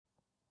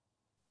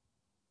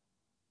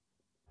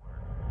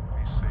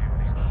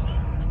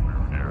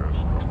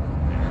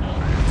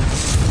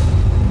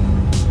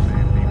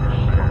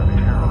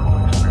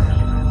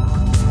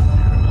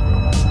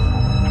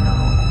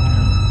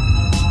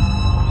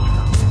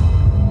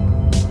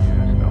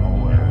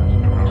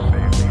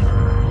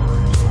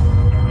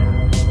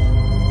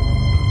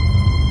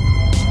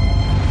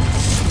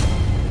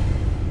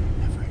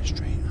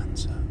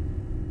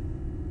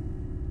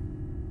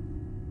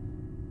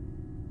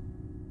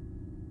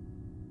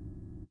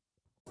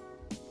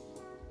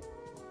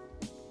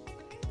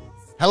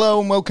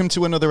Hello and welcome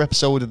to another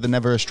episode of the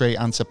Never a Straight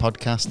Answer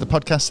podcast, the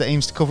podcast that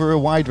aims to cover a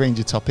wide range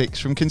of topics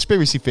from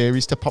conspiracy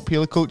theories to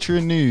popular culture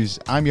and news.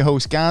 I'm your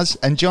host Gaz,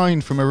 and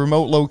joined from a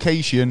remote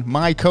location,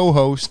 my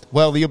co-host.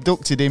 Well, they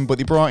abducted him, but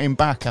they brought him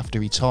back after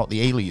he taught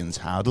the aliens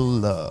how to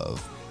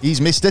love.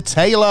 He's Mr.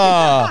 Taylor.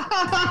 I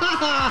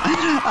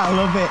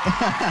love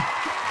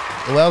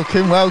it.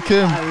 Welcome.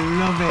 I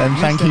love it. And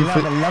thank you for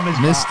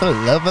Mr.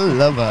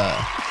 Lover.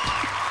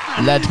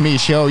 Let me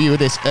show you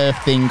this earth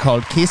thing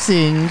called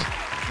kissing.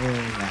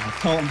 I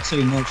taught him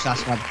too much,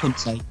 that's why I couldn't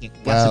take it. You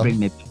Well, have to bring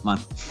me back, man.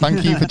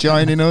 Thank you for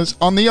joining us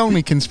on the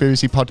only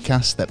conspiracy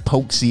podcast that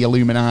pokes the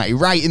Illuminati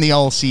right in the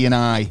all-seeing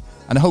eye.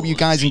 And I hope you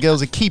guys and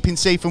girls are keeping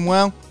safe and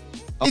well.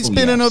 It's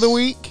been another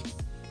week.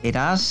 It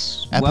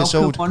has.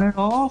 Episode Welcome on and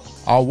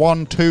off. Our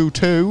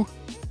 122.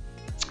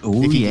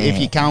 Oh, If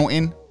you're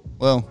counting.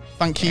 Well,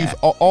 thank you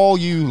for all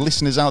you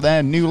listeners out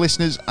there, new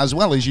listeners, as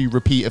well as you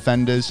repeat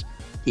offenders.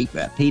 Keep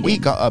repeating. We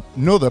got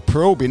another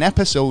probing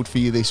episode for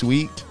you this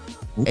week.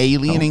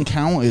 Alien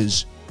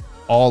encounters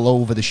all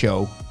over the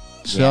show.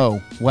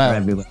 So, They're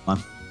everywhere,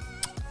 man.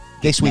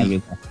 This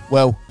week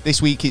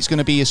it's going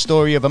to be a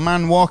story of a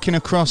man walking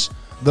across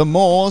the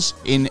moors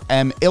in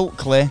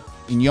Ilkley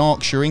in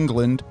Yorkshire,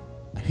 England,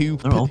 who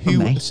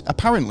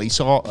apparently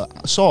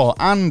saw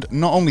and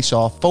not only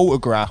saw,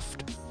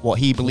 photographed what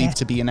he believed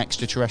to be an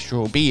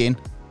extraterrestrial being.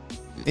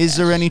 Is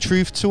there any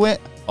truth to it,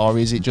 or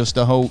is it just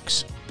a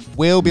hoax?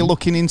 We'll be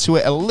looking into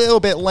it a little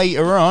bit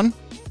later on.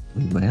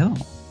 We will.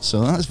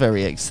 So that's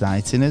very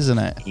exciting, isn't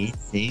it? It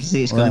is.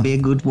 It's going to be a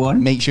good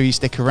one. Make sure you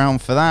stick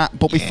around for that.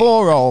 But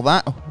before all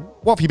that,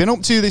 what have you been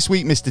up to this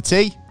week, Mr.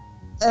 T?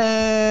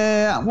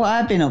 What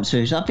I've been up to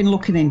is I've been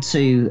looking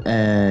into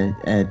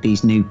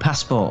these new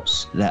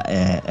passports that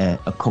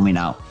are coming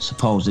out,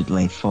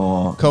 supposedly,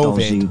 for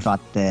those who've had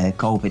the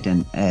COVID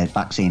and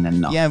vaccine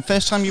and not. Yeah,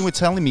 first time you were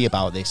telling me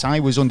about this, I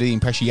was under the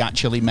impression you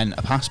actually meant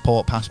a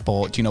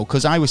passport, you know,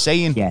 because I was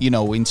saying, you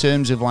know, in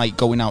terms of like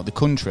going out the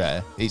country,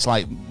 it's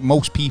like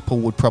most people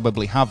would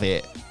probably have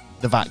it,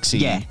 the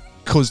vaccine,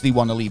 because they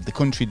want to leave the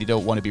country, they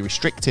don't want to be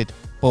restricted.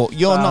 But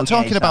you're not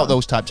talking about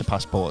those types of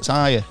passports,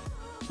 are you?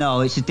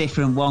 No, it's a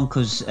different one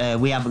because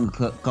we haven't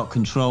got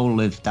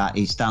control of that.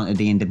 It's down to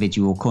the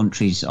individual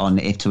countries on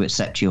if to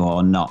accept you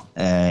or not,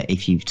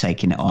 if you've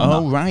taken it or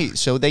not. Oh, right.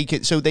 So they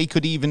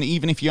could even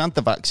if you had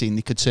the vaccine,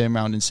 they could turn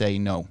around and say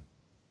no.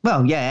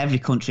 Well, yeah, every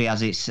country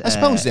has its. I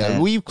suppose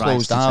we've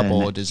closed our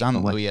borders,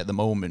 haven't we, at the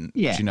moment?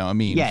 Yeah. Do you know what I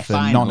mean? Yeah, for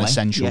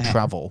non-essential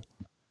travel.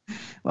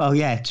 Well,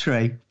 yeah,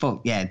 true.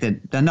 But yeah,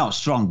 they're not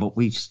strong, but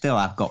we still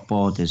have got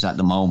borders at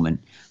the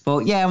moment.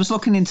 But yeah, I was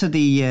looking into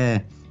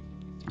the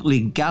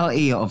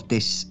legality of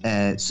this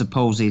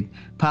supposed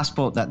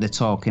passport that they're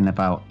talking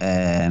about,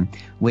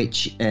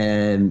 which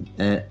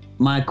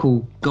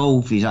Michael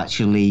Gove is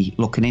actually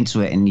looking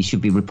into it, and he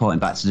should be reporting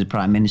back to the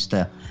Prime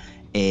Minister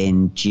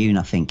in June,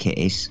 I think it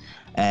is,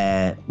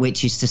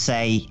 which is to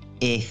say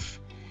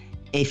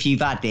if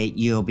you've had it,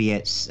 you'll be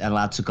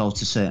allowed to go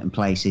to certain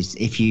places.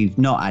 If you've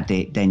not had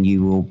it, then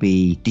you will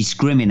be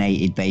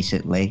discriminated,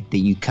 basically, that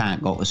you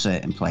can't go to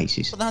certain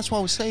places. But that's what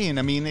I was saying.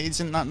 I mean,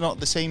 isn't that not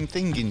the same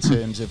thing in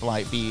terms of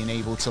like being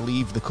able to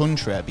leave the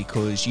country?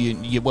 Because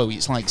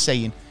it's like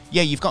saying,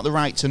 yeah, you've got the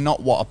right to not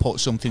want to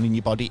put something in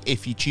your body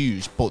if you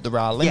choose, but there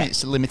are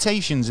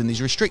limitations and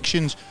there's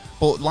restrictions.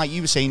 But like you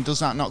were saying, does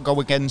that not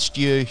go against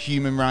your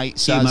human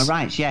rights? As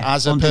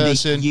a under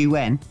person, the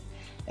UN.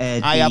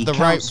 I have the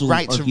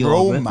right to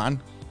roam, man.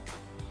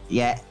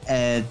 Yeah,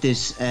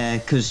 there's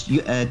because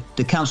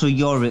the Council of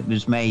Europe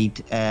was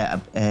made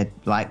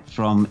like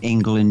from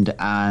England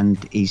and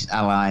his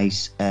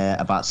allies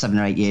about 7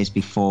 or 8 years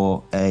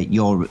before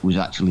Europe was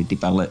actually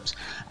developed,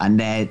 and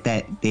they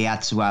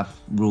had to have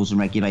rules and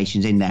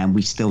regulations in there, and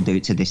we still do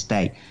it to this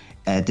day.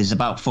 There's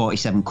about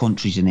 47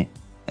 countries in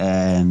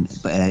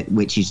it,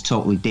 which is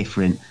totally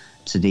different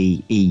to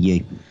the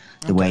EU,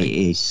 the way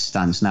it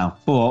stands now.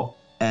 But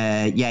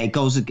it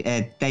goes.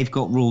 They've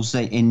got rules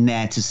in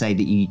there to say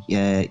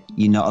that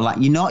you're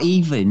not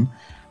even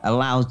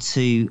allowed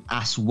to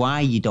ask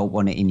why you don't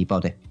want it in your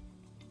body.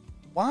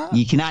 What?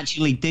 You can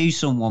actually do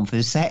someone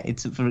for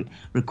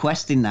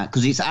requesting that,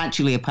 because it's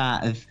actually a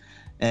part of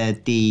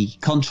the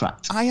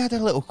contract. I had a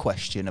little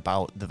question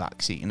about the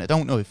vaccine. I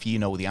don't know if you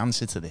know the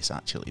answer to this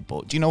actually,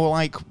 but do you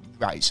know,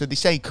 so they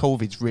say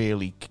COVID's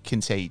really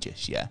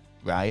contagious, yeah?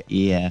 Right?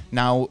 Yeah.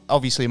 Now,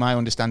 obviously, my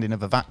understanding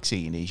of a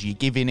vaccine is you're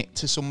giving it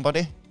to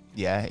somebody,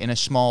 yeah, in a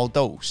small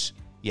dose,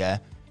 yeah.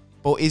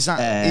 But is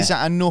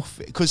that enough?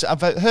 Because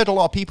I've heard a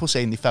lot of people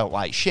saying they felt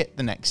like shit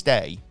the next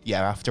day,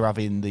 yeah, after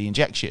having the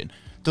injection.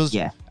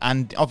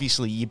 And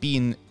obviously, you're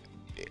being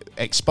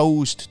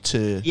exposed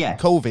to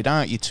COVID,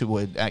 aren't you, to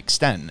an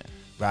extent,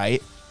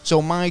 right?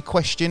 So my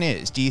question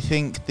is, do you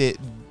think that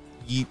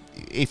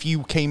if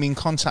you came in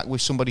contact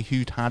with somebody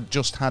who'd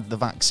just had the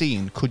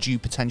vaccine, could you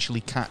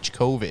potentially catch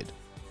COVID?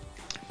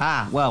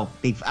 Well,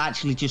 they've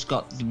actually just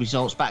got the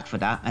results back for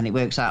that, and it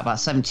works out about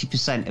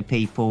 70% of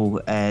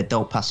people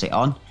don't pass it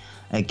on.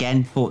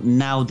 again. But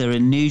now there are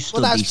new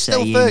studies that's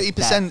still saying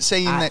 30%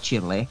 saying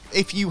actually, that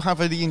if you have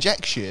the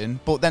injection,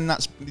 but then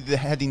that's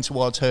heading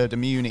towards herd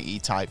immunity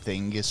type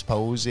thing, I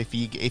suppose. If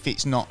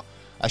it's not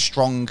a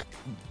strong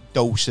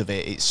dose of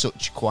it, it's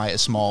such quite a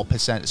small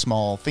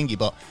thingy.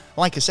 But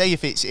like I say,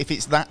 if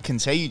it's that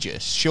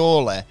contagious,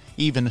 surely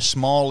even the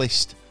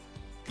smallest,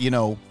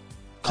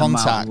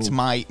 contact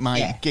might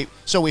give.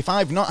 So if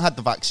I've not had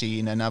the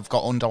vaccine and I've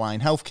got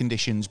underlying health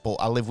conditions, but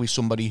I live with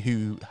somebody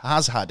who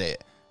has had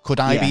it, could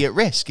I be at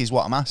risk? Is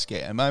what I'm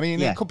asking. I mean,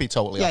 it could be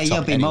totally off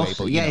topic anyway.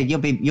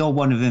 But you're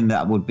one of them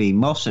that would be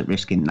most at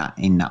risk in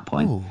that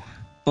point. Ooh.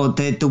 But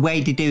the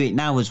way they do it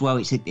now as well,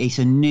 it's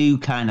a new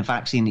kind of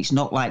vaccine. It's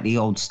not like the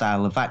old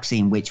style of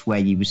vaccine, where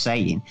you were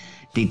saying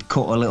they'd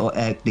cut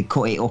they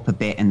cut it up a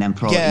bit and then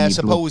throw it in your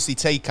suppose blood. They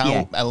take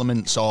out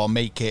elements or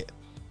make it.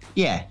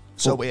 Yeah.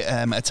 So it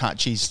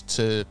attaches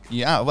to.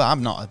 Yeah. Well,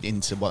 I'm not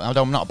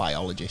I'm not a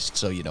biologist,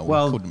 so I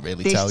couldn't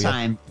really tell you. This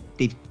time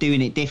they're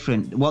doing it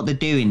different. What they're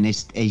doing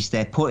is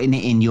they're putting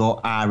it in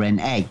your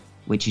RNA,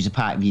 which is a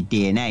part of your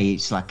DNA.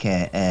 It's like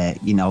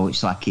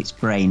it's like its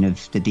brain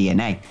of the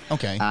DNA.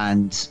 Okay.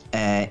 And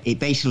it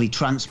basically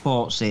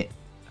transports it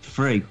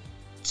through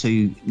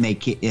to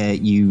make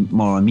it you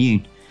more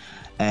immune.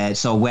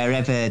 So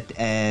wherever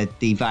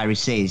the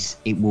virus is,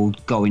 it will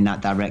go in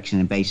that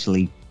direction and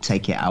basically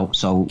take it out,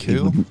 so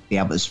it wouldn't be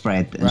able to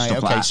spread and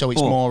stuff like that. So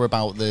it's more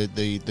about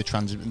the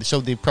trans.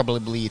 So they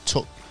probably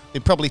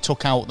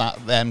took out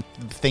that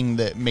thing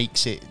that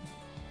makes it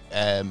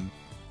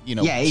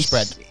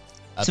spread.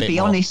 To be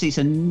honest, it's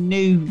a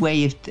new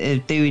way of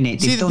doing it.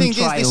 They've done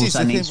trials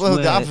and it's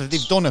worked.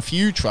 They've done a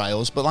few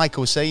trials, but like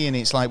I was saying,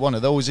 it's like one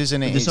of those,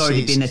 isn't it? There's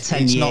already been a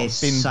 10-year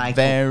cycle.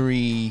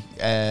 Very,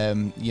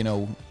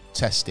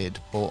 tested.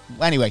 But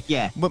anyway,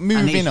 but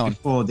moving on.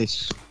 Before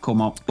this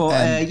come up.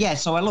 But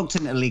so I looked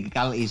into the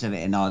legalities of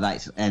it and all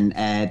that, and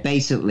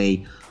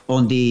basically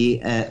under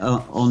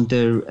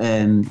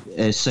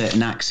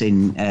certain acts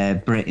in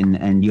Britain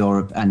and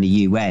Europe and the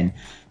UN,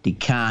 they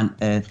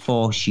can't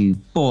force you,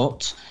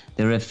 but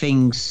there are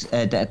things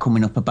that are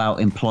coming up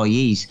about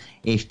employees.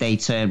 If they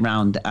turn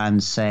around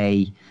and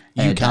say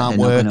you can't that they're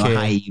work not going to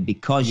hire you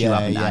because you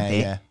haven't had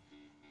it,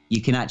 you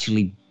can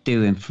actually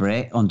do him for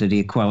it under the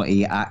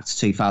Equality Act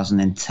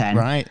 2010.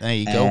 Right, there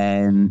you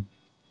go.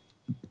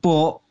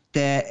 But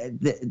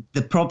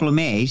the problem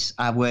is,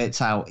 I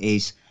worked out,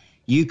 is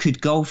you could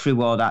go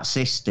through all that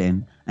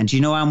system, and do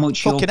you know how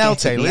much you'll get? Fucking hell,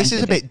 Taylor, this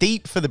is a bit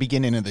deep for the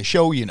beginning of the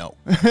show, I know,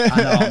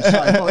 I'm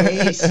sorry, but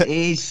it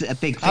is a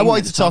big thing. I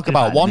wanted to talk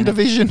about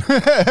WandaVision.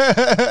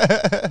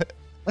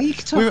 Well, you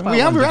can talk we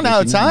haven't run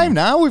out of time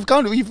now. We've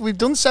done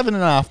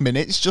 7.5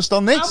 minutes just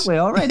on this. Have we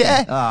already?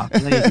 Yeah. Oh,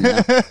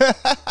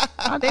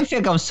 I didn't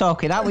think I was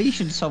talking that way. You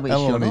should have told me to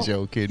shut up. I'm only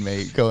joking,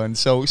 mate. Go on.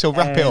 So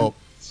wrap it up.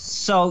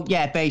 So,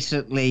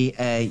 basically,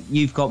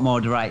 you've got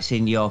more rights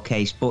in your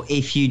case, but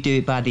if you do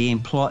it by the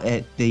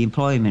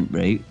employment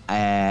route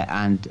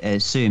and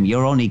assume,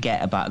 you'll only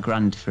get about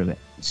 $1,000 through it.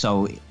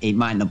 So it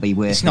might not be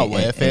worth it. It's not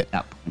worth it. At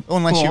that point.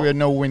 Unless you're a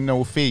no-win,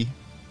 no-fee.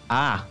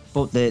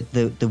 But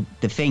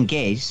the thing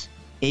is,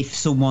 if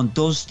someone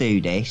does do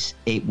this,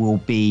 it will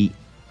be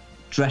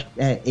terrible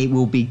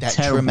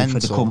for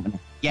the company.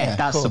 Yeah,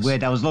 that's the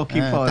word I was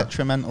looking for.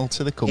 Detrimental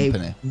to the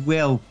company. It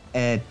will.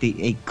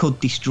 It could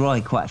destroy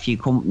quite a few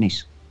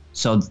companies.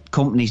 So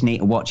companies need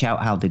to watch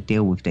out how they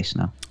deal with this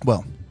now.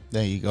 Well,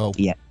 there you go.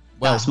 Yeah,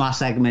 that's my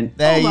segment.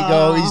 There you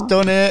go. He's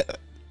done it.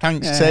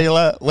 Thanks,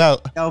 Taylor.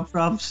 Well, no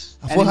probs.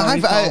 Well,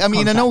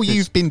 I know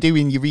you've been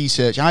doing your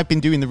research. I've been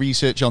doing the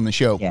research on the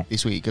show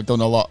this week. I've done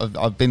a lot of.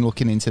 I've been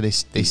looking into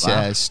this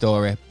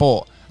story,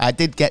 but I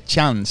did get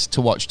chance to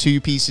watch 2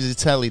 pieces of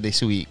telly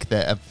this week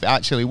that have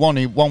actually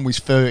one was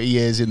 30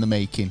 years in the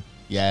making.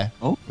 Yeah.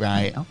 Oh,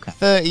 right. Okay.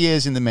 30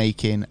 years in the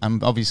making.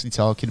 I'm obviously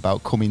talking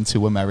about Coming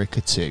to America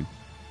 2.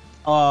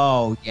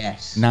 Oh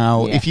yes.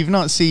 Now, if you've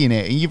not seen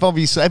it,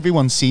 and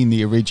everyone's seen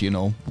the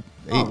original.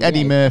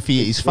 Eddie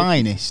Murphy at his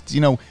finest.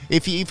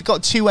 If you've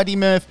got 3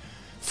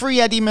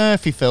 Eddie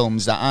Murphy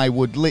films that I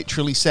would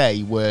literally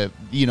say were,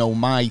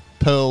 my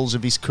pearls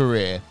of his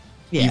career.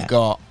 Yeah. You've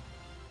got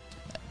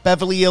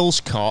Beverly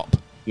Hills Cop.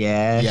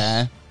 Yes.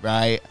 Yeah,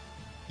 right.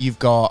 You've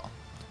got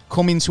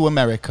Coming to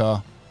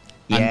America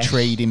and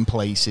Trading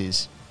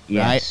Places.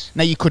 Yes. Right?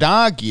 Now, you could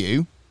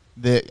argue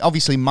that,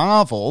 obviously,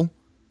 Marvel...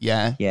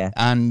 Yeah.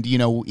 And,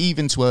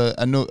 even to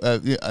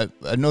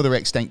another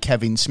extent,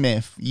 Kevin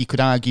Smith, you could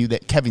argue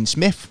that Kevin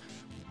Smith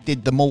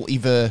did the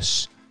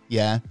multiverse,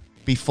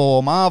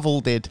 before Marvel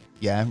did,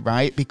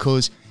 right?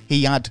 Because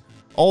he had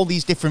all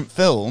these different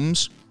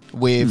films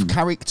with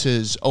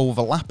characters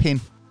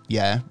overlapping,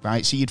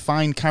 right? So you'd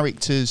find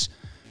characters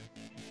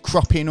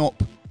cropping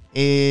up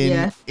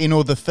in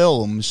other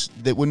films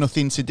that were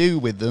nothing to do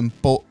with them,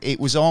 but it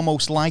was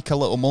almost like a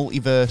little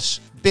multiverse,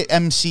 bit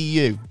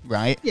MCU,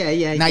 right?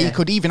 Now you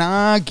could even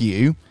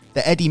argue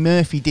that Eddie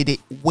Murphy did it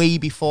way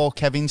before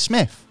Kevin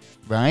Smith,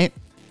 right?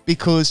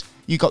 Because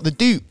you got the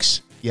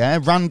Dukes Yeah,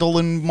 Randall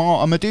and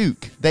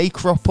Marmaduke. They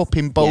crop up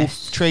in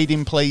both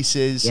trading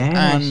places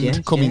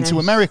and come into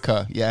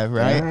America. Yeah,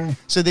 right. Yeah.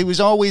 So there was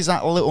always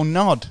that little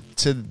nod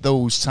to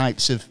those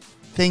types of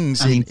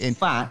things. And in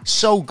fact,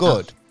 so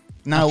good.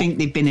 Now, I think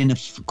they've been in a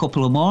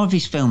couple of more of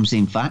his films,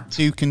 in fact.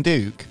 Duke and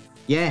Duke.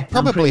 Yeah,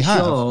 probably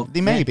have. Sure.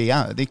 They maybe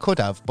they could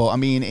have, but I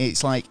mean,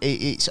 it's like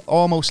it's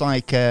almost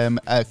like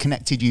a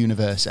connected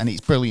universe, and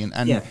it's brilliant.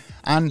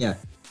 And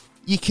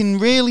you can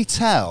really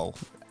tell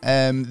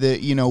that,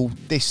 you know,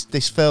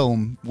 this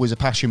film was a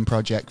passion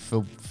project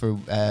for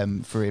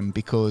him,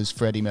 because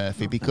for Eddie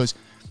Murphy, because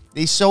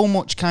there's so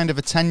much kind of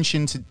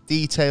attention to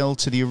detail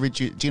to the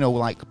original, you know,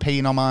 like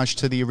paying homage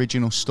to the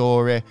original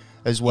story,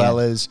 as well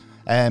as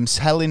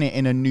telling it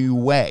in a new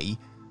way,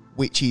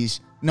 which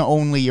is not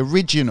only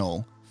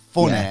original,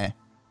 funny,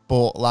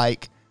 but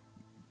like,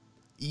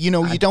 you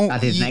know, you don't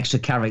added an extra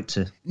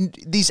character.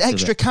 These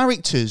extra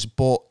characters,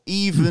 but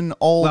even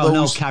all those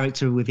no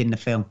character within the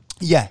film.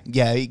 Yeah,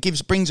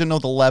 it brings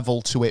another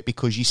level to it,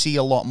 because you see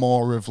a lot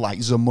more of like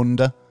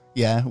Zamunda,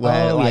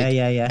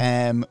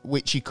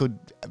 which you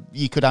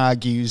could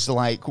argue is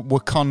like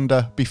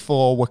Wakanda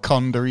before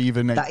Wakanda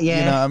even, you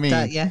know what I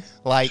mean?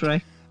 Like,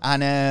 right.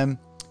 And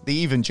they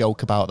even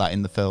joke about that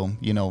in the film.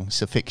 You know,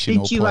 it's a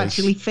fictional. Did you place.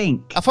 Actually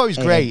think? I thought it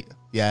was great.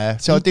 Yeah,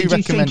 so I do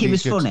recommend. Did you think it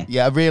was funny?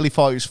 Yeah, I really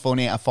thought it was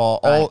funny. I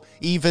thought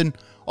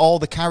all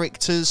the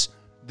characters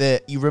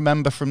that you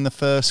remember from the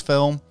first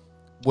film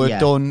were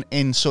done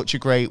in such a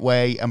great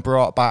way and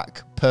brought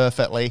back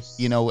perfectly,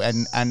 you know,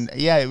 and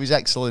it was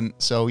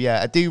excellent. So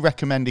I do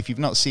recommend, if you've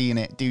not seen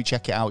it, do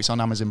check it out. It's on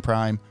Amazon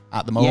Prime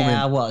at the moment.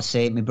 Yeah, I want to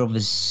see it. My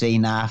brother's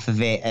seen half of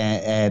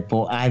it,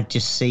 but I've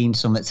just seen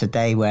something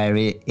today where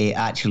it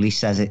actually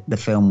says the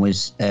film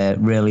was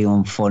really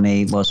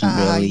unfunny. It wasn't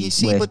really you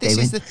see, worth but this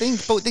doing. is the thing.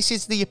 But this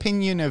is the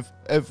opinion of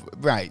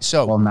right.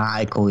 So one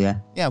article,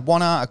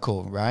 one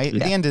article, right? At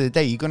the end of the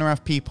day, you're going to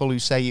have people who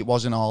say it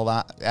wasn't all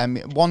that.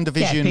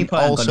 WandaVision people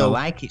aren't also gonna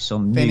like it.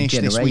 Some finished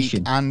new generation. this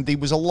week, and there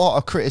was a lot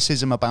of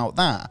criticism about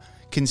that,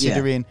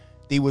 considering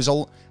there was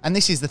and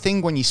this is the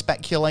thing when you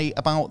speculate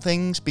about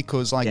things,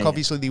 because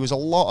obviously there was a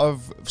lot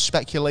of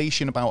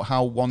speculation about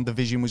how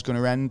WandaVision was going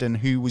to end and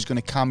who was going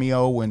to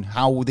cameo and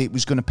how it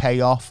was going to pay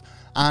off.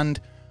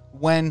 And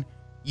when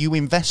you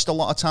invest a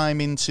lot of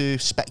time into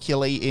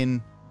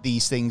speculating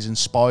these things and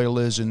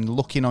spoilers and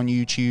looking on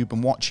YouTube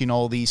and watching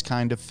all these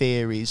kind of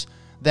theories,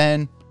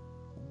 then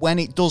when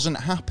it doesn't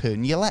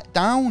happen, you're let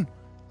down.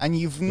 And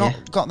you've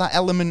not got that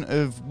element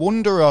of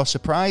wonder or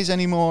surprise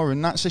anymore,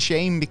 and that's a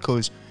shame,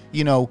 because,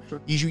 you know,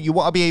 you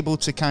want to be able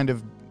to kind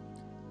of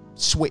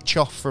switch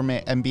off from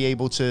it and be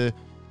able to.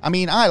 I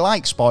mean, I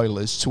like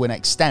spoilers to an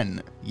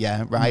extent,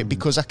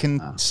 because I can,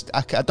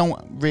 I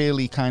don't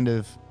really kind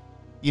of,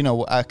 you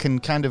know, I can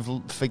kind of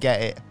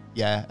forget it,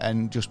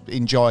 and just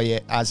enjoy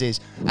it as is.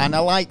 And I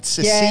like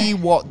to see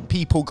what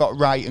people got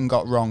right and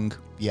got wrong,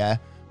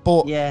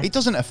 But it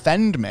doesn't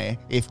offend me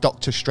if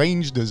Doctor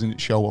Strange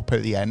doesn't show up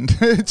at the end.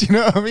 Do you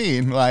know what I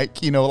mean?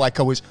 Like, you know, like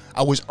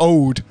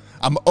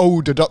I'm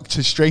owed a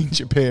Doctor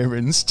Strange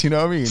appearance. Do you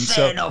know what I mean?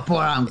 So but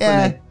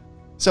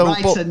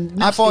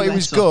I thought it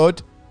was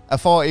good. I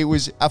thought it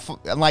was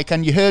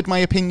and you heard my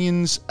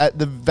opinions at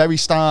the very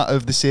start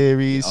of the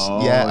series.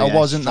 I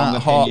wasn't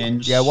that hot.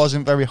 I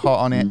wasn't very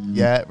hot on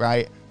it.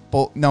 Right.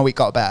 But no, it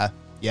got better.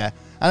 And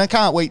I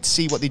can't wait to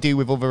see what they do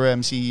with other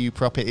MCU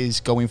properties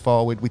going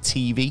forward with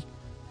TV.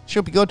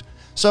 Should be good.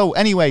 So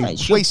anyway,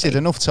 wasted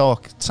enough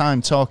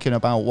time talking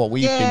about what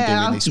we've been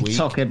doing this week.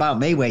 Talking about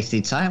me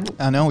wasted time.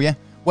 I know,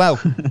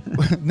 Well,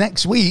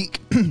 next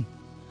week we've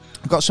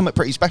got something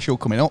pretty special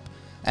coming up,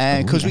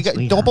 because we get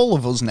double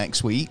of us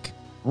next week.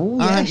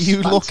 Aren't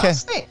you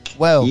fantastic. Lucky?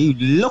 Well, you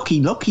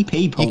lucky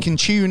people. You can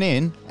tune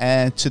in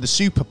to the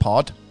Super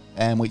Pod,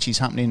 which is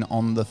happening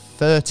on the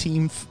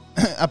 13th,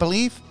 I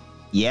believe.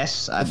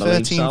 Yes, I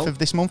believe so. 13th of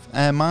this month,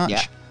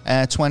 March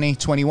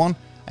 2021.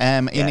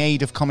 In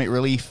aid of Comic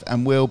Relief,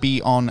 and we'll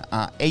be on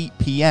at 8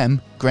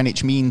 p.m.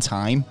 Greenwich Mean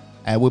Time.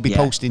 We'll be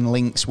posting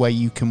links where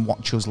you can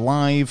watch us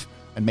live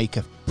and make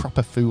a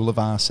proper fool of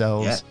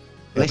ourselves.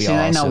 Listen,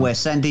 I know we're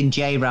sending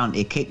Jay round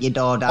to kick your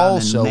door down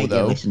and make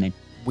you listening.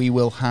 We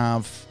will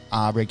have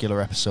our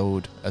regular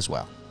episode as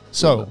well.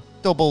 So,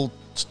 double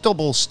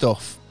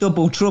stuff.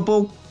 Double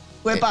trouble.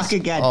 We're back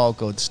again. All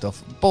good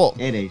stuff. But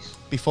it is.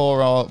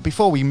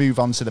 Before we move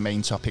on to the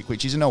main topic,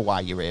 which is, I know why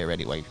you're here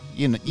anyway.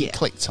 You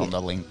clicked on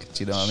the link.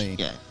 Do you know what I mean?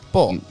 Yeah.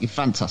 But you're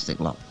fantastic,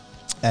 lot.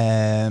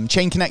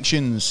 Chain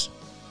Connections.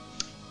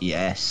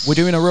 Yes. We're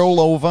doing a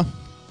rollover.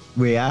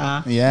 We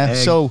are. Yeah.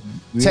 So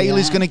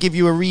Taylor's going to give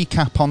you a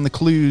recap on the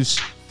clues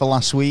for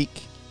last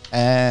week.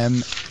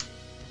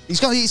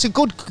 It's a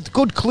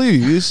good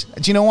clues.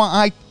 Do you know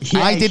what?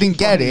 I didn't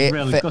get it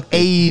really for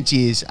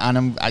ages,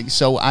 and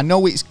so I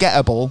know it's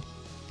gettable.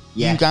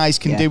 You guys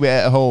can do it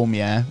at home,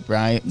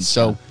 right?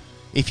 So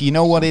if you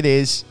know what it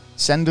is,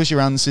 send us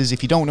your answers.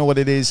 If you don't know what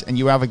it is and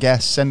you have a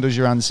guess, send us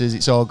your answers.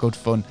 It's all good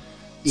fun.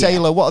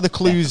 Taylor, what are the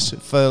clues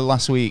for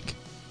last week?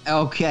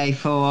 Okay,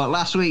 for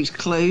last week's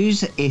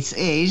clues, it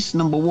is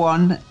number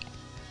 1.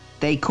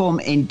 They come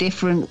in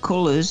different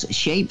colours,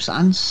 shapes,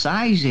 and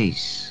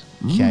sizes.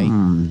 Okay,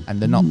 and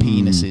they're not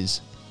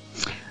penises.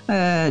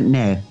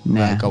 No,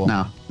 Right, go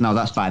on. no,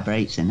 that's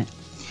vibrates in it.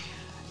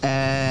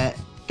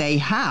 They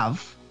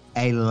have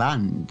a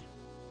land.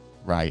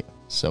 Right,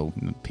 so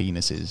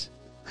penises.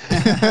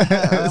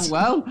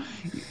 Well,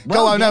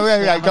 Go on, no, yes,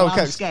 they have go, a go.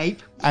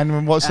 landscape,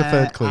 And what's the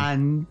third clue?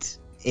 and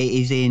it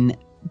is in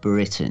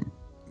Britain.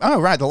 Oh,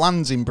 right, the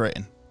land's in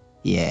Britain.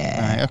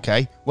 Yeah. Right,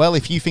 okay. Well,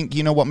 if you think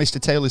you know what Mr.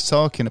 Taylor's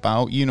talking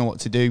about, you know what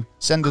to do.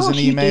 Send us an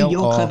email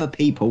You're or clever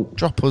people.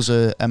 drop us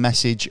a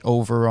message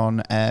over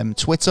on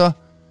Twitter,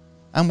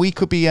 and we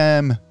could be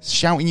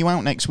shouting you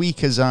out next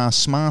week as our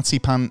Smarty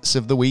Pants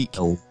of the week.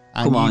 Oh,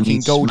 and come on, you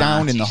can go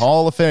down in the Smarties.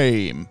 Hall of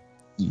Fame.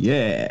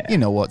 Yeah. You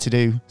know what to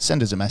do.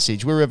 Send us a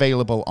message. We're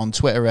available on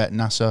Twitter at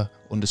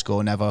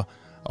NASA_never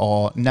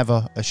or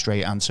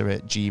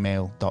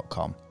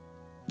neverastraightanswer@gmail.com.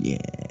 Yeah.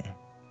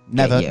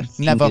 Never your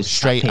never fingers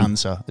straight tapping.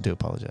 answer. I do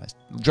apologise.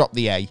 Drop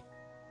the A.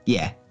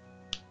 Yeah.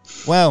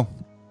 Well,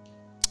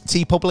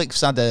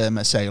 TeePublic's had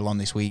a sale on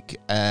this week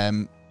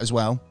as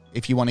well.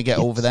 If you want to get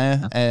Yes. over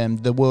there,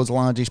 the world's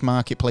largest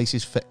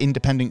marketplaces for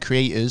independent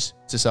creators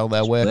to sell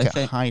their work worth at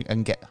it. high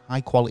and get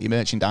high quality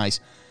merchandise.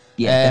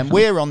 Yeah.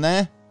 definitely. We're on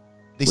there.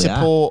 They We are.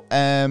 support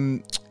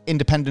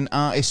independent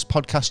artists,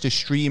 podcasters,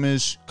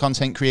 streamers,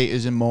 content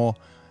creators, and more.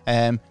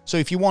 So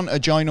if you want to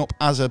join up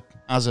as a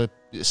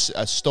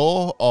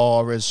store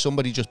or as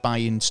somebody just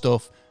buying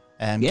stuff,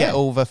 get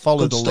over,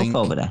 follow Good the stuff link.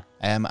 over there.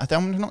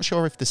 I'm not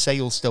sure if the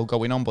sale's still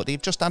going on, but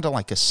they've just had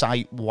a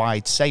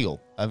site-wide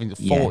sale. I think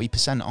Yeah.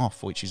 40%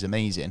 off, which is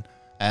amazing.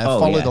 Oh,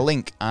 Follow yeah. the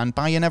link and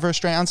buy a Never a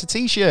Straight Answer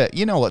t-shirt.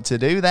 You know what to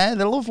do there.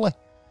 They're lovely.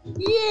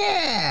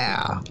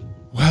 Yeah.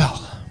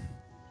 Well,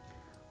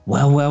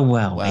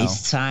 Well.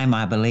 It's time,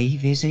 I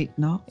believe, is it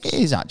not? it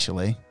is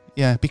actually.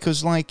 Yeah,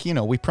 because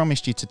we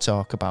promised you to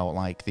talk about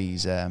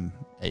these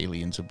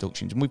aliens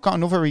abductions, and we've got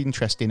another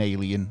interesting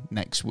alien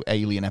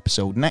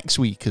episode next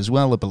week as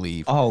well, I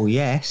believe. Oh,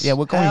 yes. Yeah,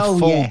 we're going Hell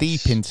full yes.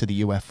 deep into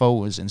the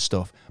UFOs and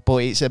stuff, but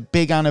it's a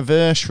big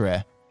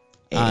anniversary,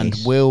 and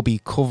is. we'll be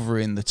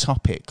covering the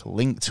topic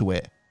linked to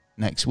it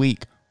next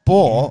week.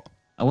 But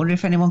I wonder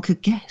if anyone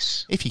could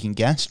guess. if you can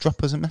guess,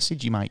 drop us a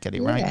message. You might get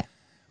it Yeah. right.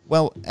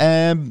 Well,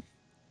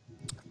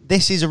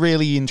 this is a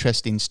really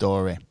interesting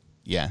story.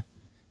 Yeah.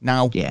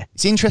 Now, Yeah.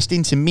 it's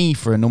interesting to me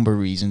for a number of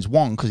reasons.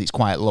 One, because it's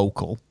quite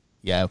local.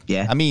 Yeah.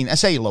 Yeah. I mean, I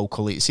say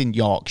local, it's in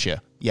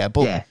Yorkshire. Yeah,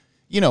 but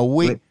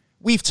Yeah.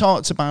 we've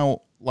talked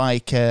about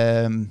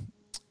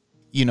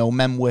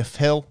Memworth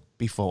Hill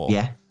before.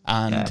 Yeah.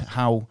 And Yeah.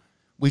 how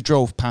we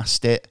drove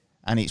past it,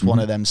 and it's one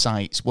of them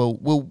sites. Well,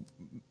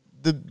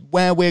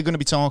 where we're going to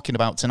be talking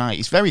about tonight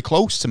is very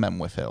close to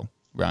Memworth Hill,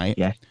 right?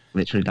 Yeah,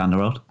 literally down the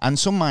road. And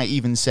some might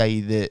even say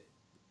that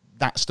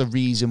that's the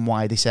reason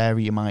why this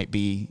area might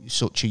be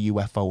such a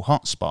UFO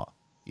hotspot.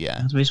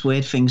 Yeah. There's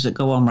weird things that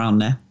go on around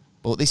there.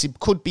 But this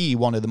could be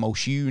one of the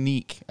most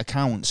unique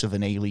accounts of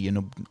an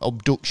alien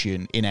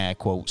abduction, in air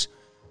quotes.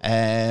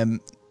 And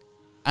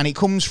it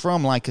comes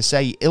from, like I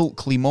say,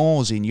 Ilkley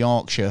Moors in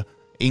Yorkshire,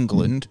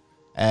 England.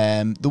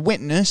 The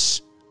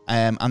witness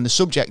and the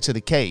subject of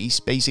the case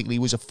basically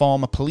was a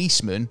former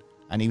policeman,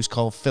 and he was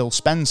called Phil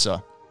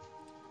Spencer.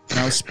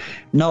 Now,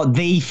 Not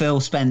the Phil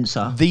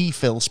Spencer. the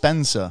Phil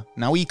Spencer.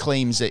 Now, he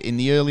claims that in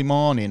the early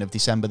morning of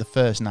December the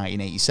 1st,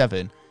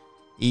 1987,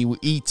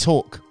 he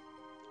took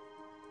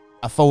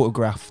a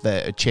photograph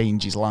that had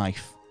changed his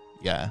life.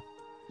 Yeah.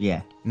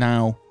 Yeah.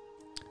 Now,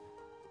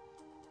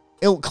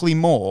 Ilkley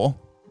Moor,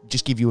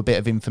 just give you a bit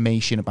of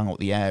information about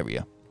the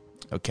area,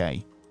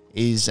 okay,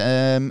 is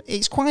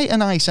it's quite a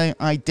nice,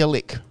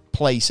 idyllic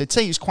place. I'd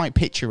say it's quite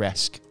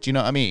picturesque. Do you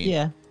know what I mean?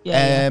 Yeah.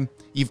 Yeah.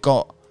 You've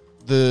got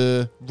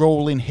the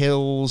rolling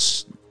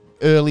hills,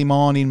 early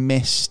morning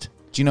mist.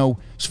 Do you know?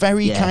 It's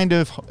very kind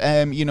of,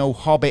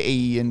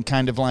 Hobbit-y and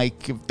kind of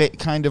like a bit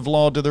kind of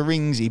Lord of the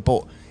Rings-y,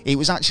 but it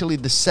was actually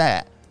the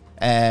set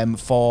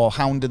for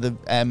Hound of the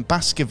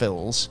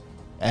Baskervilles,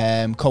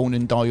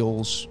 Conan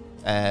Doyle's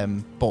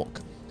book.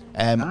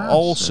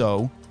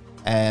 Also,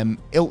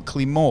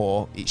 Ilkley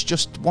Moor, it's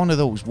just one of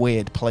those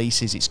weird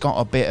places. It's got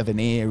a bit of an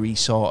eerie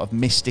sort of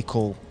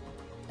mystical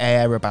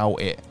air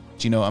about it.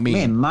 Do you know what I mean?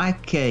 Me and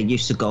Mike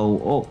used to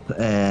go up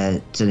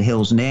to the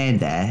hills near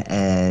there,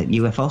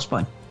 UFO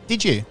spotting.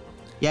 Did you?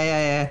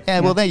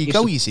 Yeah. Well, there you Used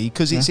go, to- you see,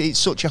 because it's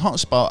such a hot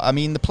spot. I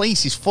mean, the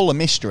place is full of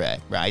mystery,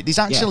 right? There's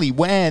actually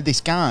where this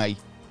guy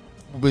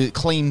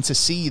claimed to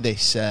see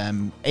this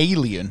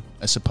alien,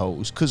 I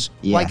suppose, because,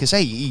 like I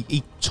say,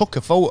 he took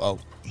a photo.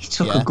 He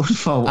took a good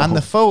photo. And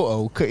the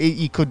photo,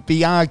 it could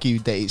be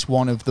argued that it's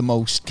one of the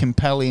most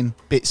compelling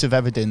bits of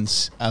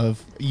evidence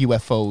of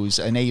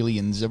UFOs and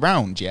aliens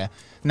around, yeah?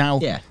 Now,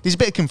 there's a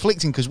bit of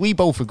conflicting because we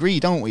both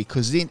agree, don't we?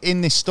 Because in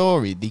this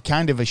story, they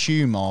kind of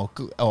assume or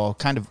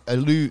kind of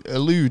allude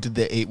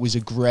that it was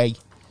a grey,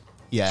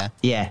 yeah?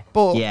 Yeah.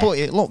 But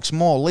it looks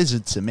more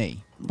lizard to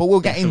me. But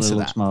we'll get into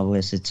looks that. more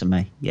lizard to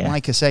me, yeah.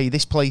 Like I say,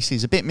 this place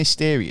is a bit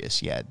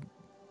mysterious, yeah?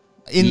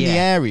 In the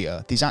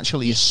area, there's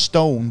actually a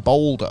stone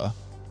boulder,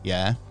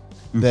 yeah,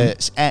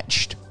 that's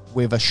etched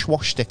with a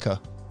swastika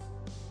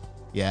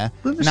Yeah.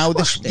 With a Now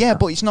swastika? yeah,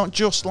 but it's not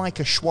just like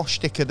a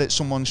swastika that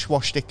someone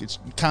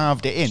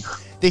carved it in.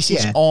 This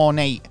is Yeah.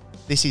 ornate.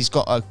 This has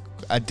got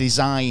a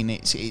design.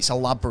 It's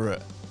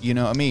elaborate. You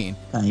know what I mean?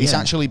 It's yeah.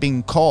 actually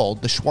been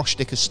called the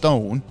swastika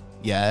stone.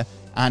 Yeah.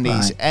 And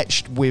it's Right.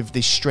 etched with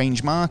these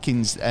strange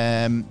markings.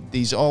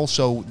 There's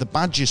also the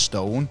Badger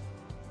Stone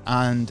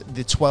and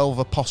the 12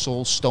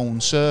 Apostles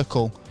Stone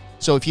Circle.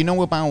 So if you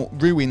know about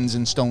ruins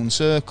and stone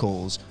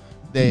circles,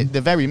 they're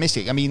very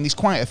mystic. I mean, there's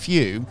quite a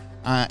few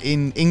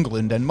in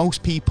England, and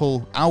most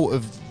people out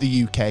of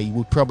the UK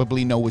would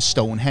probably know as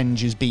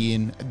Stonehenge as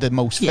being the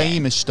most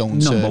famous stone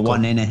circle. Number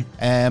one,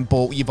 innit?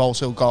 But you've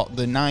also got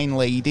the Nine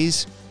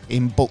Ladies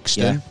in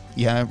Buxton.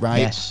 Yeah, right.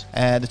 Yes.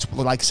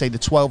 Like I say, the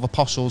 12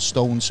 Apostles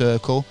Stone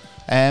Circle,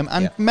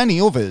 and many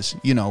others,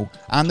 you know.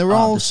 And they're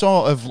all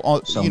sort of,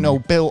 you know,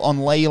 built on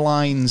ley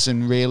lines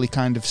and really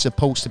kind of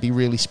supposed to be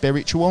really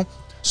spiritual.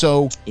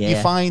 So you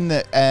find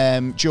that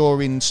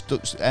during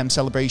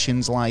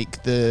celebrations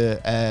like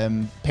the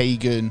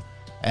pagan,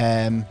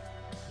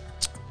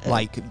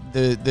 like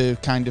the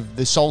kind of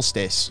the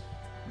solstice,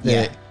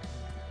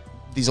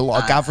 there's a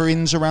lot of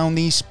gatherings around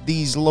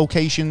these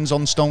locations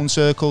on stone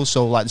circles.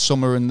 So like the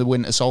summer and the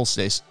winter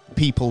solstice,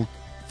 people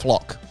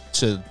flock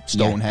to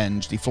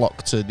Stonehenge. They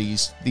flock to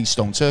these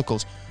stone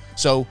circles.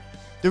 So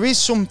there is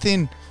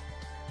something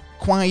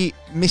quite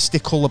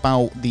mystical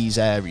about these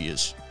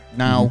areas.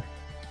 Now,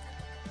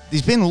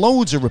 there's been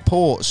loads of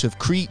reports of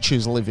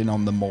creatures living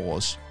on the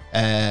moors,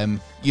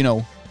 you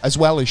know, as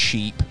well as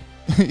sheep.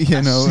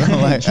 You know,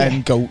 like,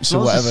 and goats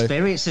or whatever. Of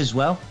spirits as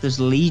well. There's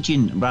a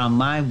legion around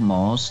my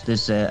moors.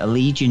 There's a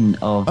legion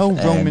of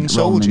Roman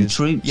soldiers. Roman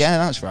troops. Yeah,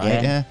 that's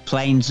right. Yeah.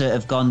 Planes that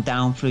have gone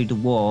down through the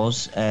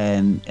wars.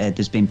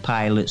 There's been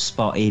pilots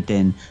spotted,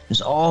 and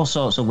there's all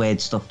sorts of weird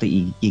stuff that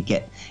you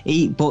get.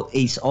 But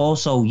it's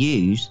also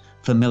used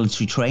for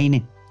military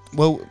training.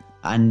 Well,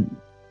 and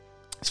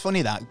it's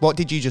funny that. What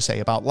did you just say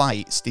about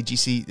lights? Did you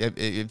see? Have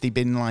there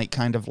been like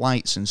kind of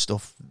lights and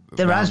stuff?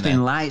 There has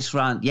been lights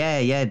around.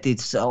 Yeah.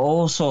 There's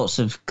all sorts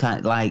of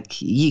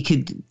like you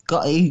could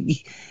got.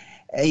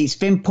 It's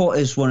been put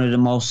as one of the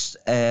most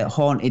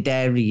haunted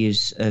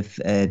areas of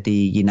the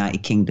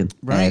United Kingdom,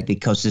 right?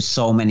 Because there's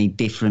so many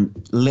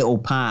different little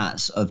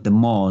parts of the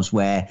moors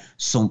where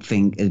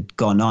something had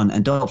gone on.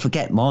 And don't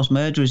forget, Moors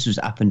Murderers has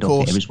happened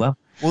up here as well.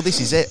 Well, this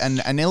is it, and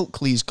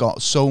Ilkley's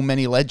got so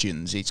many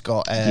legends. It's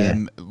got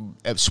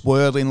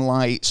swirling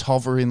lights,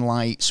 hovering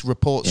lights,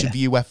 reports of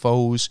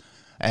UFOs,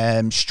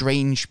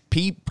 strange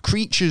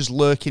creatures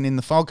lurking in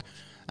the fog,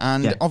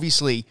 and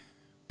obviously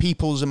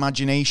people's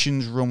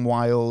imaginations run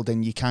wild,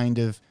 and you kind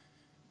of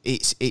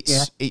it's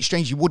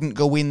strange. You wouldn't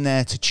go in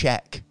there to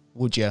check,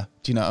 would you?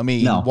 Do you know what I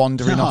mean? No.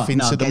 Wandering off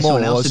into the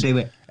moors do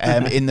it.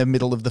 in the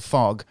middle of the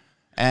fog.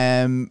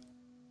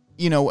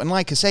 You know, and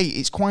like I say,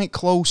 it's quite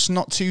close,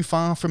 not too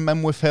far from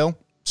Menwith Hill.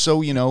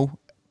 So, you know,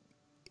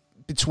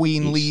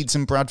 between Leeds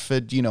and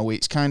Bradford, you know,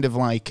 it's kind of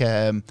like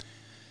it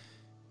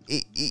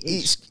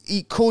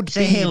could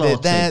be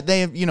that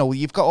they're you know,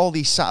 you've got all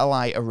these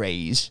satellite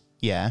arrays.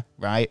 Yeah,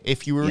 right.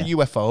 If you were a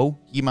UFO,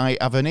 you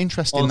might have an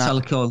interest in that.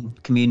 All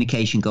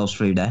telecommunication goes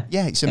through there.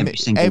 Yeah, it's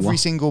every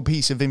single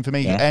piece of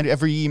information, and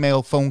every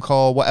email, phone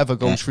call, whatever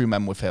goes through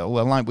Menwith Hill.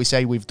 And like we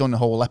say, we've done a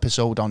whole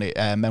episode on it.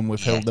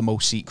 Menwith Hill, the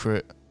most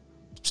secret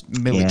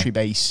military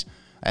base.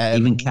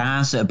 Even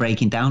cars that are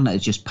breaking down that are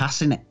just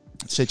passing it.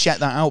 So check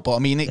that out. But I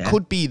mean, it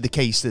could be the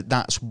case that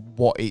that's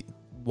why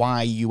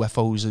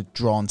UFOs are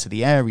drawn to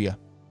the area.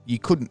 You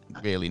couldn't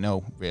really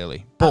know,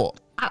 really, but.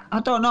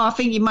 I don't know. I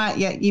think you might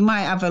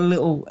have a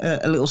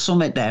little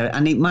summit there,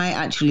 and it might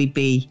actually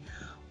be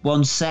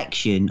one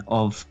section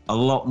of a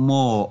lot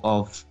more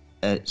of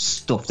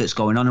stuff that's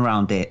going on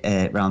around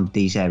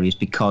these areas,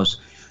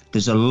 because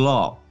there's a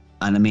lot,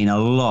 and I mean a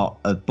lot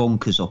of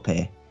bunkers up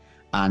here,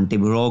 and they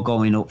were all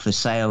going up for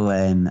sale.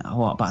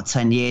 About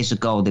 10 years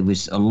ago, there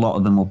was a lot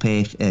of them up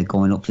here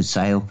going up for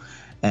sale.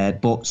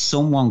 But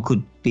someone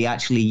could be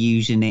actually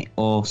using it,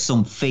 or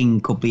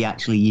something could be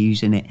actually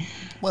using it.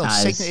 Well,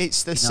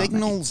 it's the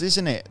signals,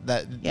 isn't it?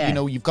 That you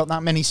know, you've got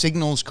that many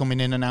signals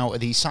coming in and out of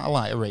these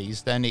satellite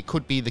arrays. Then it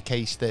could be the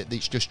case that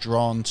it's just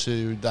drawn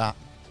to that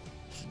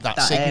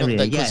signal,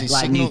 area, because it's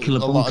like nuclear a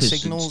lot of bunkers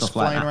signals and stuff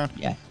flying like around.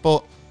 Yeah.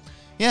 But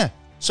yeah,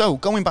 so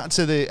going back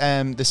to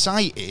the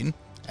sighting.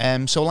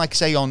 So like I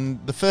say,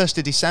 on the 1st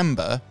of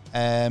December,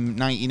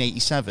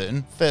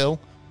 1987, Phil,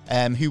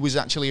 who was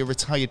actually a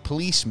retired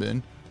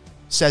policeman,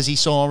 says he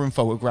saw and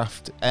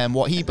photographed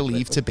what he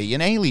believed to be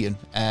an alien.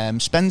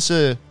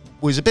 Spencer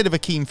was a bit of a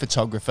keen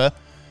photographer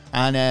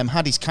and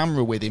had his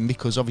camera with him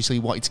because obviously he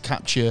wanted to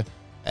capture,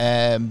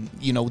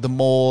 you know, the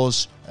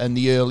moors and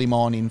the early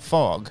morning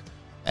fog.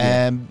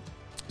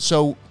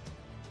 So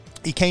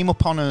he came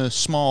up on a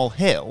small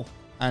hill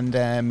and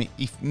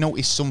he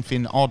noticed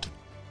something odd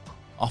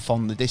off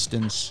on the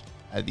distance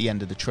at the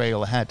end of the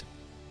trail ahead.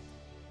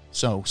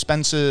 So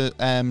Spencer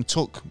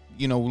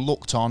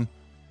looked on,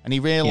 and he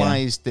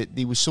realised that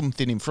there was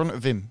something in front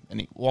of him,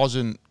 and it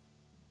wasn't,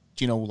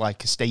 you know,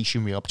 like a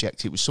stationary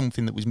object. It was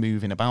something that was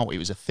moving about. It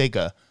was a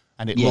figure,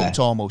 and it looked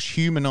almost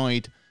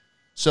humanoid.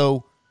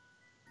 So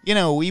you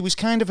know, he was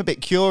kind of a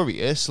bit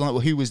curious, like,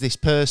 well, who was this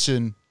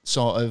person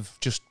sort of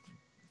just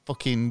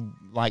fucking,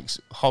 like,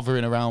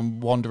 hovering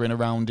around, wandering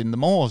around in the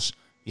moors?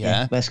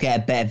 Yeah. Let's get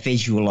a better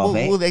visual of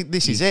it. Well,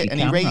 this is it. And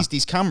he raised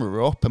his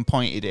camera up and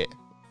pointed it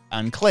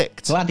and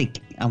clicked.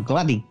 I'm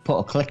glad he put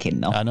a click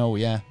in, though. I know,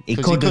 yeah. He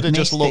could have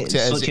just looked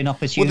at it such an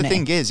opportunity. Well, the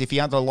thing is, if he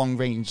had a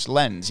long-range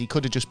lens, he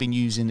could have just been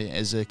using it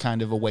as a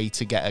kind of a way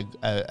to get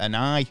an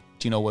eye,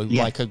 you know,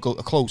 like a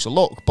closer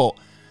look. But,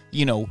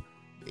 you know,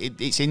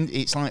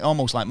 it's like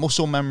almost like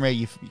muscle memory.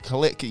 You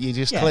click, you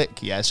just click,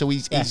 yeah. So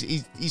he's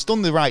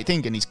done the right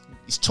thing, and he's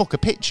took a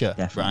picture,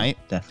 right?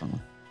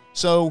 Definitely.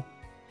 So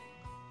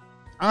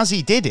as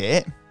he did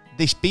it,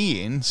 this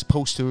being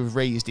supposed to have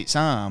raised its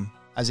arm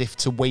as if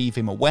to wave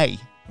him away,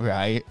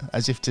 right?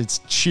 As if to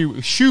shoo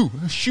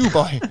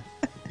boy,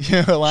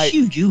 you know, like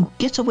you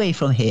get away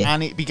from here.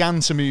 And it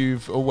began to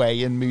move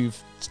away and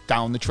move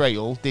down the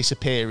trail,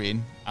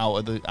 disappearing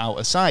out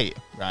of sight,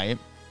 right?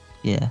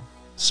 Yeah.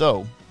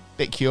 So,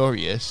 bit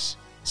curious,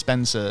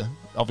 Spencer,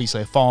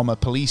 obviously a former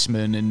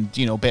policeman and,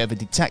 you know, a bit of a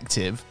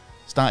detective,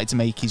 started to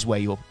make his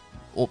way up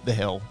the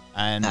hill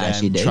and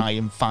try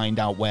and find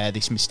out where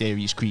this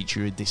mysterious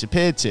creature had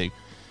disappeared to.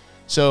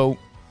 So,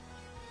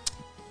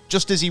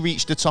 just as he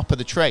reached the top of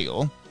the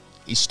trail,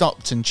 he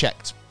stopped and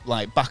checked,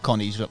 like, back on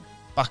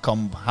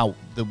how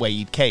the way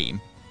he came.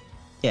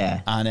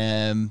 Yeah.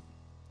 And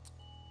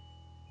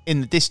in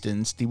the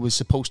distance, there was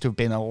supposed to have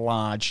been a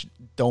large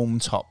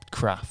dome-topped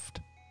craft.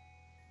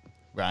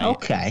 Right.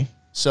 Okay.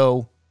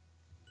 So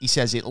he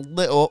says it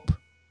lit up,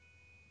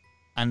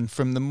 and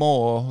from the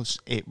moors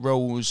it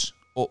rose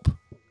up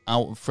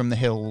out from the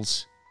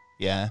hills,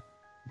 yeah.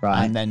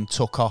 Right. And then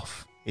took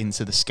off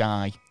into the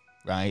sky.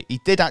 Right. He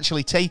did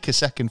actually take a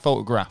second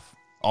photograph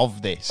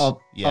of this. Of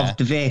the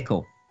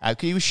vehicle.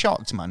 He was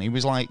shocked, man. He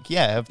was like,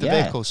 "Yeah, of the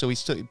vehicle." So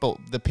but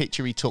the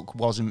picture he took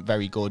wasn't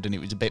very good, and it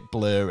was a bit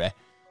blurry.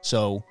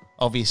 So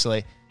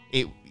obviously,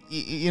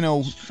 you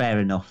know, fair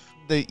enough.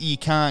 You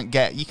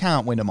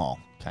can't win them all,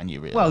 can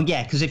you? Really? Well,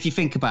 yeah, because if you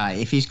think about it,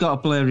 if he's got a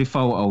blurry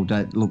photo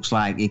that looks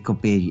like it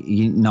could be,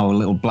 you know, a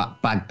little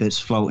black bag that's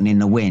floating in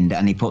the wind,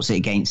 and he puts it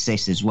against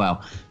this as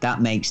well, that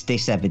makes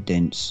this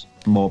evidence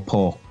more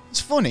poor.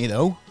 It's funny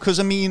though, because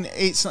I mean,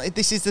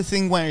 this is the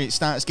thing where it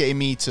starts getting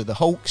me to the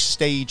hoax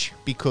stage.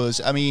 Because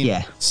I mean,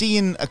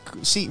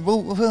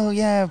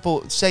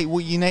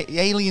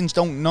 aliens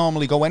don't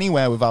normally go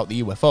anywhere without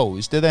the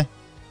UFOs, do they?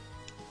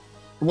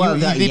 Well,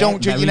 they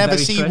don't. You never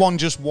see one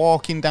just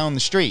walking down the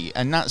street,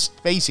 and that's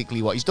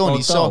basically what he's done.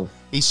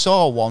 He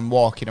saw one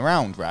walking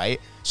around,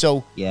 right?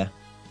 So yeah.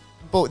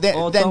 But then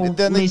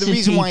the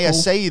reason why I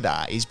say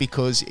that is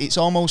because it's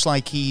almost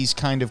like he's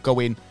kind of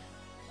going,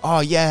 oh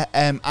yeah,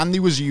 and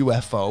there was a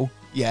UFO,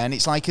 yeah, and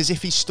it's like as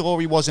if his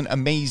story wasn't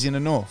amazing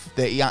enough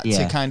that he had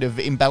to kind of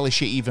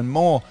embellish it even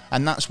more,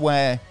 and that's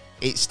where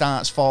it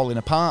starts falling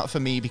apart for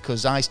me,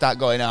 because I start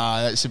going,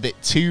 that's a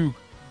bit too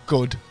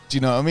good. Do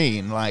you know what I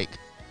mean? Like,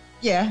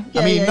 I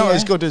mean, not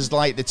as good as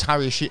like the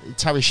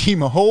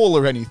Tarashima Hole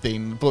or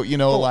anything, but you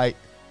know, like,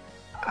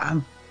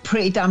 I'm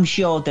pretty damn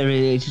sure there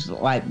is,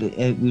 like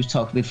we were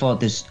talking before,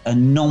 there's a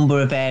number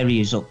of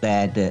areas up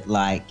there that,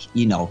 like,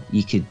 you know,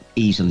 you could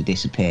easily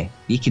disappear.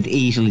 You could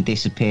easily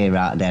disappear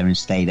out of there and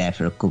stay there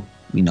for a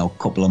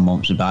couple of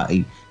months,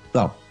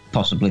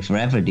 possibly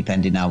forever,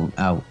 depending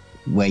how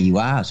where you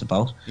are, I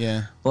suppose.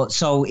 Yeah. But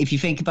so if you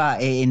think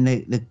about it in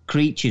the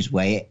creature's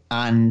way,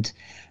 and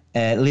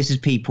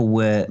lizard people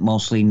were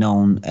mostly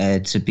known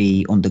to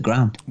be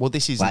underground. Well,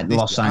 this is like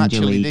Los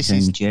Angeles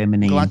and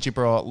Germany. I'm glad you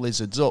brought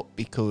lizards up,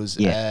 because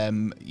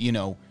you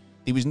know,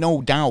 there was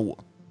no doubt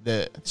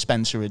that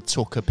Spencer had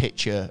took a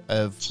picture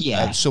of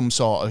some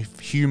sort of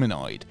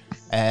humanoid.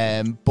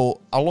 But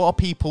a lot of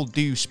people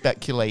do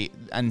speculate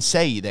and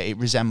say that it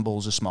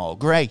resembles a small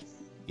grey.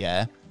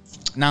 Yeah.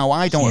 Now,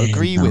 I don't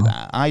agree with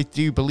that. I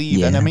do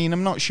believe, and I mean,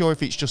 I'm not sure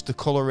if it's just the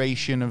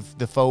coloration of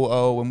the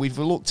photo, and we've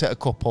looked at a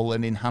couple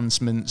and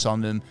enhancements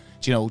on them,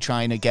 you know,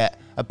 trying to get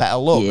a better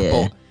look.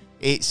 But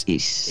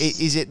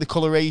is it the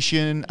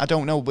coloration? I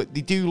don't know, but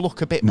they do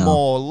look a bit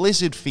more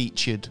lizard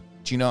featured.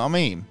 Do you know what I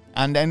mean?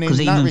 And then in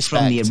that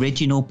respect, from the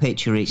original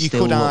picture, it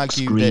still could looks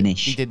argue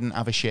greenish. that he didn't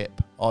have a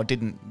ship, or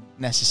didn't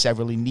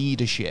necessarily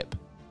need a ship.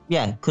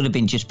 Yeah, could have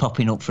been just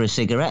popping up for a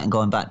cigarette and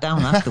going back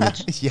down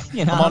afterwards.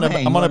 You know, I'm on a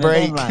break. I'm on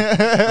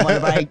a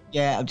break.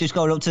 Yeah, I'm just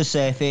going up to the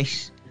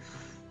surface.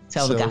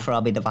 Tell the gaffer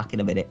I'll be back in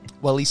a minute.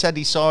 Well, he said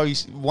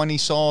when he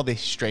saw this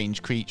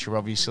strange creature,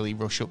 obviously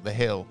rush up the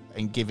hill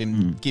and give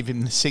him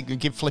the signal,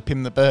 flip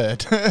him the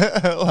bird,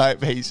 like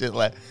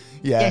basically.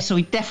 Yeah. Yeah, so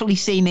he'd definitely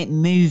seen it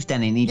move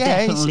then, and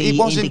it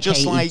wasn't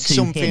just like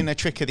something, a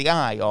trick of the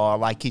eye, or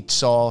like he'd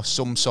saw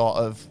some sort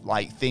of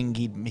like thing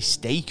he'd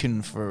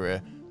mistaken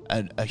for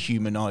a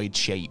humanoid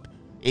shape.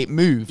 It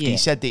moved. He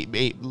said that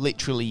it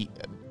literally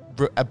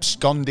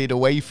absconded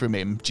away from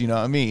him. Do you know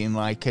what I mean?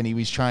 Like, and he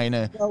was trying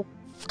to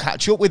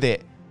catch up with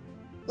it.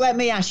 let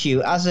me ask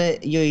you, as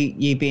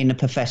you being a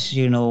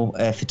professional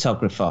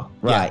photographer,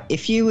 right?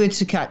 If you were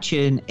to catch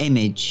an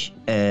image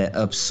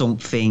of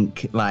something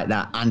like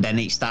that, and then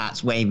it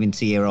starts waving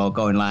to you or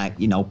going like,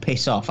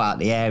 piss off out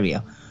the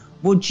area,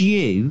 would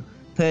you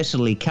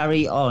personally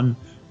carry on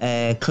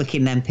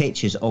clicking them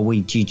pictures, or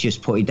would you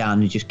just put it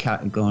down and just go,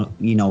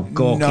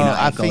 gawking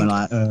at it, going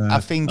like? I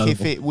think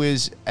if it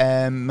was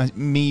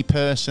me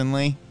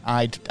personally,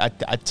 I'd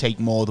take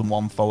more than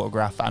one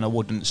photograph, and I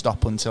wouldn't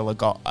stop until I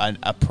got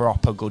a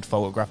proper good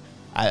photograph.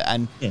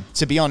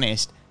 To be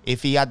honest,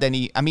 if he had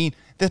any, I mean,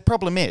 the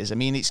problem is,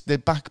 it's the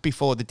back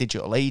before the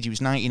digital age. It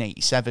was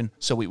 1987,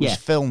 so it was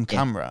film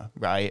camera,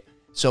 right?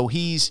 So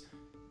he's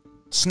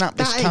snapped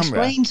this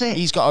camera.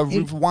 He's got to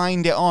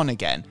rewind it on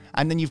again,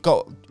 and then you've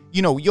got.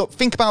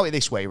 Think about it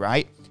this way,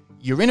 right?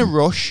 You're in a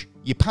rush,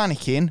 you're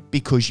panicking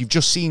because you've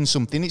just seen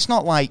something. It's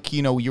not like,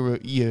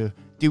 you're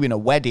doing a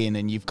wedding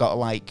and you've got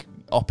like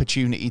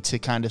opportunity to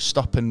kind of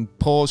stop and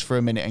pause for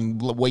a minute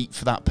and wait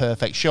for that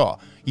perfect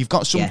shot. You've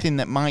got something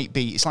that might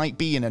be, it's like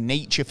being a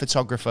nature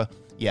photographer.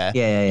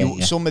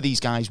 Some of these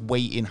guys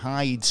wait in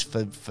hides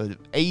for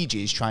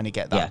ages trying to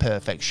get that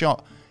perfect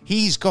shot.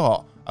 He's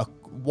got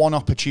one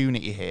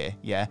opportunity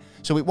here,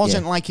 So it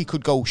wasn't like he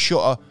could go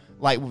shutter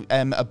like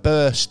a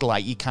burst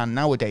like you can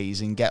nowadays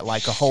and get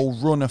like a whole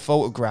run of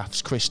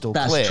photographs crystal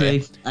clear. That's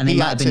true. And he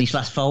might have been his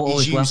last photo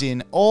as well. He's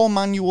using all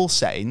manual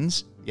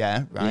settings,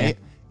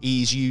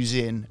 He's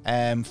using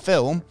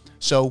film.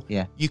 So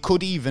you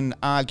could even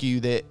argue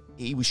that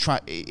he was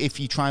if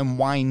you try and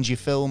wind your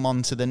film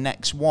onto the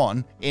next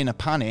one in a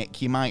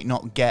panic, you might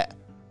not get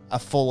a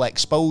full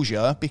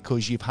exposure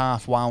because you've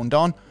half wound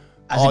on.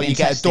 Or you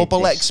get a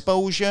double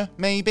exposure,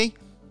 maybe.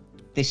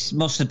 This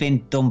must have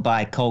been done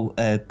by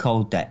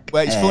Kodak.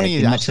 Well, it's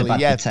funny actually,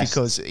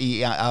 because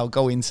I'll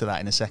go into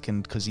that in a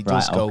second, because he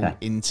does go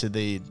into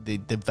the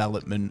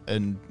development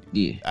and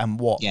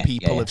what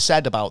people have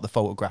said about the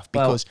photograph.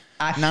 Because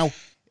I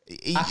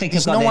think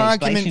there's no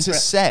argument to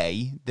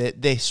say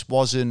that this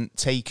wasn't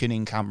taken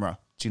in camera.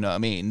 Do you know what I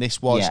mean? This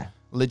was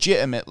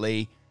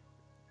legitimately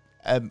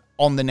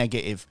on the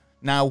negative.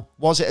 Now,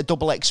 was it a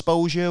double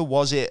exposure?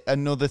 Was it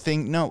another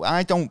thing? No,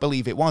 I don't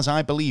believe it was.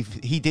 I believe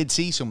he did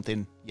see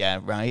something. Yeah,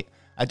 right.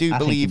 I believe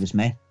think it was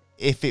me.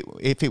 If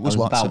it was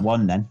about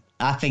one then.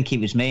 I think it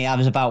was me. I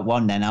was about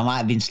one then. I might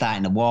have been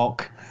starting to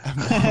walk.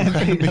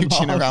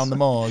 Mooching around the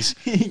moors.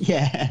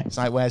 It's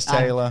like, where's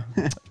Taylor?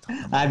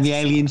 I had my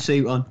alien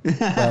suit on.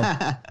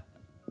 Well,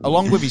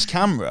 along with his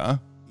camera,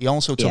 he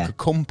also took a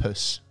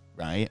compass,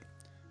 right?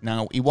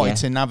 Now, he wanted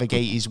to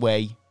navigate his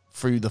way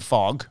through the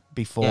fog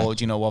before,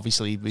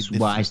 obviously it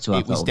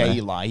was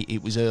daylight.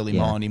 It was early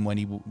morning when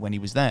he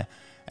was there,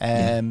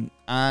 and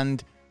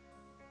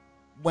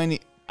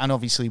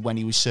obviously when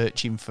he was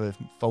searching for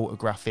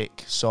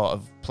photographic sort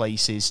of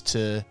places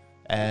to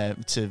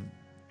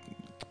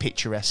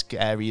picturesque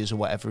areas or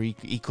whatever,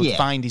 he could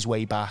find his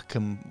way back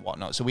and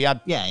whatnot. So we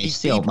had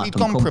he'd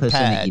gone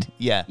prepared,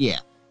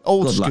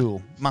 old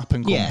school map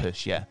and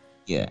compass,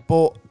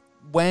 But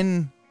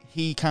when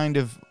he kind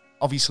of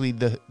obviously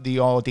the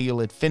ordeal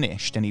had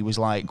finished and he was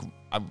like,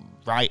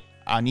 right,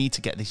 I need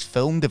to get this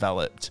film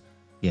developed.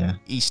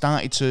 He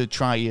started to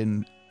try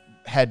and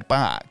head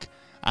back,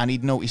 and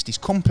he'd noticed his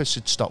compass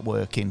had stopped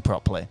working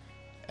properly,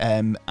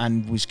 and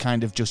was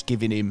kind of just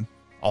giving him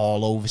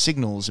all over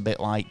signals, a bit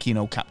like,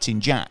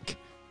 Captain Jack.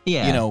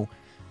 You'd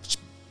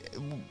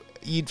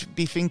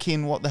be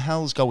thinking, what the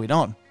hell's going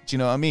on? Do you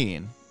know what I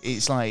mean?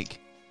 It's like...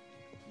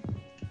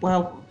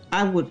 Well,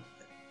 I would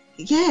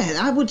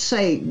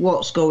say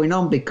what's going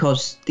on,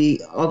 because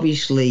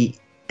obviously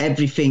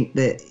everything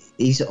that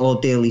his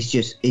ordeal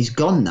is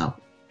gone now.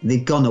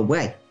 They've gone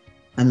away,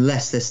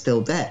 unless they're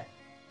still there.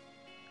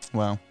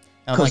 Well,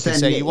 like I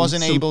say, he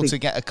wasn't able to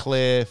get a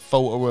clear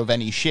photo of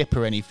any ship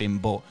or anything,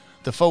 but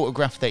the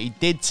photograph that he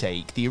did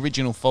take, the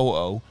original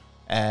photo,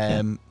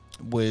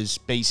 was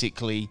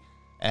basically,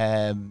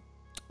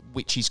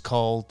 which is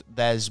called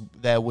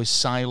There Was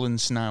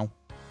Silence Now.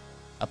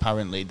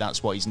 Apparently,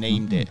 that's what he's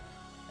named it.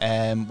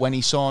 When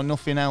he saw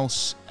nothing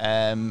else,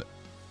 no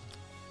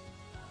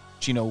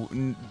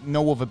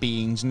other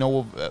beings,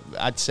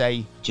 I'd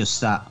say...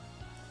 Just that.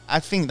 I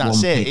think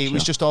that's it. It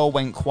was just all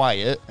went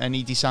quiet, and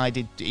he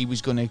decided he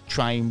was going to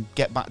try and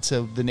get back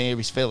to the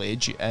nearest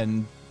village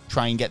and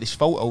try and get this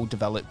photo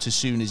developed as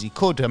soon as he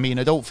could. I mean,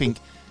 I don't think...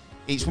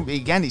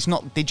 It's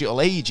not digital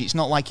age. It's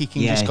not like he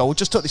can just go,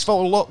 just took this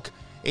photo, look.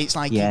 It's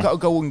like you've got to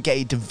go and get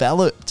it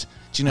developed.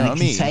 Do you know what I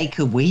mean? It can take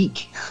a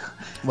week.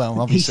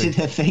 Well, obviously, these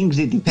are the things.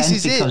 It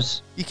depends,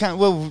 because you can't.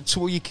 Well,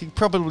 so you can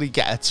probably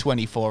get a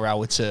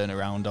 24-hour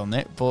turnaround on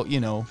it, but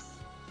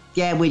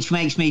Yeah, which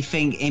makes me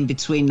think, in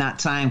between that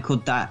time,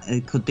 could there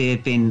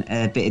have been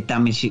a bit of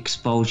damage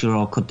exposure,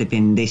 or could there have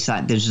been this?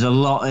 There's a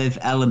lot of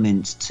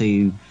elements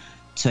to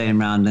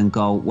turn around and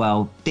go,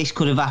 well, this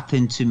could have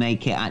happened to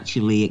make it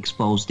actually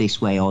exposed this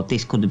way, or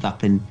this could have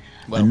happened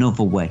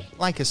another way.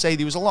 Like I say,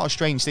 there was a lot of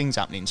strange things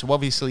happening. So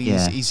obviously,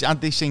 he's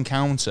had this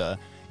encounter.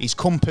 His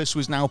compass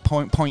was now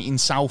pointing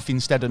south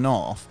instead of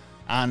north.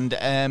 And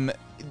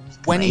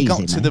when he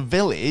got to the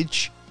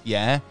village,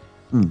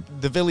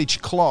 the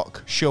village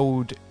clock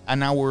showed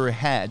an hour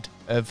ahead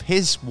of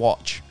his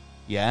watch.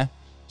 Yeah,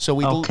 so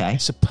he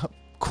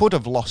could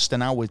have lost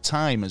an hour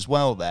time as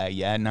well there.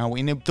 Yeah. Now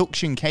in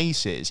abduction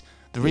cases,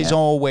 there is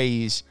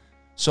always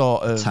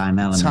sort of time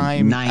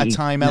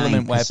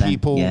element where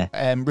people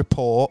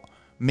report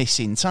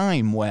missing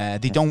time, where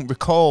they don't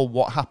recall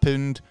what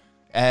happened.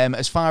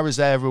 As far as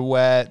they're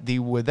aware, they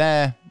were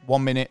there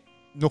 1 minute,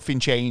 nothing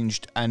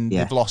changed, and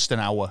they've lost an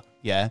hour.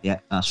 Yeah,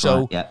 that's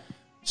right. Yeah.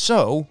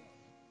 So,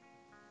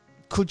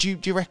 do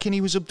you reckon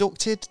he was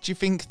abducted? Do you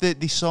think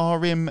that they saw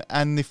him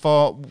and they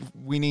thought,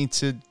 we need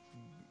to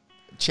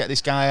check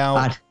this guy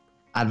out?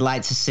 I'd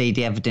like to see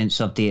the evidence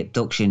of the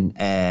abduction.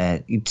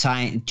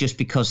 Time, just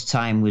because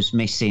time was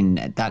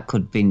missing, that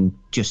could have been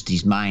just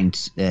his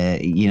mind.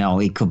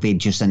 It could be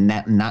just a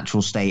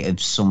natural state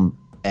of some,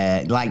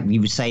 like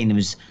you were saying, there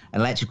was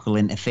electrical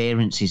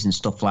interferences and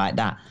stuff like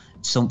that.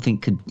 Something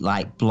could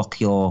like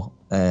block your.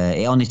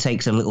 It only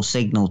takes a little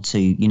signal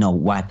to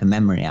wipe a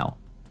memory out.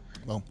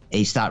 Well,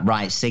 it's that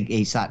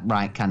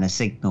right kind of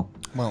signal.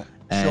 Well,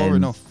 sure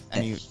enough,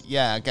 I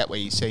get where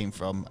you're saying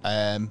from.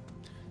 I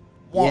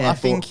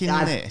think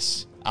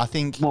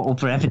what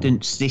other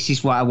evidence? This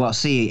is what I want to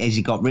see. Has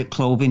he got ripped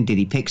clothing? Did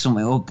he pick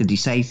something up? Did he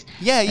say?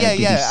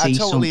 I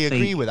totally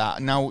agree with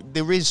that. Now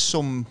there is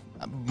some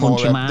more.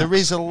 There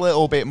is a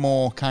little bit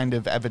more kind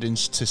of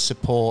evidence to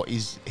support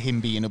him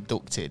being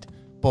abducted.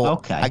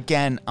 But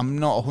again, I'm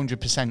not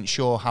 100%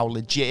 sure how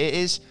legit it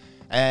is.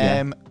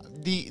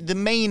 The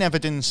main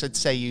evidence, I'd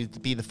say,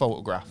 would be the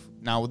photograph.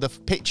 Now, the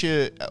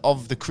picture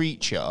of the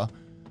creature,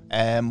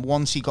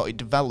 once he got it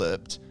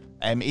developed,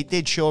 it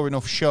did sure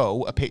enough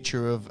show a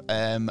picture of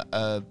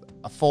a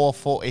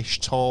 4-foot-ish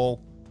tall,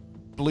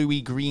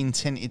 bluey green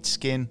tinted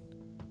skin.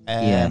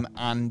 And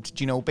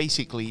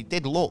basically it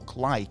did look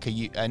like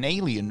an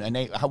alien,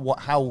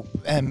 how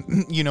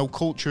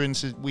culture and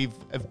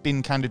have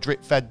been kind of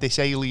drip fed this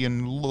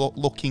alien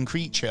looking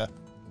creature.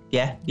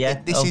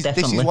 This is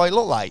what it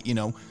looked like,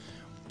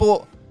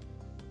 but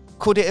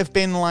could it have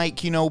been like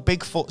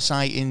Bigfoot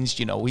sightings?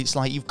 It's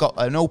like you've got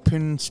an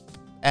open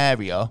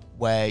area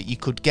where you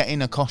could get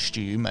in a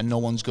costume and no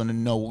one's going to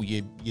know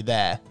you're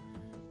there.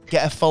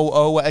 Get a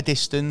photo at a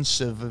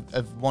distance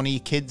of one of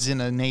your kids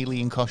in an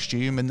alien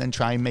costume and then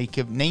try and make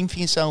a name for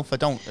yourself.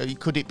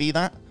 Could it be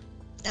that?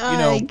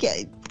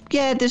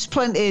 There's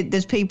plenty.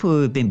 There's people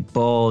who have been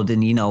bored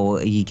and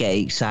you get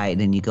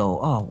excited and you go,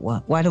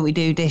 oh, why don't we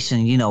do this?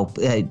 And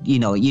it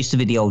used to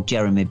be the old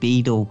Jeremy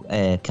Beadle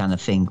kind of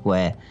thing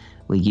where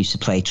we used to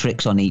play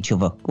tricks on each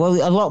other.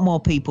 Well, a lot more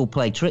people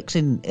play tricks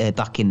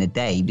back in the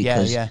day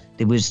because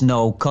there was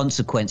no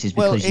consequences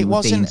because you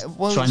were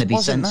trying to be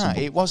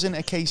sensible. It wasn't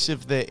a case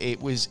of that.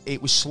 It was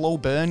slow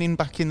burning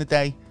back in the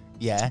day.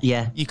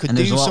 You could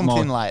do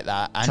something like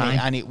that,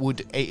 and it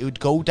would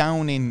go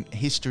down in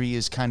history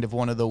as kind of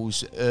one of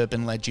those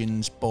urban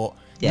legends. But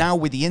now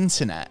with the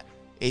internet,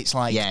 it's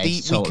like we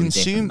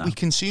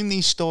consume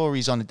these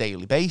stories on a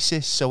daily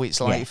basis. So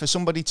it's like for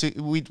somebody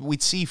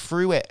we'd see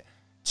through it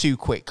too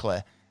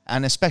quickly,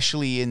 and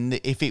especially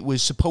if it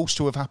was supposed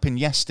to have happened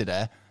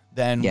yesterday,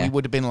 then we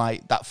would have been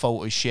like, that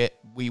photo's shit,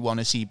 we want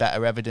to see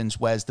better evidence,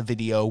 where's the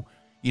video?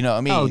 You know what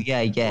I mean?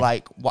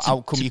 Like, how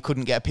come you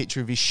couldn't get a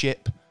picture of his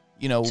ship?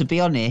 To be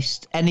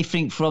honest,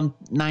 anything from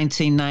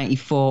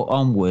 1994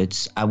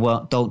 onwards,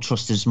 don't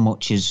trust as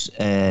much as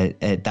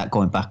that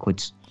going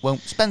backwards. Well,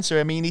 Spencer,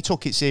 I mean, he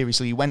took it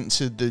seriously. He went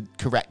to the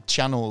correct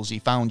channels. He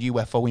found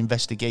UFO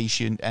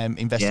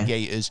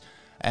investigators.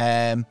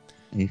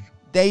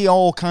 They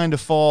all kind of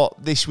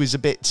thought this was a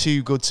bit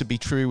too good to be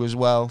true as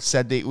well.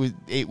 Said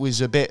it was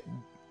a bit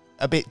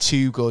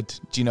too good,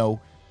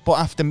 But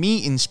after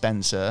meeting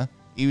Spencer,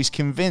 he was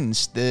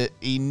convinced that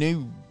he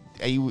knew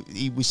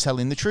he was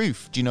telling the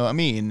truth. Do you know what I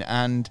mean?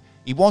 And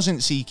he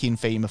wasn't seeking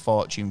fame or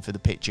fortune for the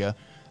picture.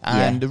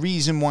 And the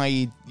reason why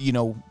he,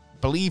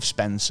 believed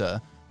Spencer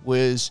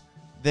was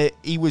that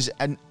he was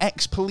an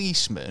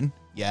ex-policeman.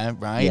 Yeah,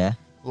 right. Yeah.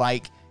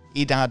 Like,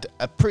 he'd had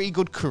a pretty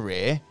good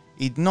career.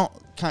 He'd not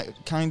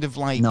kind of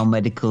like no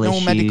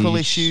medical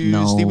issues.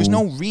 No. There was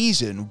no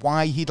reason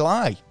why he'd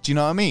lie. Do you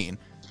know what I mean?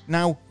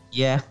 Now,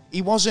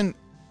 he wasn't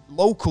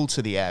local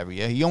to the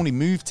area. He only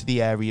moved to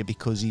the area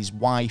because his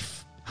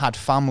wife had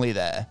family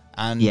there,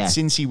 and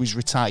since he was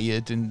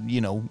retired, and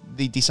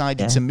they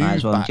decided to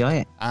move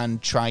back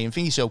and try and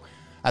feed. So,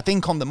 I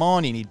think on the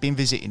morning he'd been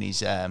visiting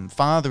his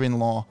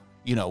father-in-law,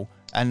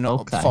 and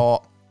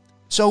thought.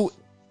 So,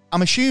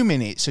 I'm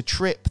assuming it's a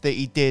trip that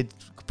he did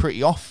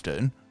pretty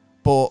often,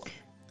 but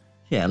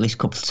at least a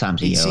couple of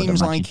times a year. It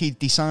seems like he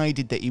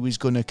decided that he was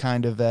going to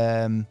kind of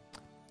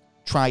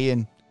try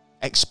and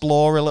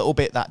explore a little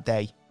bit that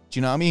day. Do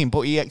you know what I mean?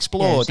 But he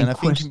explored, and I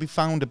think he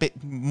found a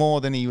bit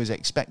more than he was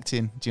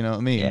expecting. Do you know what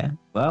I mean? Yeah.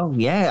 Well,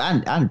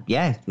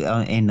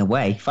 and in a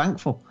way,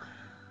 thankful.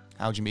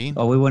 How do you mean?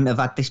 Or we wouldn't have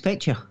had this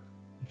picture.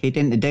 If he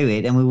didn't do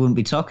it, then we wouldn't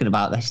be talking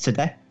about this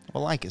today.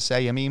 Well, like I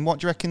say, I mean, what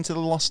do you reckon to the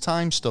lost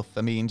time stuff?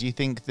 I mean, do you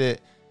think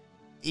that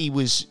he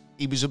was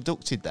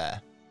abducted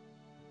there?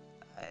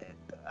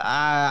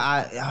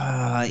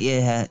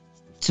 Yeah.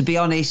 To be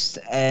honest,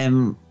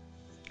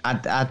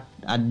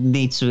 I'd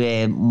need to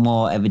hear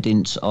more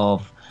evidence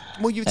of.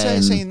 Well, you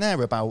were saying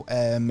there about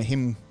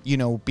him, you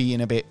know,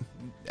 being a bit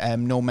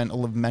no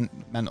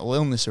mental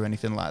illness or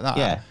anything like that.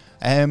 Yeah.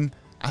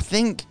 I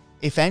think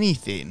if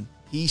anything,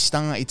 he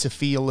started to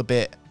feel a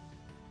bit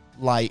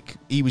like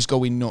he was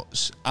going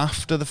nuts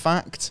after the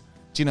fact.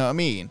 Do you know what I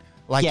mean?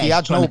 Like he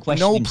had no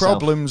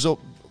problems up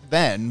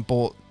then,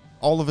 but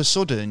all of a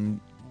sudden,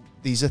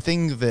 these are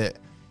things that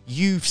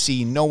you've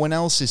seen, no one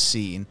else has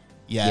seen.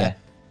 Yeah.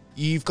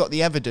 You've got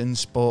the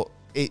evidence, but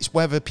it's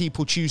whether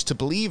people choose to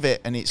believe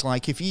it. And it's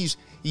like, if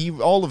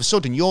all of a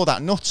sudden you're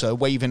that nutter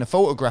waving a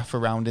photograph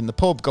around in the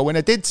pub going,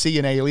 I did see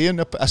an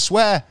alien, I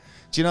swear.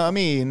 Do you know what I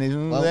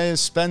mean? Well, there's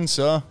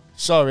Spencer.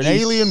 Saw an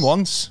alien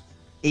once.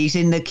 He's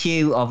in the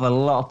queue of a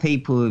lot of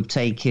people who've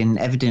taken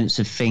evidence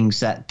of things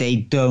that they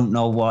don't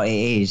know what it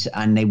is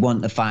and they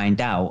want to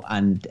find out.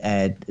 And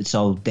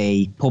so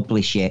they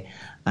publish it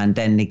and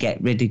then they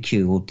get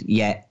ridiculed.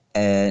 Yet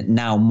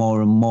now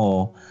more and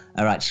more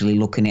are actually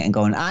looking at it and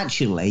going,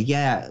 actually,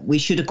 yeah, we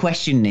should have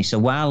questioned this a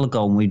while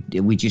ago and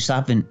we just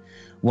haven't.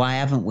 Why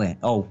haven't we?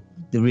 Oh,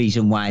 the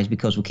reason why is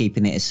because we're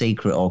keeping it a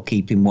secret or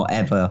keeping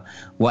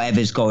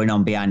whatever's going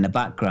on behind the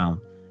background,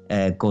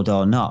 good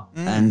or not.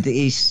 And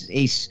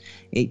it's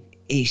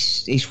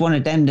one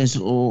of them. There's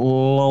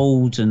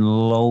loads and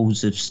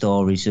loads of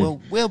stories. Well,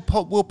 we'll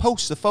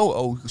post the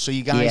photo so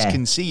you guys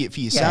can see it for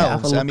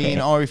yourselves. I mean,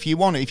 or if you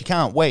want it, if you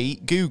can't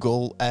wait,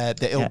 Google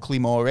the Ilkley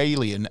Moor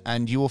alien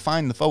and you will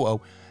find the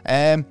photo.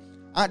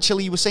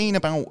 Actually, you were saying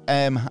about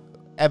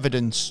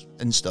evidence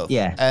and stuff.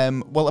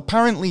 Well,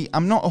 apparently,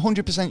 I'm not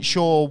 100%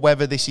 sure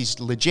whether this is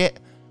legit,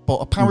 but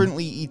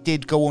apparently he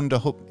did go under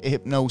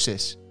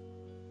hypnosis.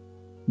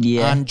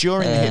 Yeah. And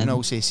during the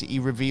hypnosis, he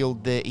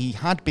revealed that he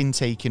had been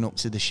taken up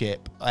to the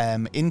ship,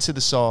 into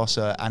the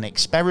saucer, and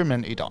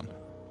experimented on.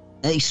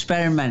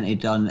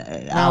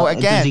 Now,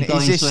 again, does he go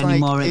is this into any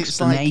more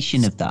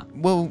explanation of that?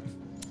 Well,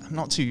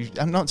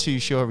 I'm not too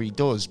sure he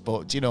does,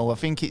 but you know, I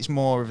think it's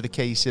more of the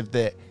case of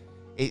that.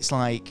 It's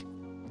like,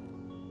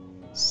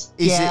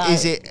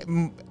 is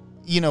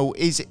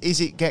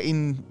it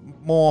getting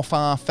more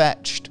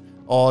far-fetched,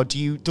 or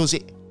does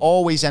it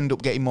always end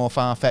up getting more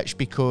far-fetched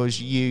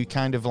because you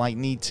kind of like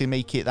need to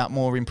make it that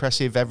more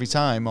impressive every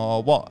time,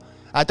 or what?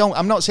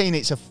 I'm not saying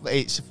it's a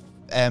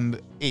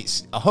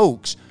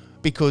hoax,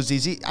 because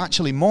is it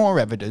actually more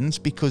evidence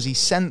because he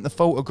sent the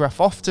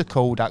photograph off to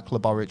Kodak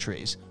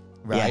Laboratories,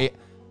 right?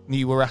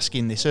 You were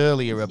asking this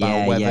earlier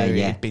about whether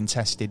it had been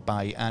tested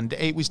by, and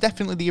it was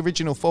definitely the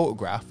original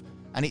photograph,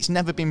 and it's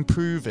never been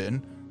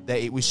proven that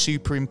it was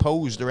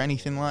superimposed or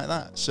anything like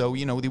that. So,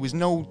 you know, there was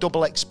no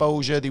double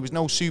exposure, there was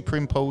no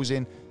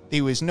superimposing,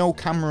 there was no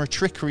camera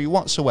trickery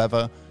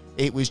whatsoever.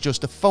 It was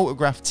just a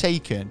photograph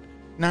taken.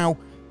 Now,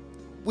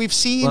 we've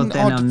seen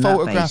odd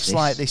photographs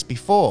like this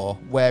before,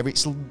 where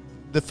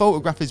the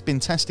photograph has been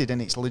tested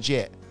and it's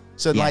legit.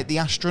 So, like the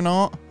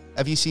astronaut,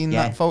 have you seen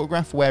that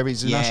photograph where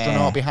he's an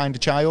astronaut behind a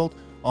child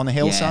on a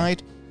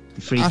hillside?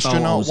 The three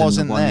astronaut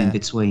wasn't and the one there in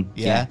between.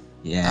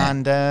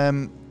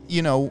 And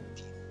you know,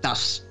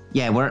 that's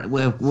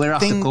we're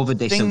off to cover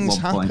this at one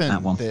point.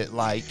 That one that,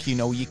 like, you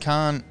know, you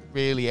can't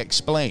really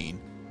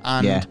explain.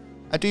 And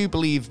I do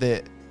believe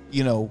that,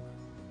 you know,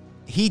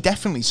 he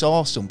definitely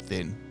saw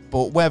something,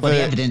 but whether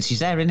the evidence is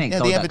there, isn't it? Yeah,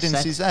 the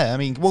evidence is there. I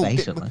mean, well,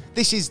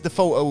 this is the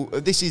photo.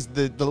 This is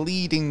the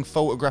leading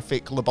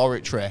photographic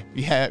laboratory.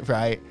 Yeah,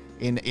 right.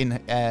 In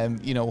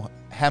you know,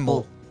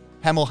 Hemel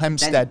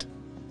Hempstead.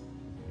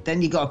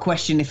 Then you got a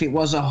question: if it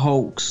was a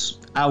hoax,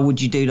 how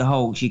would you do the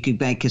hoax? You could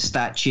make a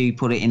statue,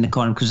 put it in the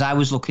corner. Because I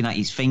was looking at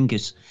his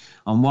fingers.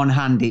 On one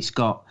hand, it's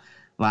got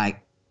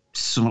like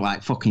something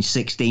like fucking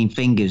 16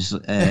 fingers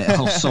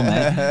or something,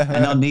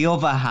 and on the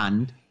other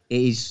hand,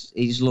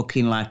 it's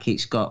looking like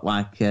it's got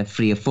like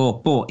 3 or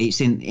 4, but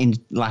it's in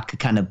like a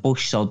kind of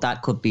bush, so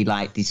that could be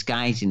like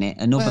disguising it.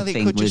 Another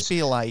thing could just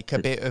be like a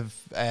bit of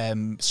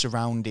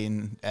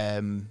surrounding,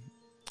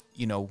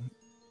 you know.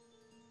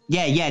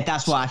 Yeah,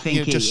 that's what I think.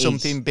 You know, just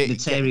something bit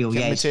material,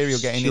 material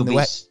getting in the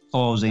way,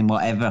 pausing,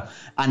 whatever.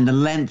 And the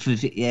length of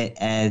it,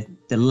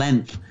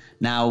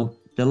 now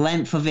the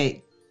length of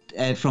it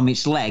from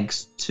its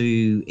legs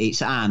to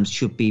its arms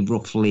should be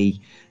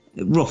roughly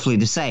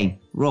the same,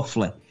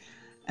 roughly.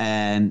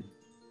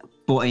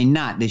 But in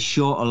that, there's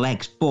shorter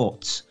legs.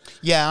 But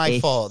I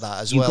thought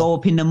that as well. You go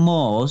up in the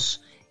moors,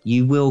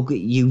 you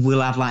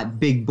will have like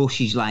big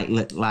bushes,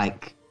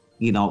 like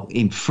you know,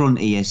 in front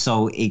of you,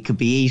 so it could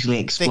be easily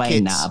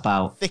explained that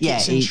about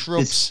thickets and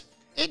shrubs.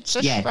 It's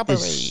a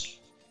shrubbery.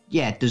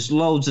 There's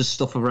loads of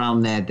stuff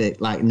around there that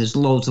and there's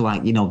loads of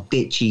like, you know,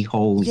 ditchy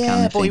holes.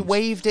 Yeah, but he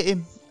waved at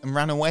him and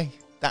ran away.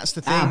 That's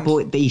the thing.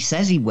 But he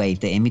says he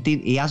waved at him.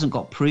 He hasn't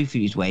got proof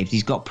he's waved.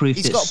 He's got proof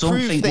that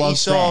something was he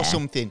saw there.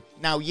 Something.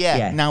 Now,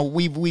 now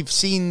we've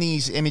seen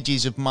these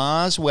images of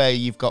Mars where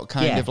you've got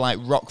kind of like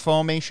rock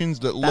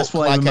formations that look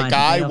like a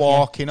guy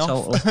walking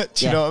off. Totally.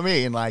 Do you know what I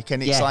mean? Like,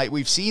 and it's like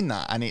we've seen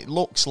that, and it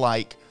looks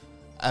like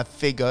a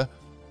figure,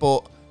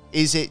 but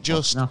Is it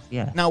just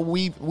now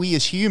we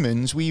as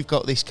humans, we've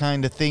got this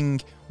kind of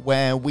thing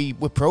where we're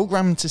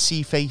programmed to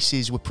see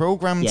faces, we're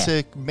programmed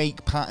to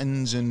make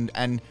patterns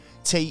and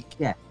take.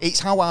 Yeah. It's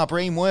how our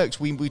brain works.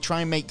 We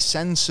try and make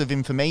sense of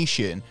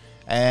information,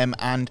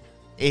 and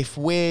if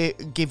we're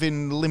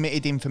given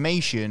limited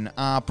information,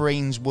 our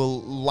brains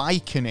will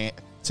liken it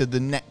to the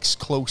next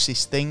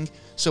closest thing.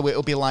 So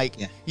it'll be like,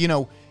 you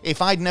know,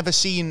 if I'd never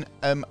seen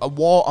a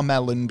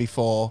watermelon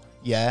before,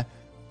 but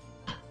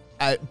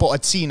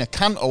I'd seen a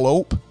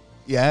cantaloupe,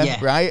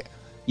 right?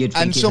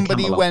 And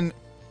somebody went,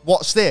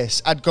 what's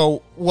this? I'd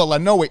go, well, I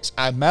know it's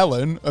a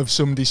melon of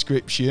some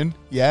description,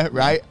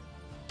 right?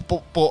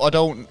 But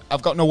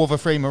I've got no other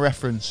frame of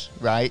reference,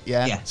 right?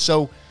 Yeah.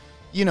 So,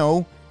 you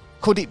know,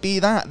 could it be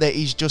that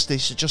it's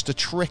just a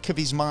trick of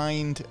his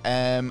mind?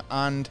 And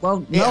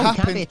well, no, it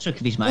can't be a trick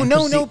of his mind.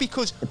 Well, no,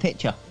 because the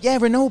picture. Yeah,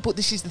 I know, but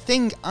this is the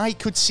thing. I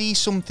could see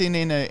something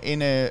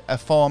in a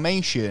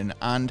formation,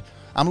 and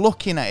I'm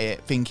looking at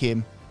it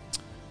thinking,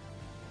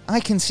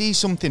 I can see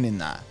something in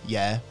that.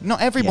 Yeah,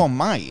 not everyone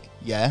might.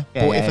 But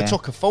if I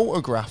took a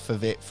photograph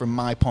of it from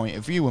my point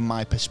of view and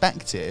my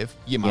perspective,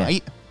 you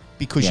might,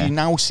 because you're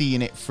now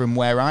seeing it from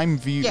where I'm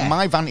viewing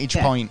my vantage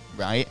point,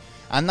 right?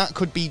 And that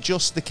could be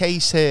just the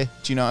case here.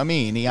 Do you know what I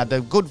mean? He had a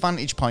good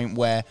vantage point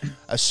where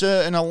a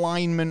certain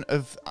alignment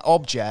of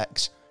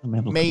objects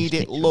made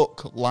it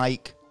look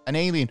like an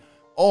alien.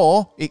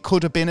 Or it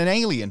could have been an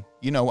alien.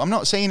 You know, I'm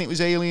not saying it was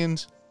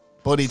aliens,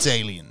 but it's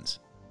aliens.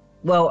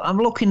 Well, I'm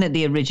looking at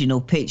the original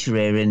picture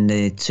here in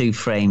the 2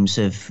 frames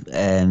of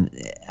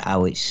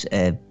how it's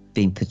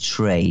been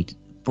portrayed.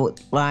 But,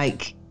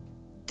 like,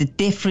 the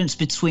difference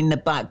between the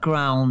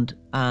background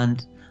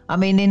and... I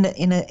mean,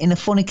 in a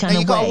funny kind of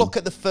way. You got to look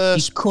at the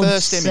first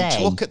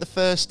image. Look at the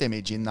first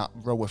image in that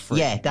row of 3.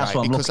 Yeah, that's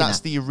what I'm looking at. Because that's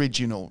the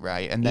original,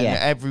 right? And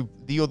then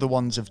the other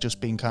ones have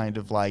just been kind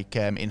of like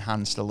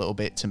enhanced a little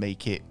bit to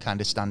make it kind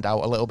of stand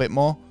out a little bit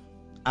more.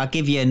 I'll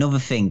give you another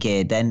thing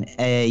here. Then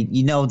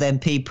you know, them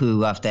people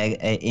who have their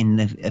in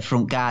the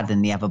front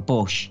garden, they have a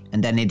bush,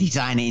 and then they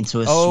design it into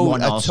a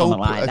swan or something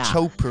like that.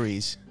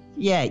 Topiaries.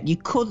 Yeah, you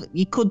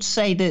could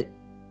say that.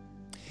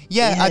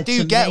 Yeah, I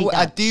do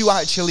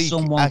actually.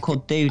 Someone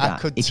could do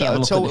that. I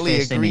totally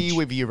agree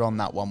with you on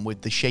that one,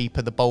 with the shape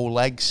of the bow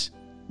legs.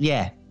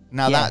 Yeah.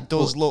 Now that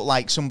does look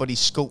like somebody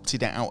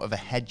sculpted it out of a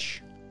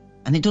hedge.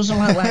 And it doesn't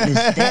look like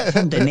there's depth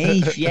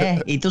underneath. Yeah,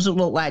 it doesn't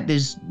look like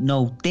there's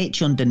no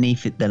ditch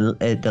underneath it,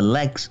 the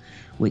legs,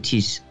 which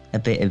is a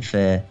bit of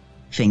a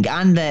thing.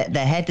 And the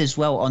head as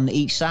well on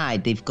each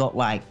side, they've got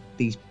like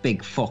these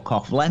big fuck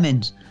off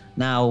lemons.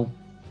 Now,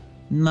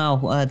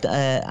 no,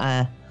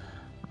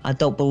 I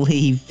don't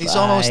believe. It's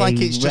almost like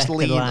it's just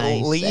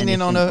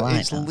leaning on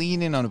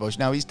a bush.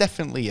 Now it's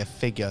definitely a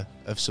figure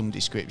of some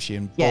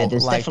description. Yeah, but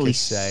there's like definitely I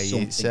say,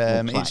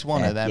 it's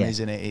one like of them,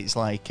 isn't it? It's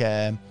like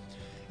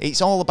it's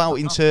all about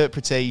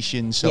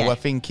interpretation. So I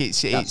think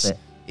it's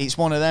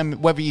one of them.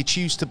 Whether you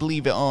choose to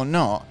believe it or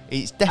not,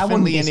 it's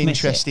definitely an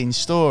interesting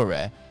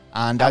story,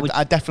 and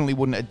I definitely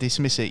wouldn't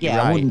dismiss it.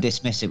 Yeah, I wouldn't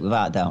dismiss it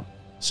without a doubt.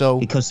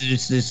 So because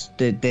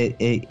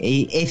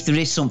if there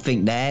is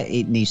something there,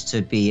 it needs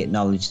to be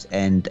acknowledged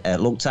and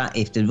looked at.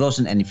 If there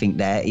wasn't anything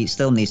there, it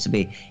still needs to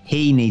be.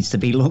 He needs to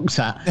be looked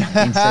at.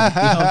 Instead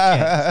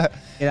of,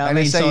 you know what I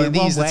mean? So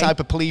these are the type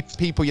of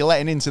people you're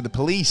letting into the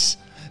police.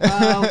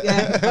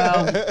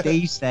 Well,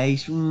 these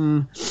days,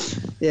 well,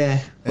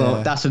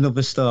 that's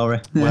another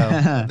story.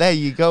 Well, there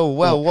you go.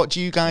 Well, what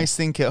do you guys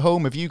think at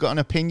home? Have you got an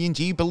opinion?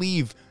 Do you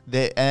believe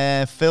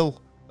that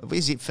Phil?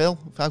 Is it Phil?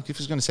 I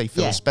was going to say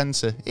Phil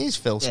Spencer. It is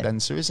Phil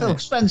Spencer, isn't it? Phil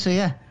Spencer,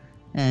 yeah.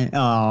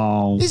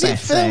 Is it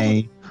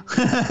Phil?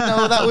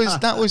 No,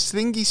 that was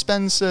Thingy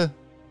Spencer.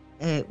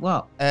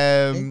 What?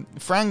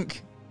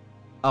 Frank.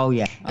 Oh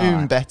yeah.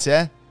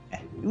 Better.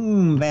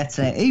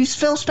 Better. Who's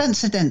Phil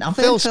Spencer then?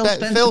 Phil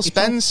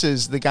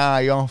Spencer's the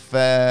guy off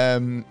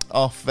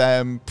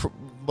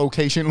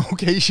location.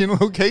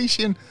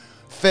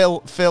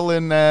 Phil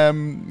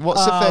and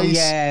what's her face?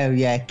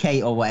 Yeah,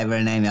 Kate or whatever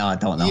her name is. Oh, I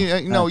don't know.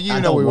 You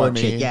know what I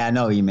mean. Yeah, I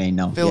know what you mean.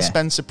 No, Phil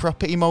Spencer,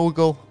 property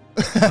mogul.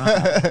 I've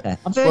heard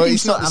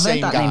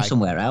that name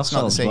somewhere else. It's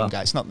not the same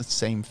guy. It's not the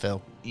same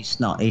Phil. It's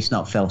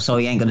not Phil. So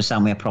he ain't going to sell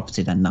me a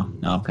property then, no.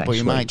 Okay. But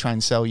he might try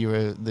and sell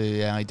you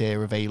the idea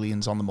of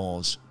aliens on the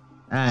moors.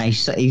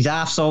 He's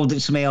half sold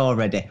it to me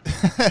already.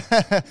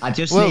 I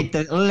just need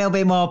a little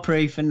bit more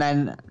proof, and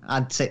then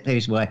I'd sit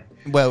his way.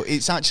 Well,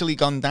 it's actually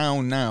gone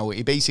down now.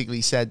 He basically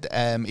said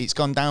it's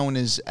gone down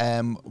as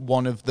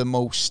one of the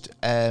most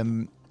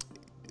top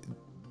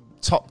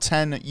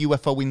 10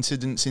 UFO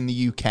incidents in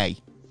the UK.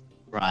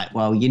 Right.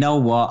 Well, you know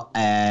what?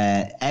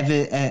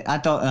 I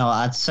don't know.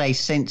 I'd say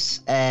since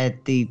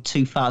the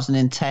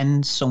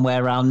 2010,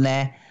 somewhere around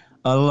there,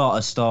 a lot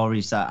of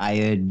stories that I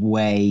heard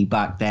way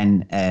back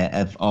then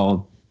of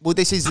all. Well,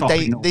 this is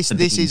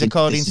this is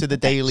according to the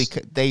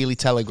Daily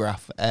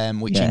Telegraph,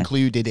 which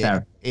included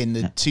it in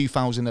the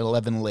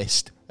 2011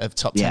 list of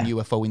top 10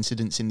 UFO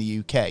incidents in the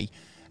UK.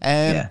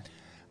 I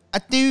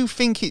do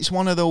think it's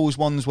one of those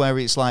ones where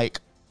it's like,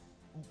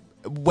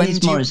 when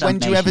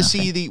do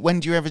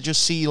you ever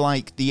just see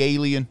like the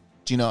alien?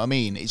 Do you know what I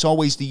mean? It's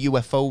always the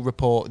UFO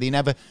report. You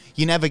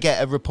never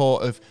get a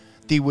report of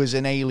there was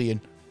an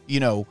alien, you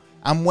know.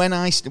 And when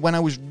I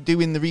was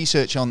doing the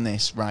research on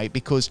this, right,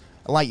 because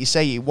like you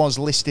say, it was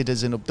listed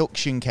as an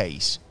abduction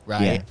case,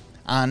 right? Yeah.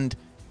 And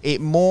it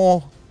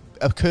more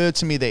occurred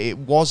to me that it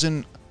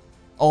wasn't,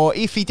 or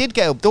if he did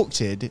get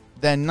abducted,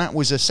 then that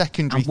was a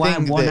secondary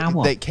thing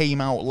that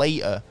came out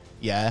later,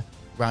 yeah,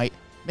 right?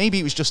 Maybe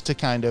it was just to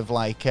kind of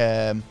like,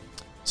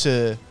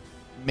 to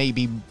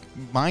maybe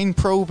mind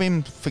probe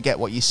him, forget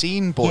what you've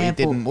seen, but it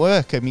didn't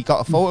work, and he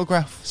got a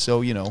photograph,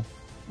 so, you know.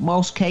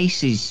 Most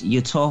cases,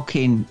 you're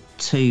talking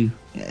 2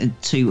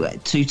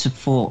 to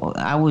 4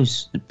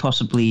 hours,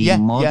 possibly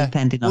more,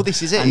 depending on. Well,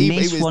 this is it.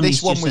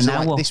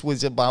 This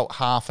was about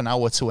half an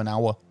hour to an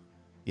hour.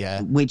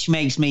 Yeah. Which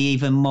makes me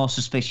even more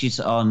suspicious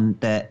on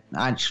that.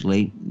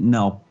 Actually,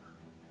 no.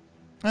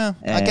 Well,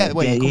 I get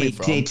where you're coming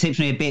from. It tips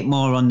me a bit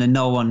more on the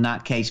no on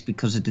that case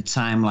because of the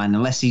timeline.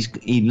 Unless he's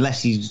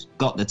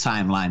got the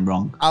timeline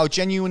wrong. I'll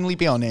genuinely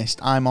be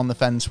honest. I'm on the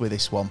fence with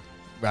this one.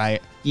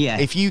 Right. Yeah.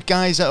 If you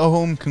guys at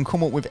home can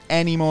come up with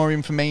any more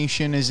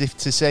information, as if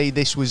to say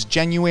this was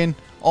genuine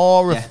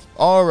or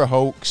a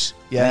hoax,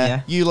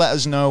 you let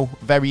us know.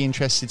 Very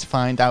interested to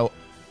find out.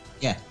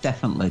 Yeah,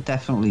 definitely.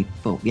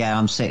 But yeah,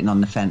 I'm sitting on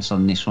the fence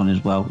on this one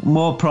as well.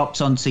 More props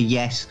onto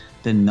yes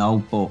than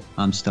no, but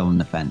I'm still on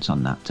the fence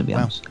on that, to be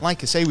honest.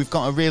 Like I say, we've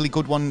got a really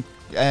good one,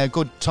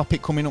 good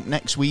topic coming up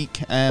next week.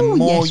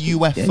 More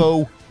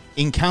UFO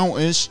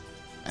encounters.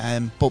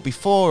 But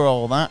before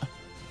all that,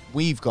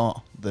 we've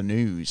got the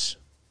news.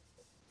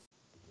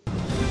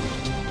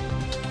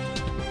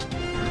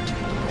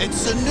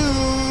 It's the news!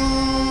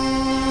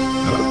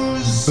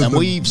 And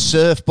we've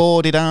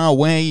surfboarded our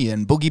way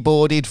and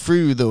boogie-boarded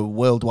through the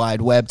World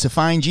Wide Web to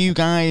find you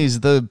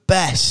guys the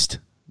best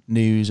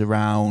news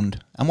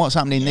around. And what's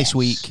happening this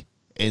week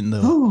in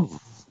the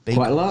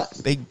quite a lot.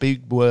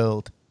 Big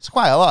world. It's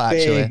quite a lot,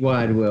 actually. Big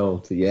wide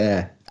world,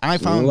 yeah. I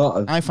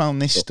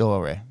found this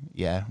story.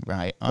 Yeah,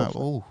 right.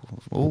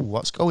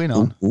 What's going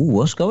on?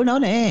 What's going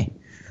on here?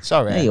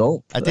 Sorry,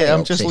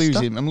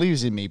 I'm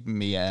losing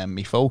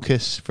me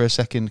focus for a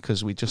second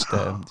because we just,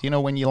 you know,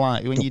 when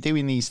you're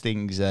doing these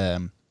things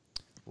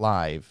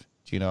live,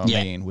 do you know what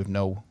I mean? With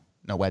no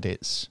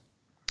edits.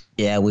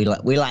 Yeah, we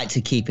like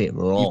to keep it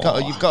raw.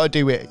 You've got to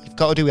do it. You've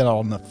got to do it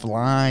on the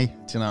fly. Do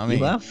you know what I mean?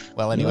 You have.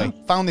 Well, anyway,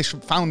 found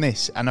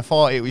this, and I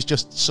thought it was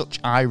just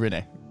such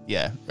irony.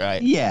 Yeah,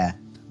 right. Yeah.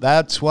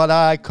 That's what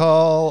I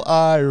call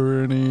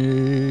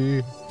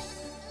irony.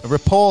 A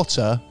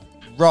reporter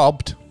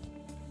robbed.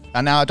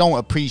 And now I don't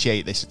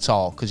appreciate this at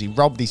all because he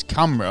robbed his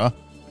camera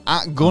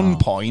at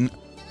gunpoint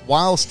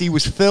whilst he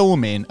was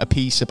filming a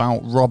piece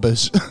about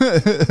robbers.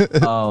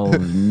 Oh,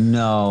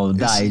 no.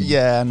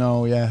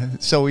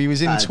 So he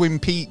was in Twin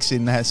Peaks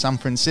in San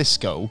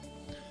Francisco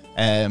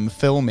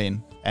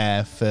filming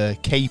for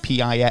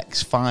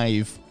KPIX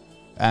 5.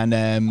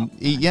 And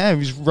he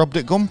was robbed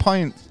at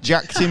gunpoint,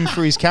 jacked him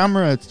for his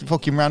camera,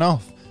 fucking ran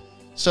off.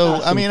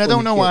 So, I mean, I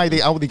don't know how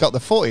they got the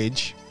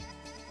footage.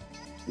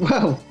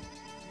 Well,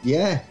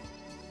 yeah.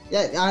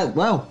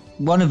 Well,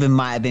 one of them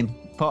might have been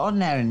put on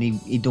there, and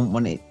he didn't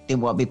want to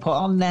be put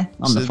on there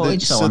on the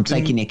footage. So I'm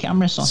taking your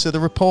camera. So the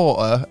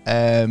reporter,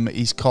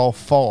 he's called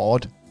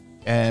Ford.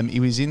 He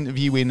was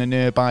interviewing a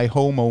nearby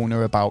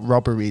homeowner about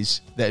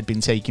robberies that had been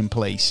taking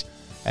place.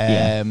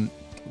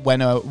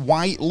 When a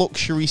white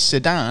luxury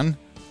sedan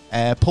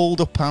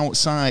pulled up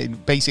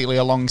outside, basically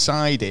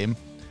alongside him,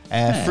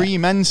 3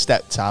 men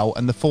stepped out,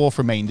 and the 4th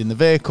remained in the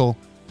vehicle.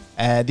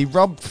 They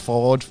robbed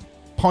Ford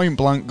point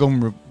blank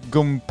gunpoint,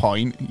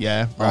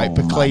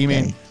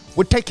 proclaiming,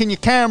 "We're taking your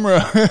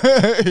camera."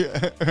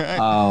 Right?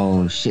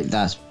 Oh shit,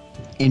 that's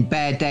in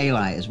bare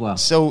daylight as well.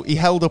 So he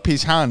held up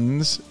his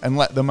hands and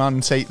let the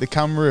man take the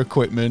camera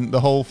equipment, the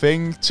whole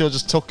thing. So it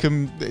took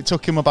him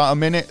about a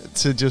minute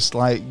to just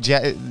like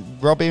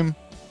rob him.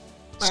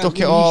 Stuck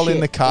it all in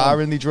the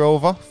car and they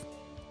drove off.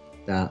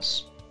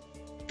 That's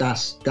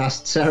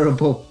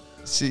terrible.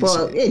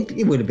 But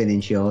it would have been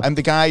insured. And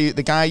the guy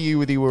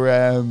who they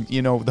were,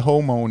 the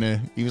homeowner,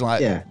 he was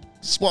like,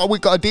 "It's what we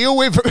got to deal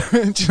with." Do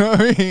you know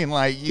what I mean?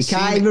 Like you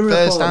can't even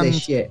report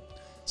this shit.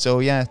 So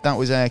yeah, that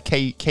was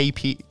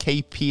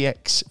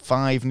KPX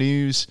 5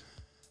 news.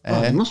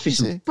 There must be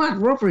some bad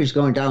robberies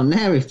going down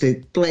there if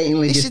they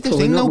blatantly this just is the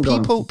thing, though.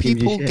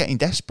 People getting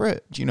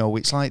desperate. You know,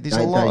 it's like there's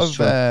a lot of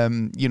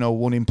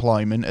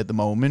unemployment at the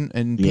moment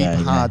and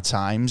hard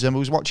times. And I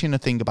was watching a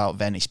thing about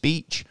Venice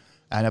Beach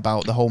and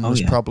about the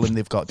homeless problem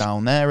they've got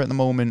down there at the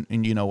moment,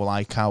 and you know,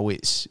 like how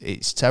it's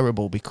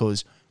terrible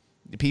because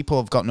people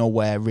have got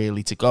nowhere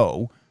really to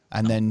go,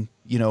 and then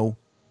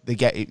they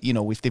get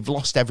if they've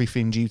lost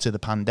everything due to the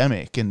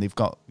pandemic and they've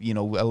got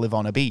live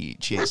on a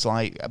beach, it's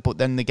like, but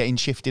then they're getting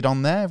shifted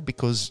on there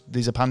because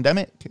there's a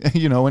pandemic,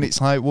 and it's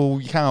like, well,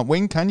 you can't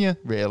win, can you,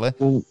 really?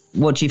 Well,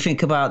 what do you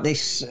think about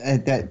this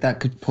that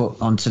could put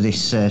onto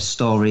this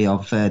story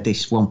of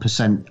this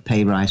 1%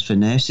 pay rise for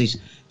nurses?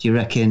 Do you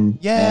reckon?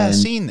 I've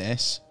seen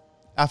this.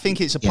 I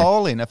think it's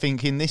appalling. I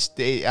think in this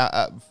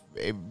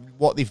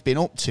what they've been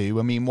up to,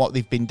 I mean, what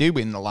they've been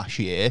doing the last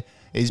year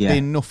has Yeah.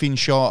 been nothing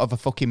short of a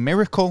fucking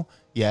miracle.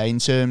 Yeah, in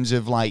terms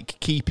of like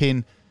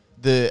keeping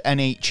the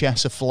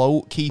NHS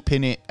afloat,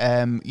 keeping it,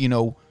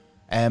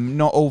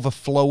 not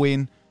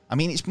overflowing. I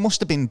mean, it must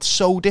have been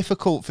so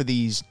difficult for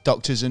these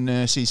doctors and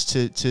nurses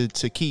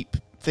to keep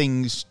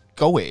things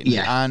going.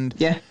 Yeah. And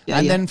Yeah.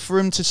 then for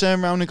them to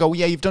turn around and go,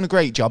 yeah, you've done a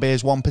great job,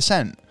 here's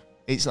 1%.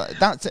 It's like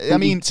that. I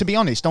mean, to be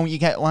honest, don't you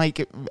get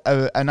like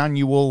an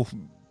annual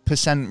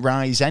percent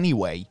rise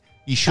anyway?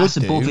 You should. That's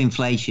above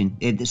inflation.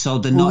 So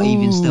they're not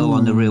even still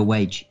on the real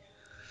wage.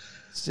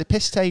 It's a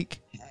piss take.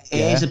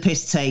 It is a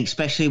piss take,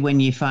 especially when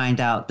you find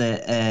out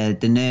that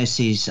the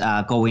nurses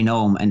are going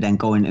home and then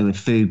going to a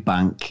food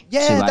bank.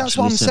 Yeah, to that's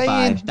what I'm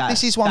survive. saying.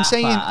 This is what I'm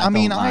saying. I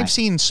mean, I've like.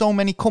 seen so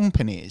many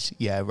companies,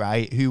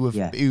 who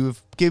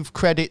have give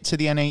credit to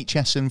the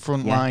NHS and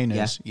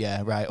frontliners.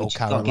 Yeah, right. Oh,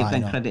 Carolina. Got to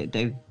give them credit,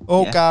 dude.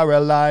 Oh,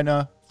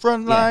 Carolina,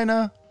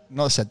 frontliner.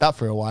 Not said that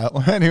for a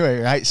while. Anyway,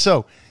 right.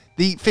 So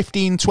the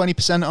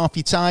 15-20% off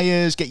your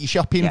tires, get your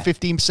shopping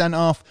 15%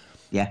 off.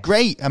 Yeah.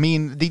 Great. I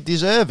mean, they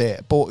deserve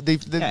it. But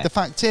the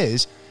fact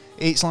is,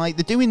 it's like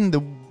they're doing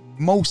the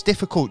most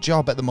difficult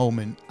job at the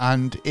moment.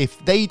 And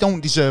if they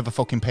don't deserve a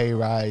fucking pay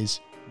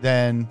rise,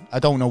 then I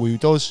don't know who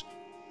does.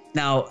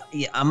 Now,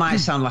 I might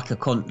sound like a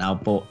cunt now,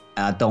 but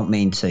I don't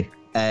mean to.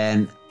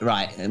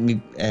 Right.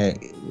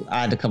 I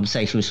had a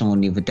conversation with someone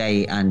the other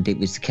day, and it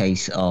was the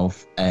case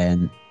of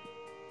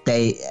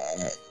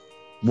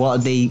what are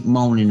they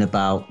moaning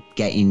about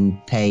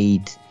getting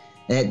paid?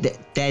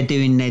 They're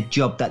doing their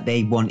job that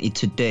they wanted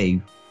to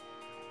do.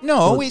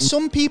 No, it's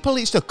some people,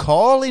 it's the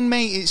calling,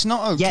 mate. It's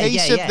not a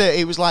case of that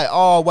it was like,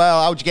 oh,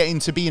 well, how'd you get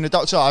into being a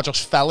doctor? I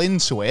just fell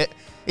into it.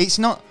 It's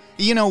not,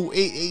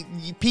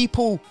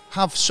 people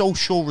have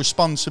social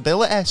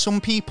responsibility.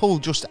 Some people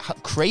just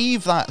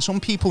crave that.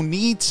 Some people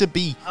need to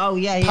be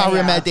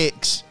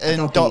paramedics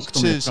and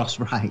doctors.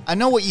 Right. I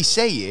know what you're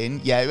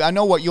saying. Yeah, I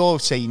know what you're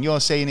saying. You're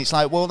saying it's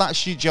like, well,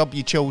 that's your job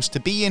you chose to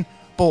be in.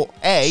 But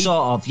sort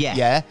of, yeah.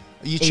 Yeah.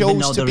 You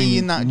chose to be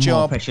in that job.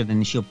 More pressure than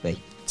they should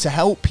be. To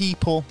help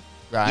people,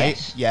 right?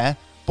 Yes. Yeah.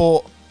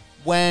 But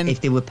when... If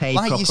they were paid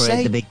properly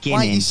at the beginning,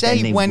 like you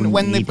say,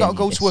 when they've got to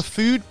go this. to a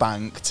food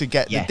bank to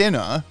get the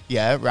dinner,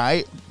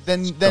 right?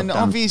 Then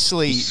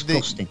obviously...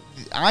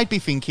 I'd be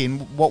thinking,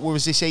 what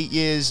was this 8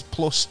 years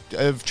plus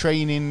of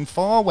training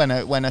for when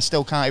I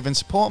still can't even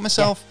support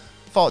myself?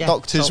 Thought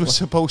doctors were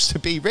supposed to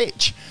be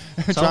rich,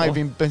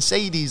 driving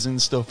Mercedes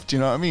and stuff. Do you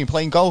know what I mean?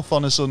 Playing golf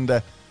on a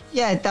Sunday.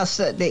 Yeah, that's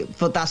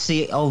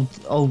the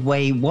old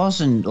way it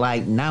wasn't.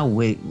 Like now,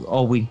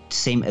 we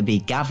seem to be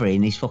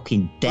gathering is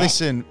fucking debt.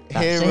 Listen,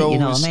 that's heroes, it, you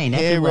know what I mean?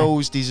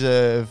 heroes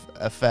deserve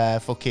a fair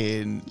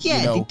fucking.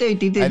 Yeah, they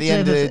do. At the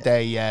end of the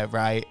day,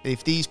 right.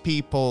 If these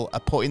people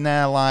are putting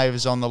their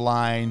lives on the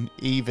line,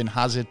 even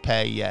hazard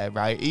pay,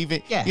 right.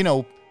 Even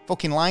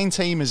fucking line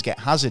tamers get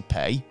hazard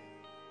pay.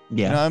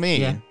 Yeah, you know what I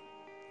mean. Yeah.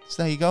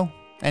 So there you go.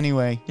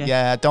 Anyway,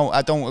 I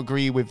don't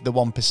agree with the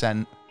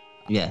 1%.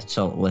 Yeah,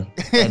 totally.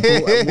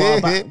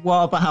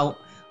 What about?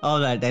 All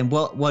right, then.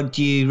 What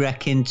do you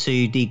reckon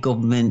to the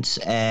government's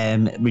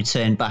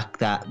return back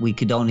that we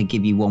could only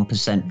give you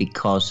 1%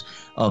 because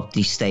of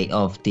the state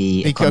of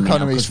the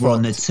economy? Because we're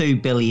on a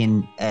 £2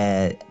 billion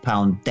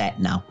pound debt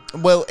now.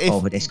 Well, if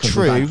over this,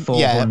 true,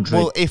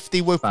 Well, if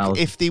they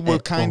were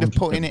kind of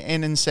putting it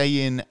in and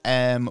saying,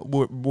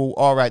 well,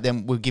 all right,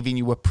 then we're giving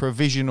you a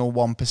provisional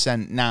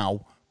 1%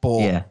 now,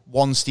 but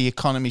once the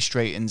economy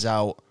straightens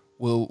out,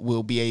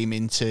 we'll be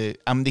aiming to,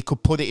 and they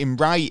could put it in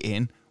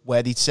writing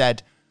where they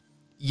said,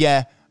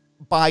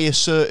 by a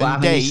certain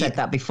date, they said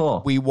that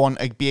before. We want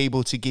to be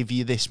able to give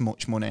you this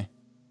much money.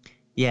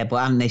 Yeah, but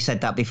haven't they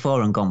said that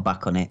before and gone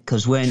back on it?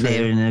 Because weren't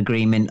there an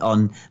agreement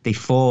on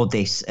before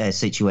this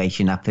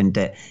situation happened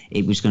that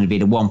it was going to be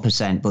the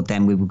 1%, but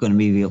then we were going to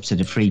move it up to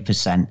the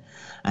 3%,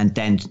 and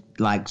then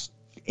like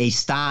it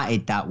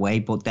started that way,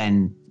 but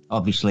then.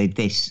 Obviously,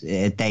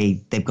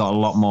 they've got a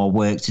lot more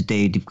work to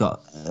do. They've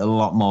got a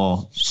lot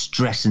more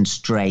stress and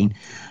strain,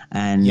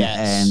 and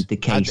the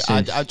case.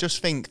 I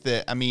just think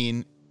that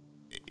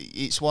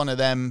it's one of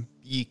them.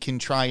 You can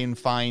try and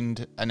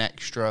find an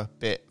extra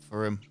bit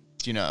for them.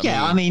 Do you know what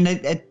I mean?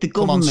 The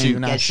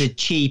government gets the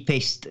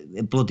cheapest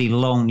bloody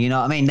loan. You know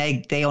what I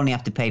mean? They only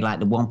have to pay like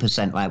the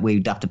 1%, like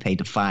we'd have to pay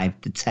the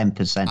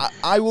 5-10%.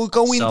 I will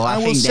go in. So I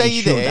will say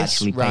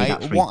this,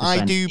 right? What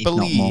I do if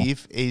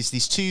believe is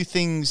there's two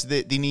things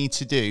that they need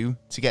to do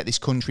to get this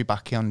country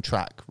back on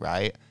track,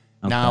 right?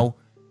 Okay. Now,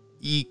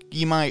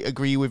 you might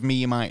agree with me,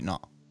 you might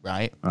not,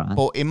 right?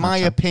 But in my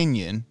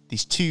opinion,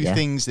 there's two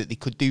things that they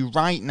could do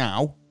right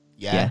now.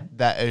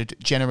 That would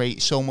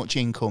generate so much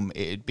income,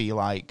 it'd be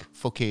like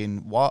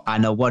fucking what? I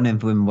know one of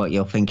them what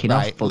you're thinking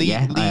of, but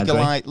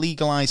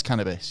legalize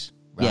cannabis.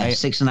 Right? Yeah,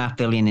 $6.5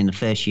 billion in the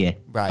first year.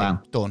 Right,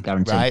 bam, done.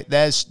 Guaranteed. Right,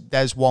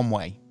 there's one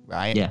way.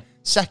 Right. Yeah.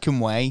 Second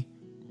way,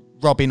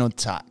 Robin Hood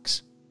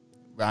tax.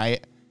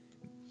 Right.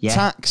 Yeah.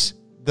 Tax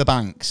the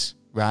banks.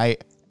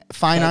 Right.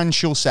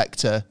 Financial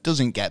sector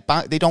doesn't get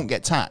back. They don't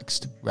get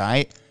taxed.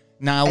 Right.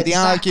 Now, the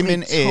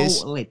argument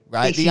is,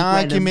 right, the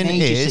argument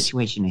is,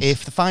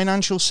 if the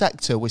financial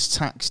sector was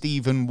taxed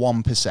even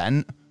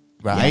 1%,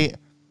 right,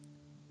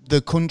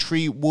 the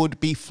country would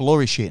be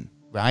flourishing,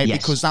 right? Yes.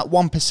 Because that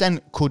 1%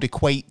 could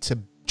equate to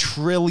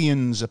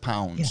trillions of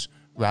pounds,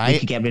 right? We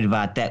could get rid of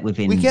our debt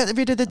within... We get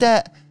rid of the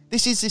debt.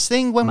 This is this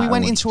thing, when we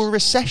went into a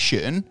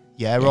recession,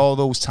 all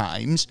those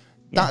times,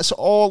 that's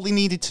all they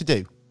needed to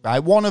do, right?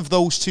 One of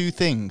those two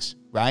things,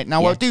 right?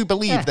 Now, I do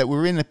believe that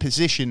we're in a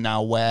position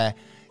now where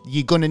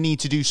you're going to need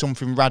to do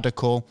something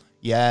radical,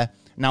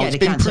 Now, it's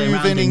been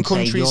proven in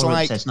countries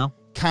like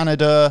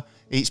Canada.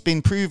 It's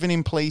been proven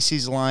in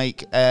places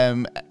like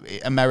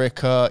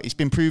America. It's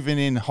been proven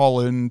in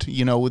Holland,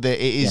 that it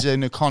is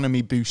an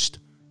economy boost,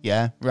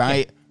 right?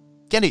 Yeah.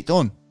 Get it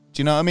done. Do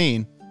you know what I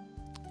mean?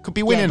 Could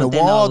be winning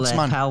awards,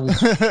 man.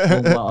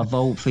 Will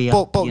vote for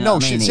you. But no,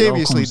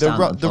 seriously,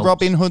 the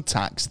Robin Hood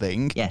tax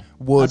thing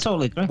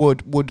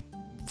would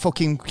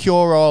fucking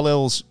cure all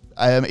ills.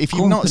 If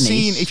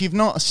you've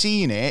not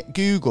seen it,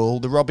 Google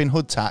the Robin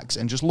Hood tax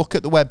and just look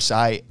at the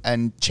website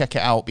and check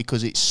it out,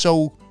 because it's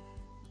so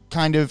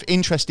kind of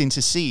interesting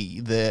to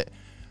see that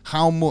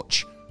how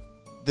much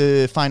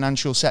the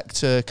financial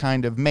sector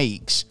kind of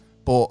makes,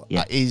 but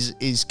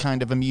is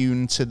kind of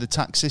immune to the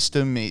tax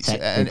system. It's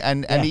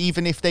and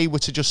even if they were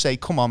to just say,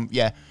 come on,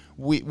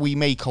 we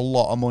make a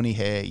lot of money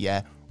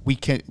here, we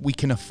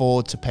can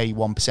afford to pay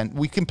 1%,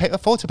 we can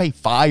afford to pay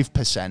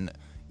 5%.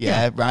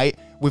 Right?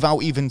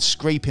 Without even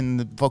scraping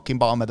the fucking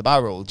bottom of the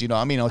barrel, do you know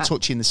what I mean? Or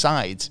touching the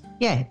sides.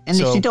 Yeah, and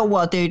if you don't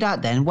want to do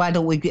that, then why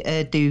don't we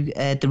do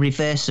the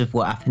reverse of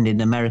what happened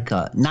in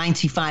America?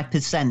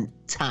 95%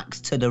 tax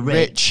to the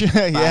rich,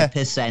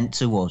 5%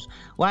 to us.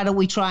 Why don't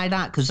we try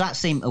that? Because that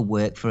seemed to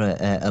work for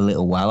a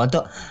little while.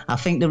 I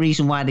think the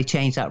reason why they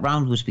changed that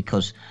round was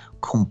because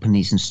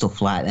companies and stuff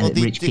like that,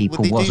 rich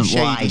people wasn't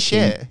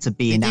liking to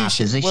be in our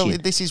position. Well,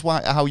 this is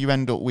how you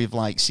end up with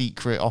like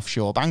secret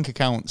offshore bank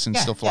accounts and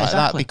stuff like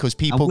that, because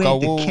people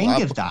go,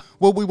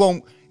 well, we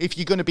won't. If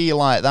you're going to be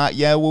like that,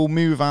 we'll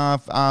move our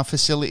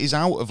facilities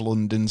out of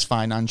London's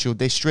financial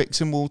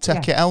districts and we'll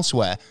take it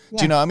elsewhere.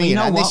 Do you know what I mean?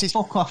 This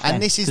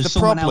is the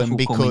problem,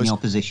 because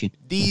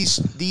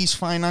these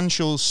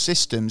financial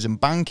systems and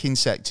banking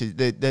sectors,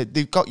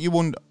 they've got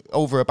you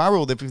over a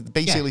barrel. They're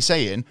basically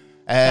saying,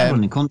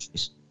 running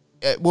countries.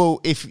 Well,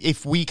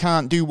 if we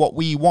can't do what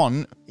we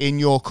want in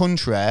your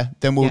country,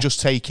 then we'll just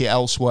take it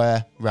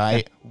elsewhere,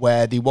 right?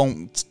 Where we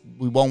won't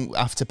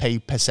have to pay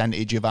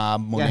percentage of our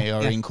money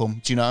or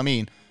income. Do you know what I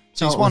mean?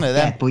 So it's one of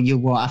them. But you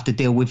won't have to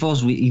deal with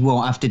us. You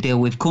won't have to deal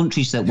with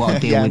countries that won't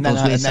deal with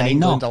us. We're saying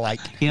no.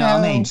 You know what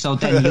I mean? So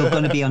then you're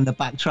going to be on the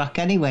back track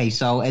anyway.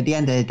 So at the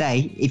end of the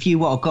day, if you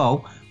want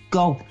to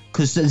go.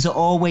 Because there's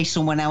always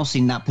someone else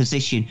in that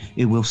position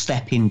who will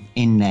step in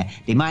there.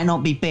 They might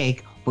not be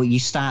big, but you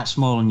start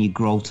small and you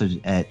grow to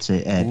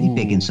be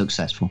big and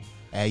successful.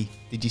 Hey,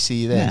 did you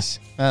see this?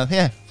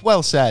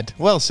 Well said.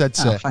 Well said,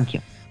 sir. Thank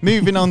you.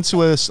 Moving on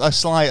to a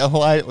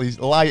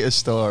lighter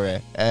story.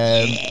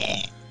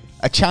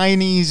 A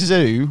Chinese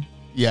zoo.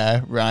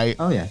 Yeah, right.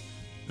 Oh, yeah.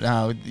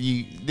 Now,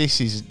 this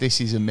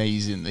is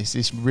amazing.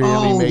 This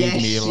really made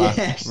me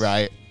laugh.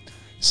 Right.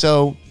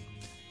 So,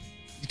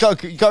 you got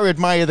to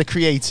admire the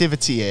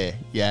creativity here.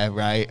 Yeah,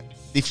 right.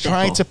 They've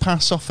tried to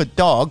pass off a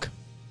dog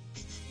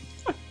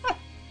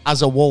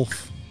as a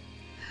wolf.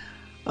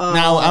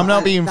 Now, I'm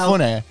not being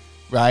funny,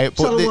 right?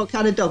 But tell them what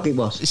kind of dog it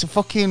was. It's a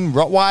fucking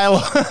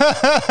Rottweiler.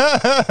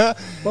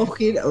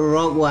 Fucking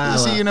Rottweiler.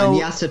 So, and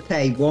you had to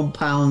pay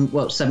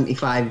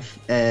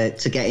 £1.75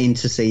 to get in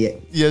to see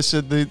it. Yeah,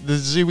 so the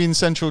zoo in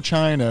central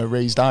China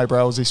raised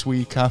eyebrows this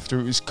week after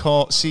it was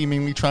caught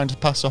seemingly trying to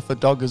pass off a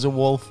dog as a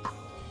wolf.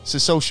 So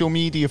social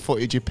media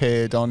footage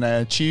appeared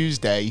on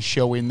Tuesday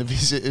showing the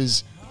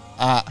visitors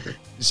at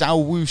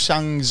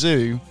Zhaowusang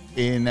Zoo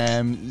in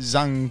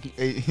Zhang,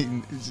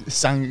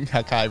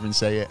 I can't even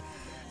say it,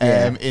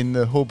 in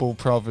the Hubei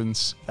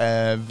province,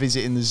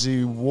 visiting the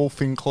zoo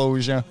wolf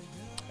enclosure.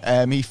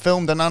 He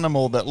filmed an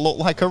animal that looked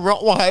like a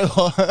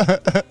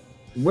Rottweiler.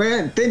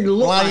 Where it didn't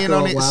look lying like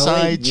on its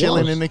side,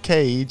 chilling in a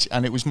cage,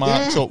 and it was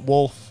marked up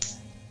wolf.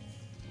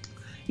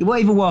 You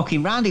weren't even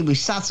walking around it. We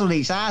sat on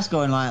its ass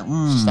going like,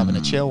 just having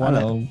a chill,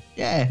 wasn't it?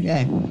 Yeah.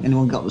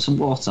 Anyone got some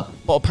water?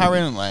 But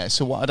apparently,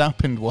 so what had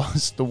happened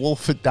was the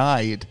wolf had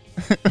died.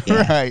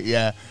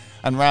 Right,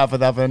 and rather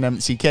than have an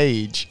empty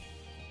cage,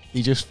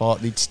 he just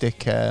thought they'd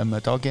stick a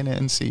dog in it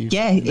and see if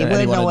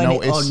it wasn't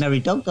no ordinary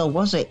dog though,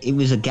 was it? It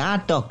was a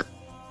guard dog.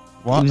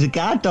 What? It was a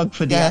guard dog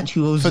for the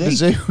actual zoo. For the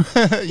zoo.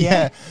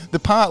 Yeah. The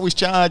park was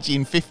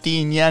charging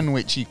 15 yen,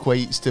 which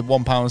equates to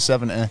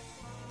 £1.70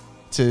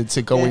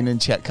 to go in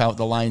and check out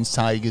the lions,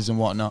 tigers and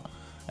whatnot.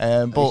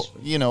 But,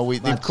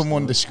 they've come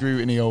under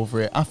scrutiny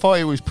over it. I thought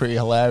it was pretty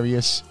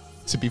hilarious,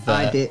 to be fair.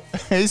 I did.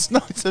 It's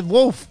a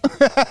wolf.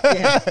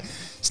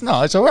 It's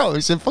not. It's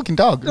it's a fucking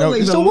dog. No,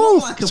 it's a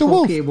wolf. Like it's a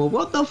wolf.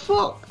 What the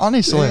fuck?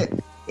 Honestly.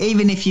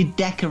 Even if you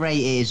decorate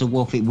it as a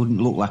wolf, it wouldn't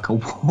look like a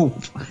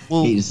wolf.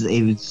 Well,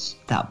 it was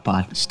that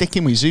bad.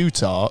 Sticking with Zoo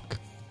Talk.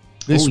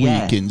 This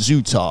week in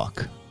Zoo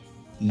Talk.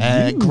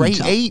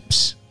 Great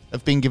apes.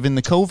 have been given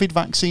the COVID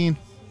vaccine.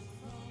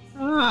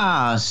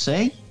 Ah,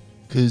 see?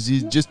 Because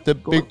he's just a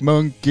big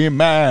monkey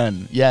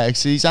man. Yeah,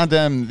 so he's had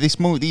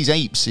these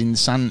apes in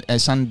San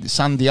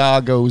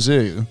Diego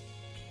Zoo.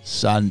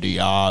 San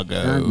Diego.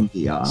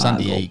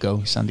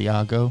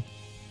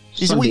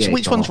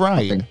 Which one's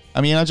right?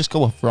 I mean, I just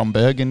go off Ron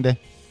Burgundy.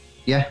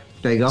 Yeah,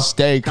 there you go.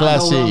 Stay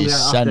classy,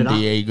 San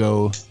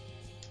Diego.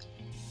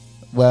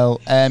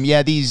 Well,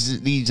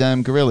 these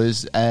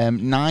gorillas,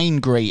 9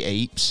 great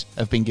apes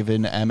have been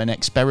given an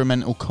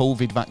experimental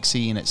COVID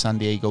vaccine at San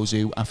Diego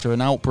Zoo after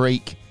an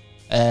outbreak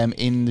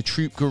in the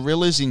troop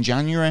gorillas in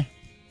January.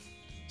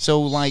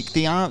 So, like,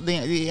 they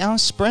are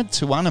spread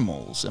to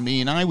animals. I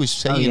mean, I was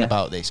saying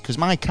about this because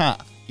my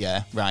cat,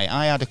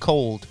 I had a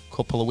cold a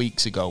couple of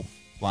weeks ago,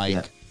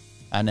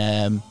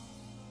 and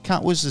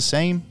cat was the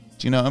same.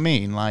 Do you know what I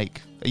mean?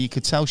 Like, you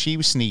could tell she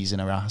was sneezing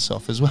her ass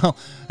off as well,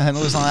 and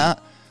I was like,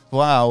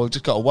 wow, I've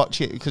just got to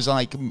watch it because,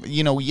 like,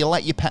 you know, you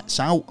let your pets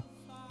out.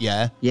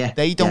 Yeah.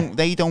 They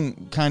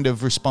don't kind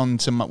of respond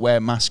to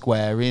mask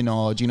wearing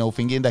or, you know,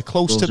 thinking they're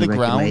close to the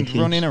ground,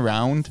 running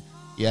around.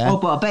 Yeah. Oh,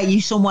 but I bet you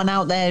someone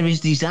out there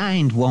has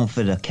designed one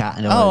for the cat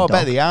and I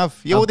bet they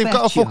have. They've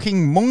got a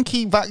fucking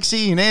monkey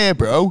vaccine here,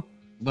 bro.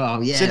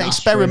 Well, yeah, it's an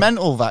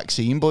experimental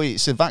vaccine, but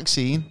it's a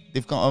vaccine.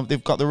 They've got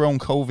their own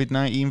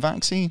COVID-19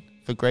 vaccine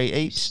for great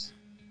apes.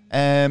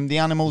 The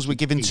animals were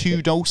given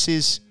 2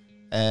 doses,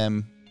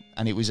 and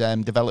it was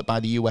developed by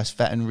the US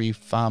veterinary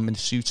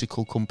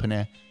pharmaceutical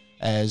company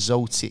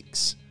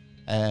Zoetis,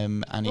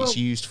 and it's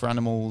used for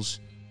animals.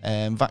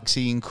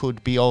 Vaccine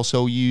could be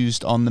also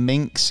used on the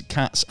minks,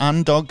 cats,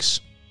 and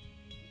dogs.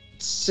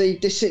 See,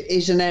 this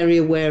is an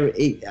area where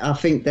I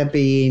think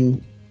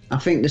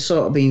they're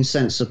sort of being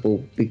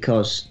sensible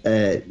because,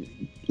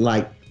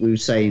 like we were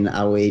saying,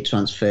 how it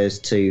transfers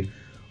to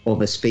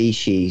other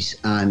species,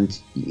 and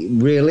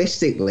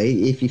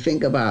realistically, if you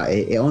think about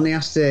it, it only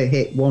has to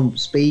hit one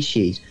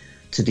species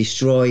to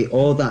destroy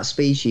all that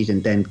species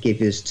and then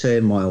give us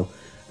turmoil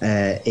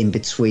in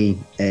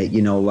between,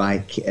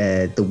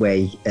 the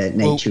way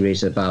nature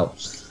is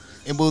about.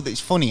 Well, it's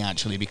funny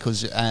actually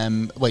because,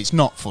 it's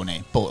not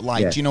funny, but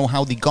do you know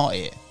how they got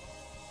it?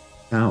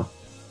 How?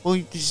 Well,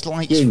 it's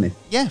like human.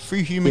 Yeah,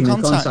 through human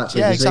contact.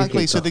 Yeah,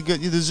 exactly. So the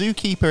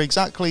zookeeper,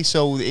 exactly.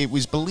 So it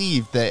was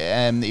believed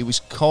that it was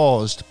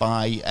caused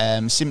by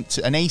an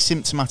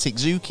asymptomatic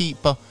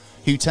zookeeper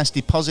who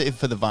tested positive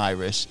for the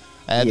virus.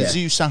 The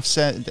zoo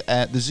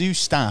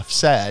staff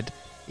said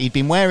he'd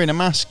been wearing a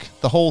mask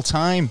the whole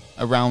time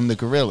around the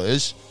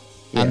gorillas,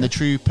 and the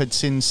troop had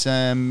since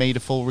made a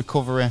full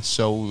recovery,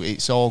 so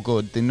it's all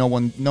good. No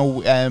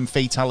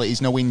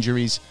fatalities, no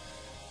injuries.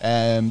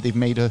 They've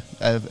made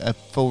a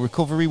full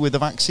recovery with the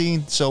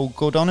vaccine, so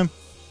good on them.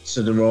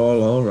 So they're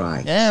all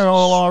right. Yeah, they're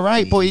all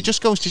right, but it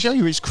just goes to show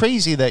you it's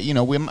crazy that, you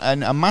know,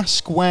 a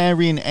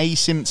mask-wearing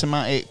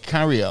asymptomatic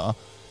carrier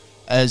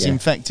has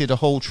infected a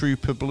whole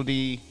troop of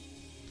bloody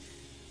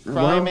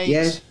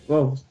primates.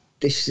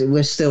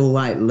 We're still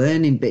like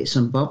learning bits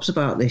and bobs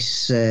about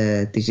this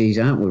disease,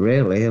 aren't we?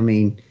 Really, I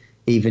mean,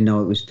 even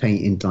though it was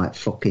patented like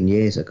fucking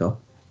years ago,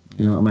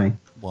 you know what I mean?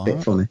 What?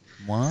 Bit funny.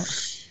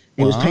 What?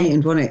 It was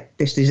patented, wasn't it?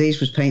 This disease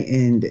was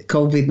patented.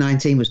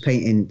 COVID-19 was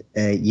patented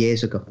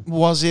years ago.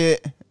 Was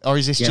it, or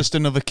is this just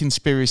another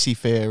conspiracy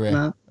theory?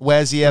 No.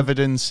 Where's the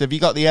evidence? Have you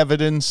got the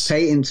evidence?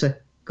 Patent.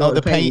 Go to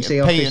the patent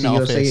office.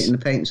 You'll see it in the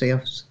patent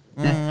office.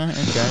 Right,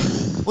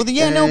 okay. Well,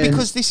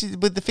 because this is.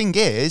 But the thing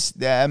is,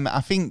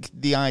 I think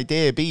the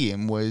idea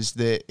being was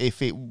that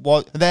if it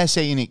was, they're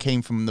saying it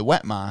came from the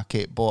wet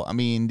market, but I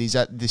mean,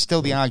 there's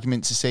still the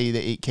argument to say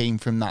that it came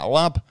from that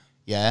lab.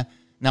 Yeah.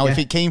 Now, if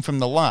it came from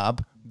the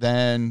lab,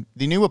 then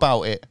they knew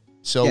about it.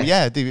 So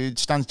it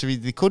stands to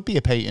reason there could be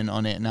a patent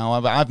on it. Now,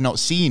 I've not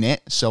seen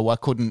it, so I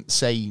couldn't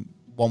say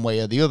one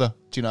way or the other.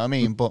 Do you know what I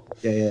mean? But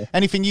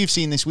anything you've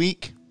seen this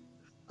week?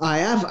 I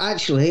have,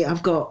 actually.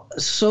 I've got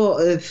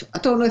sort of, I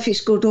don't know if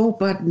it's good or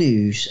bad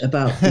news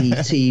about the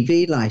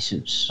TV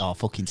license. Oh,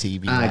 fucking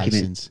TV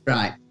license.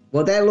 Right.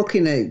 Well, they're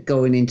looking at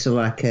going into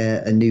like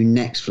a new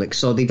Netflix,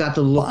 so they've had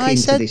to look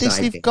into this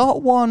idea. They've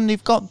got one.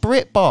 They've got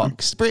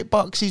BritBox.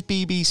 BritBox is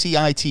BBC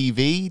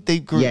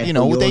ITV.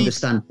 You'll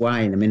understand why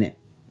in a minute.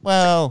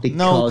 Well,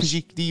 no, because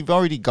you've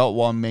already got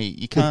one, mate.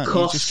 You can't.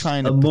 You're just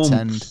trying to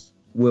pretend.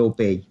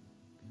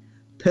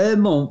 Per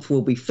month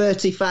will be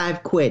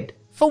 35 quid.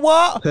 For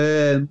what?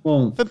 Per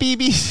month. For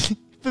BBC.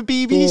 For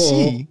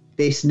BBC. For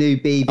this new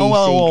BBC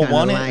kind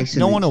of license.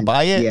 No one will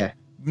buy it. Yeah.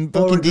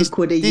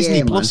 £400 a year,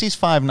 Disney Plus is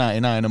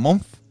 $5.99 a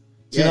month.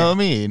 Do you know what I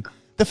mean?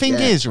 The thing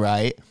is,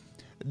 right,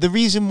 the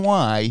reason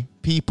why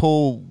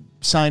people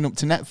sign up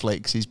to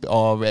Netflix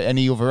or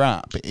any other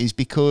app is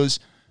because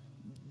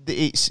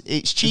it's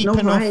cheap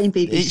enough.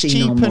 It's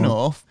cheap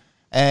enough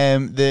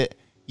that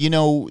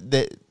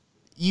that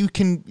you're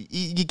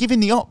given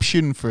the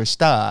option for a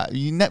start.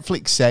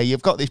 Netflix say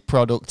you've got this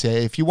product here.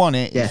 If you want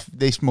it, it's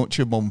this much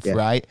a month,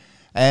 right?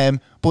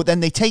 But then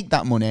they take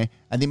that money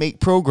and they make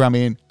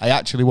programming I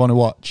actually want to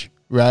watch,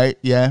 right?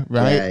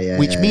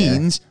 Which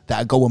means that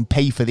I go and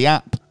pay for the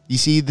app. You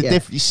see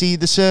you see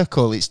the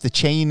circle. It's the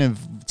chain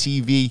of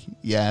TV,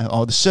 yeah,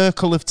 or the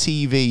circle of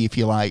TV, if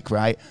you like,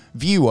 right?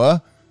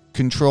 Viewer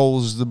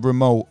controls the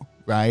remote,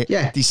 right?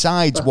 Yeah.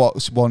 Decides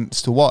what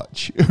wants to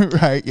watch,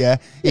 right? Yeah.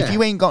 Yeah. If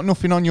you ain't got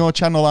nothing on your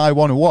channel I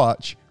want to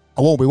watch,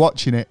 I won't be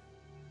watching it.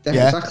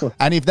 Yeah. Exactly.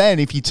 And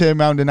if you turn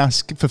around and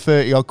ask for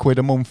 30 odd quid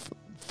a month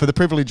for the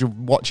privilege of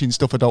watching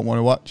stuff I don't want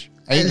to watch,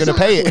 I ain't going to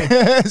pay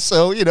it.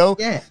 So,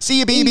 see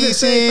you,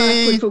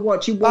 BBC. For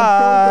watching one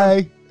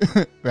program.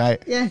 Bye.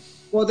 Right. Yeah.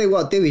 What they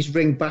want to do is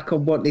bring back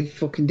on what they've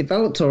fucking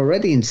developed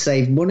already and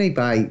save money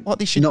by what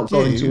they should not do,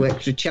 going to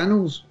extra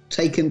channels.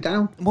 Take them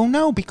down. Well,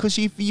 no, because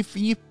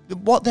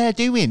what they're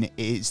doing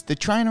is they're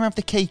trying to have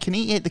the cake and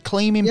eat it. They're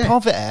claiming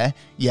poverty,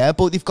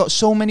 but they've got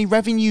so many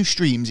revenue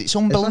streams. It's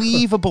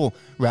unbelievable,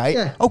 right?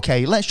 Yeah.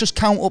 Okay, let's just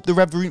count up the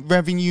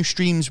revenue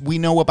streams we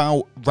know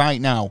about right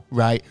now,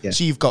 right? Yeah.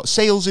 So you've got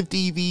sales of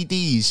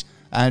DVDs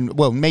and,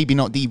 well, maybe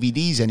not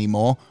DVDs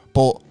anymore,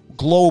 but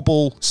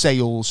global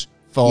sales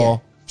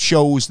for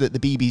shows that the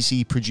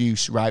BBC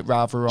produce, right?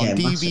 Rather on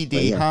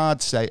DVD,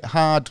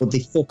 hard but they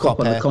fuck up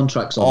on the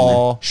contracts on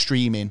or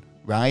streaming,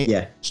 right?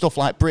 Yeah. Stuff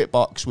like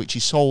BritBox, which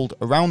is sold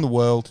around the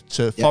world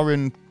to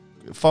foreign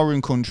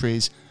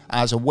countries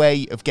as a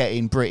way of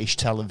getting British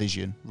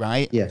television,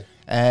 right? Yeah.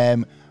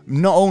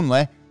 Not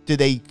only do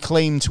they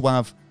claim to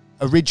have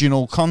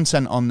original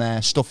content on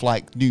there, stuff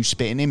like New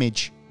Spitting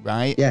Image,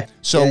 right? Yeah.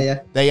 So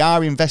they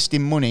are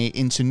investing money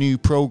into new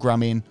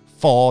programming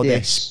for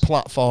this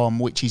platform,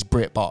 which is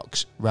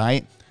BritBox,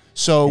 right?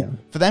 So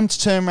for them to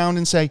turn around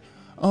and say,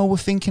 oh, we're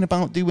thinking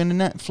about doing a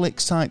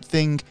Netflix type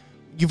thing,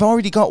 you've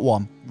already got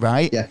one,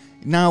 right? Yeah.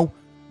 Now,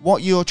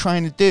 what you're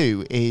trying to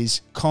do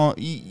is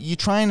you're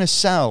trying to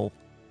sell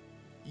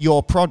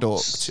your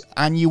product,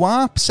 and you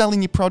are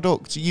selling your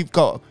product. You've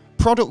got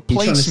product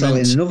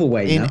placement in another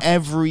way in now.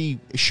 every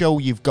show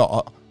you've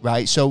got,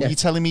 right? So you're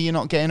telling me you're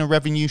not getting a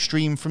revenue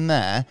stream from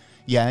there?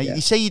 Yeah, you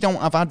say you don't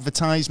have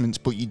advertisements,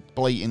 but you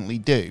blatantly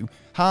do.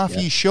 Half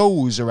your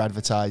shows are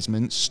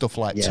advertisements, stuff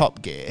like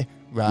Top Gear,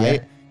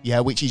 right?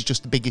 Yeah, which is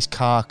just the biggest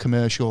car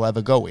commercial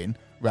ever going,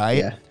 right?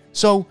 Yeah.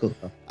 So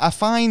I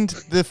find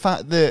the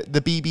fact that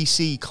the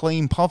BBC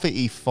claim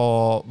poverty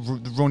for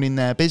running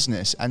their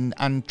business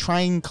and try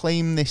and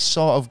claim this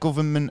sort of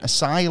government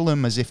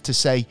asylum as if to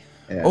say,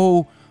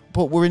 oh,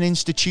 but we're an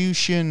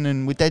institution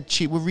and we're dead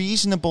cheap, we're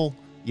reasonable.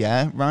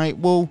 Yeah, right?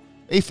 Well,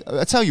 if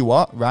I tell you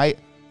what, right?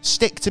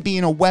 Stick to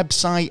being a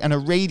website and a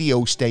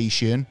radio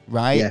station,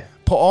 right? Yeah.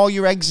 Put all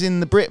your eggs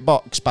in the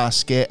BritBox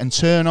basket and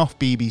turn off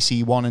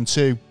BBC 1 and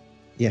 2.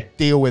 Yeah.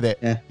 Deal with it.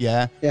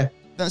 Yeah.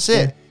 That's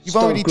it. Yeah. You've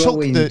Stop already took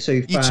growing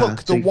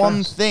the one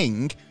fast.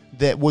 thing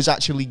that was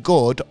actually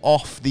good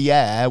off the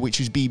air, which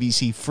was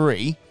BBC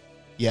 3.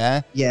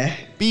 Yeah. Yeah.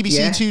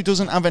 BBC 2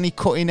 doesn't have any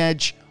cutting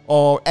edge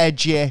or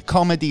edgy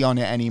comedy on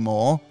it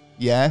anymore.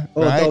 Yeah,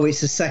 Although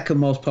it's the second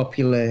most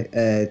popular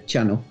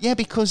channel. Yeah,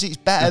 because it's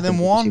better than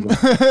one. Do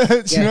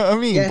you know what I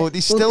mean? Yeah. But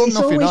there's still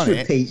nothing on it.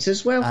 Repeats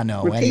as well. I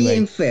know. Repeating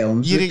anyway,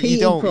 films, you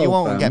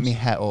won't get me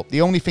het up.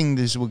 The only thing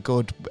that were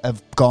good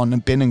have gone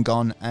and been and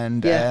gone.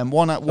 And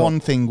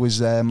one thing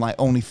was like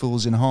Only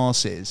Fools and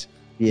Horses.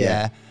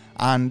 Yeah.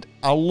 And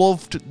I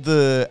loved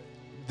the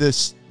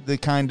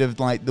kind of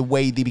like the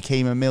way they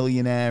became a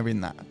millionaire in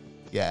that.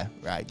 Yeah,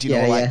 right. Do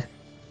you know, like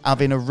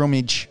having a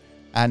rummage.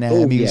 And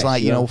he was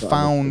like,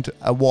 found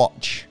a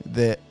watch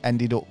that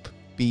ended up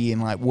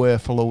being like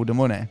worth a load of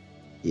money.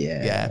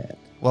 Yeah.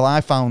 Well,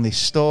 I found this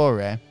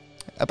story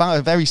about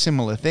a very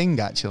similar thing,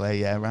 actually.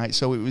 Yeah, right.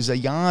 So it was a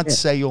yard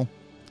sale.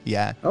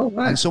 Yeah. Oh,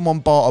 right. And someone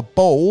bought a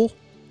bowl.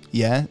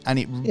 Yeah. And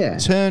it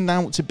turned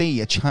out to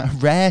be a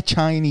rare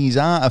Chinese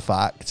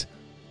artifact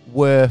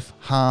worth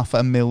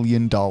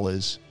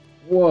 $500,000.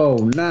 Whoa,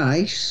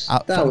 nice.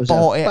 That was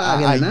bought it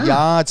at a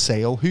yard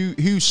sale.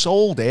 Who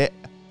sold it?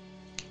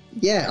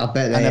 Yeah, I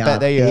bet they are. And I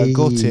bet they are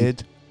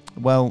gutted.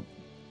 Well,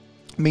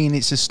 I mean,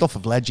 it's a stuff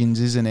of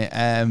legends, isn't it?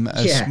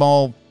 A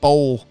small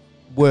bowl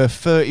worth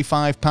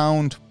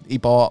 £35 he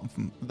bought.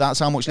 That's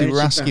how much they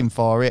were asking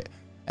for it.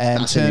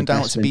 Turned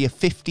out to be a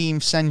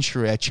 15th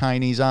century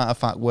Chinese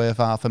artifact worth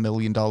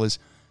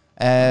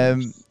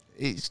 $500,000.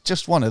 It's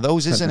just one of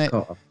those, isn't it?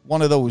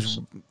 One of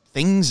those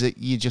things that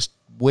you just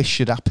wish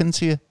should happen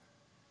to you.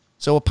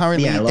 So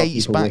apparently it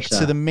dates back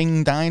to the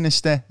Ming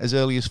Dynasty as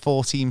early as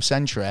 14th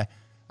century.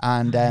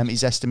 And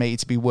is estimated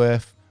to be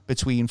worth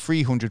between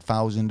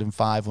 300,000 and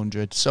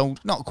 500. So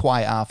not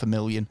quite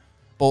 $500,000.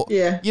 But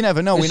you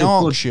never know. In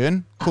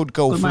auction, could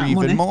go for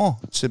even more,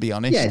 to be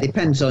honest. Yeah, it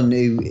depends on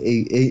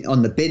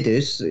on the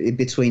bidders,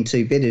 between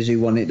two bidders who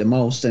want it the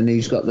most and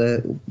who's got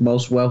the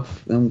most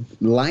wealth and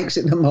likes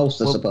it the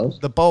most, I suppose.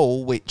 The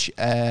bowl, which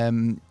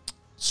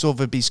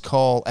Sotheby's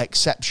call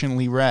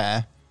exceptionally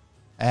rare,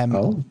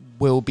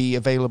 will be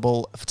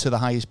available to the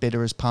highest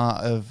bidder as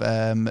part of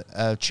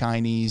a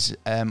Chinese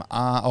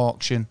art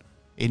auction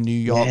in New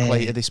York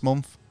later this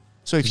month.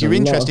 So if you're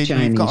interested,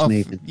 you've got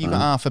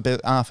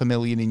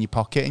 $500,000 in your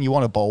pocket and you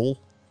want a bowl,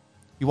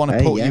 you want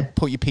to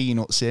put your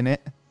peanuts in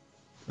it,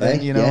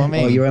 then you know what I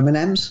mean? Or your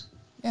M&Ms.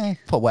 Yeah,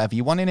 put whatever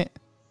you want in it.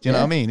 Do you know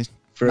what I mean? It's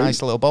a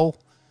nice little bowl.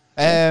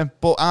 But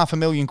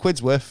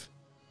 £500,000 worth,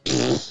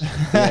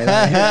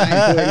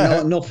 I ain't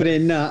putting nothing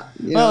in that.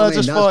 Well, I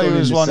just thought it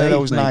was one of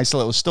those nice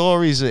little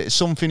stories. It's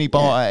something he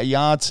bought at a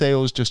yard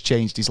sale has just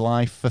changed his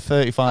life for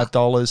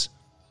 $35.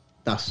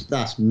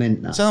 That's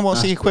mint. That. So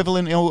what's the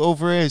equivalent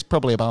over here? It's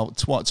probably about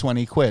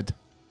 20 quid.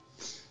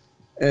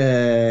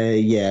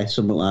 Yeah,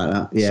 something like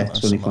that. Yeah,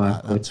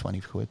 25 quid.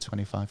 20 quid,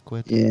 25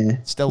 quid. Yeah,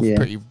 still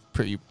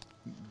pretty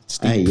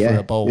steep for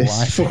a bowl.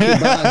 It's fucking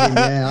bargain,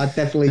 yeah, I'd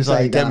definitely it's say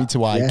like, that. Get me to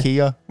IKEA.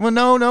 Yeah. Well,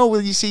 no.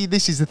 Well, you see,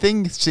 this is the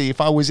thing. See, if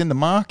I was in the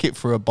market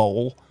for a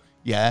bowl,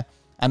 and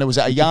it was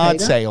at a yard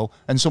sale,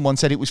 and someone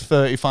said it was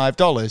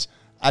 $35,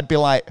 I'd be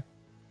like,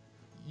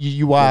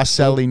 "You are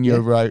selling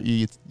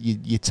your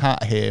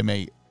tat here,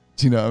 mate."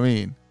 Do you know what I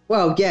mean?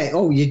 Well, yeah.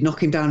 Oh, you'd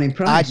knock him down in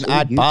price.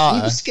 I'd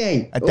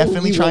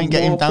definitely try and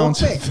get him down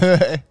to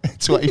 30,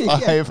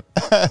 25.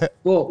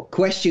 Well,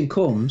 question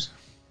comes.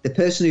 The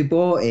person who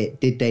bought it,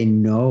 did they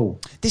know?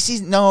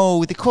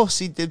 Of course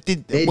he did.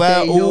 Did they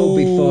know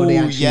before they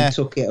actually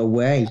took it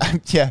away?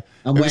 Yeah.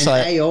 And when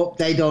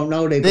they don't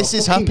know. This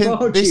has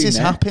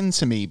happened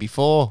to me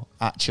before,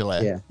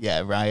 actually. Yeah.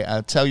 Yeah, right.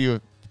 I'll tell you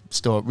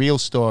a real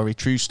story,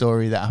 true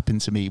story that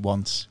happened to me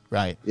once,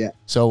 right? Yeah.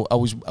 So I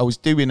was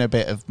doing a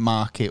bit of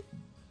market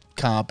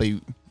car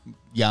boot.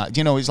 Yeah,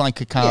 it's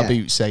like a car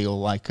boot sale,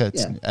 like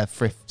a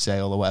thrift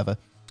sale or whatever.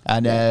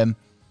 And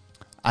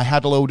I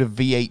had a load of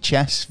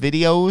VHS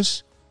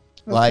videos,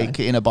 like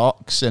in a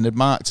box, and had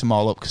marked them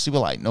all up because they were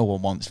like, no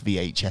one wants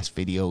VHS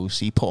videos.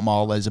 So you put them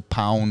all as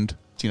 £1,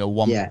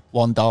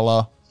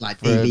 $1. Like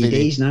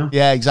DVDs now.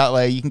 Yeah,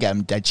 exactly. You can get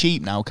them dead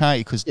cheap now, can't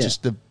you? Because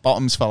just the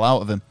bottoms fell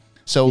out of them.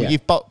 So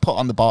you've put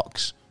on the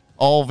box,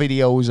 all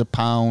videos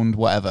 £1,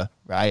 whatever,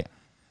 right?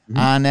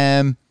 Mm-hmm.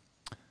 And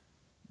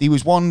there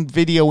was one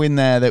video in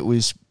there that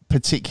was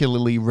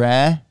particularly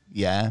rare.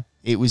 Yeah,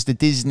 it was the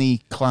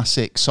Disney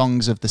classic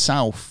Songs of the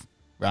South.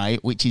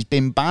 Right, which has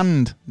been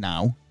banned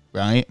now,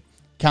 right?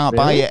 Can't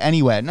buy it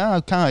anywhere.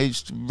 No, can't.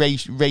 It's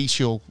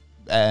racial.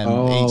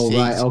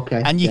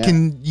 Okay. And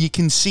you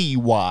can see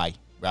why,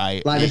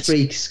 right? Like the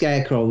three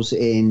scarecrows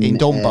in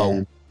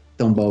Dumbo.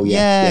 Dumbo,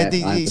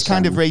 it's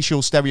kind of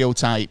racial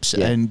stereotypes,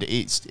 and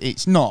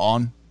it's not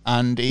on,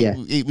 and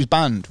it was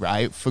banned,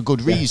 right, for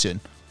good reason.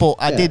 But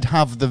I did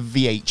have the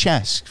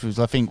VHS because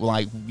I think,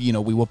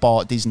 we were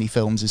bought Disney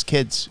films as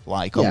kids,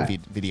 on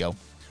video.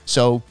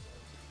 So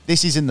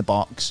this is in the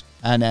box.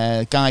 And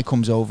a guy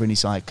comes over and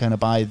he's like, can I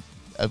buy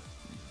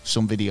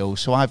some videos?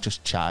 So I've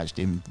just charged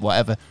him,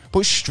 whatever.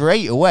 But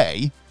straight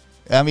away,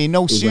 I mean,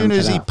 no sooner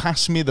as he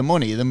passed me the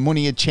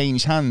money had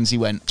changed hands. He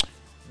went,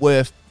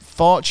 worth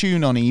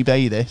fortune on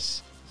eBay,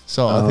 this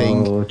sort of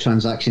thing. Oh,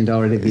 transaction's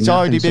already been It's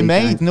already been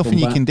made. Nothing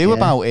you can do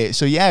about it.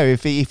 So,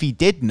 if he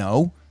did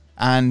know,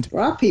 and... There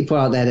are people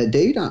out there that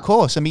do that. Of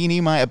course. I mean,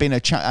 he might have been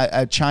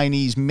a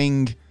Chinese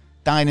Ming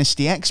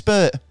dynasty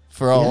expert,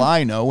 for all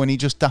I know, and he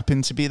just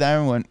happened to be there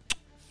and went...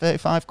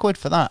 35 quid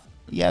for that.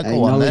 Yeah,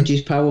 go on then. Knowledge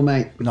is power,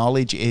 mate.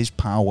 Knowledge is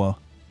power.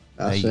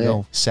 There you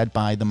go. Said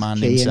by the man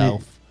Key,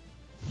 himself.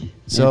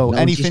 So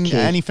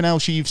anything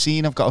else you've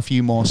seen? I've got a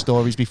few more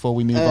stories before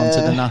we move on to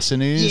the NASA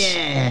news.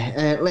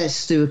 Yeah,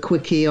 let's do a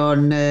quickie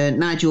on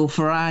Nigel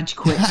Farage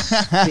quits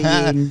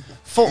being...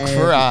 Fuck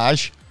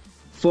Farage.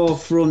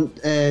 Forefront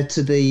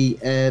to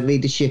the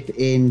leadership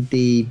in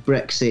the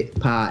Brexit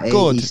party.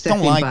 Good. He's stepping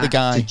Don't like back the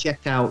guy. to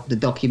check out the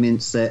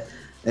documents that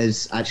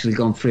has actually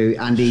gone through,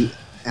 and the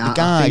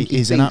guy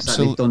is an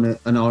absolute. Done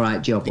an all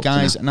right job. The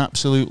guy's an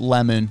absolute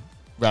lemon,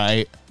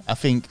 right? I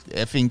think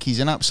he's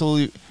an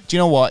absolute. Do you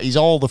know what? He's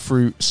all the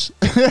fruits.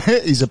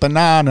 He's a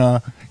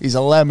banana. He's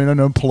a lemon and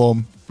a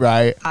plum,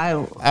 right?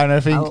 And I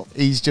think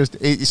he's just.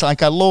 It's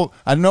like I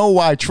know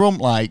why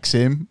Trump likes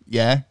him,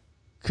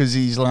 because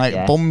he's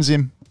bums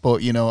him.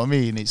 But you know what I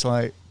mean? It's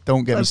like,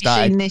 don't get me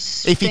started.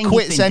 If he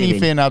quits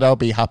anything, I'll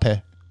be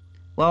happy.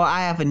 Well,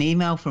 I have an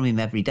email from him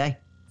every day.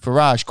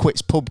 Farage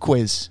quits pub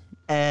quiz.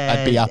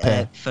 I'd be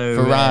happy.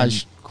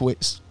 Farage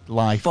quits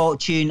life.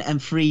 Fortune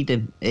and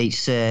freedom.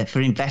 It's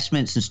for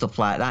investments and stuff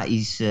like that.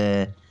 He's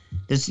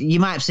you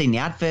might have seen the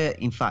advert,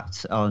 in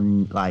fact,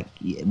 on where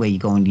you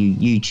go on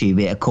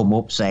YouTube. It'll come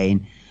up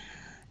saying.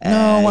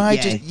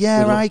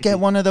 I get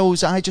one of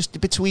those. I just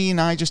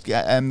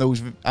get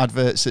those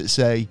adverts that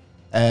say,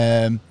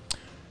 I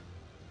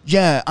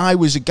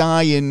was a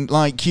guy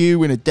like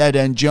you in a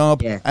dead-end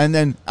job, and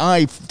then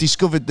I've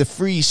discovered the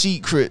free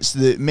secrets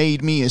that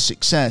made me a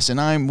success, and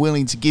I'm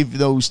willing to give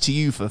those to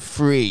you for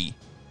free.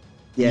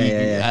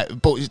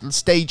 But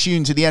stay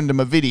tuned to the end of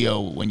my video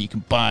when you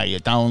can buy a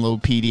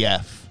download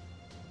PDF.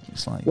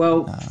 It's like,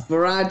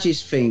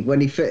 Farage's thing, when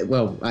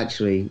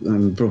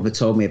my brother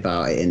told me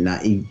about it, in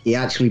that he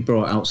actually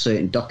brought out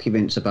certain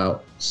documents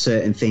about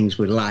certain things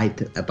we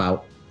lied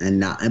about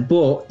and that.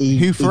 But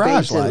who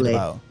Farage lied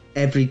about?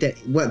 Every day,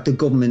 what the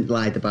government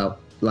lied about.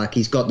 Like,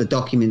 he's got the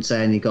documents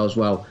there and he goes,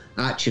 well,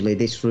 actually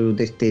this rule,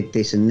 this did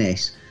this and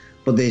this,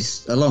 but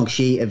there's a long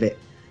sheet of it.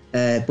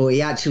 But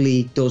he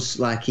actually does,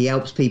 he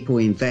helps people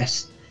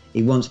invest.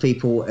 He wants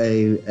people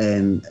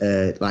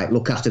to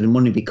look after the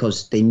money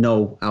because they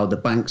know how the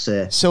banks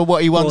are. So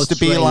what he wants to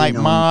be like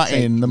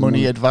Martin, the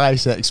money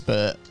advice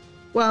expert.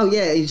 Well,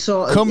 yeah, it's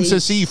sort of... Come to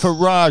see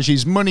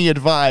Faraj's money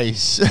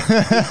advice.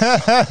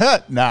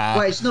 Nah.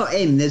 Well, it's not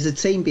him. There's a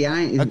team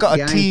behind. I got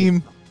a team.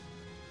 Him.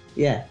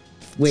 Yeah,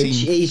 which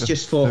he's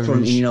just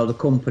forefronting, you know, the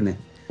company.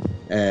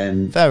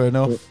 Fair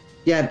enough.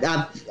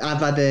 Yeah, I've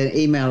had an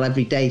email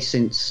every day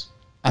since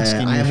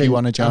asking you if you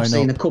want to join up. I've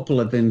seen a couple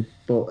of them,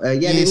 but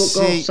yeah, they look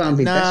all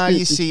sounding. Nah,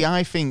 you see,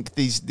 I think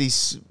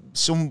these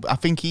some. I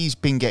think he's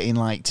been getting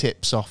like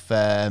tips off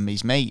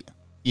his mate.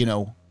 You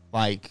know,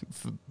 like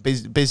for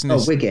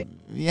business. Oh, Wiggett.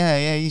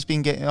 Yeah, he's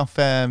been getting off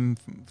Trump.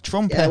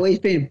 Yeah, well, he's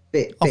been a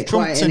bit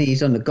quiet, and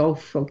he's on the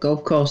golf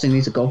course, and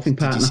he's a golfing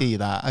partner. Did you see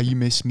that? Oh, you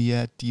miss me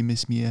yet? Do you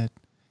miss me yet?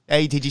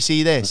 Hey, did you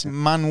see this?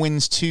 Man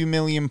wins £2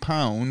 million or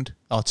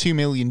 $2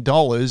 million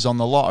on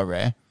the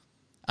lottery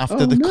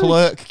after the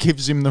clerk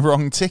gives him the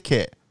wrong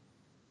ticket.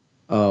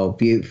 Oh,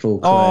 beautiful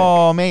clerk.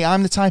 Oh, mate,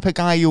 I'm the type of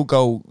guy who'll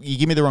go, you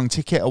give me the wrong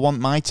ticket, I want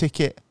my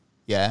ticket.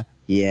 Yeah.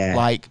 Yeah.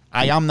 Like,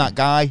 I am that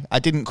guy. I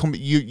didn't come,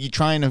 you're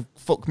trying to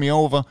fuck me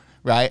over,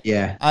 right?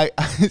 Yeah. I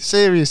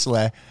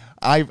seriously,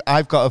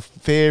 I've got a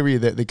theory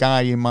that the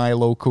guy in my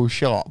local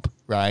shop,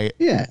 right?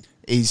 Yeah.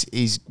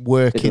 Is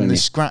working the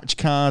scratch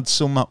card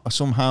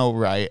somehow,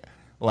 right?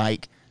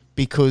 Like,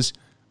 because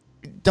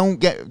don't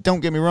get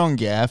me wrong,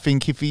 yeah. I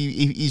think if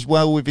he's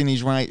well within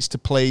his rights to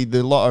play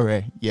the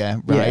lottery, yeah,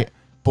 right. Yeah.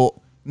 But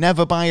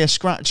never buy a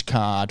scratch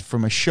card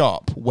from a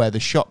shop where the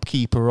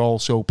shopkeeper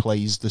also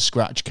plays the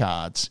scratch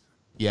cards,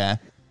 yeah.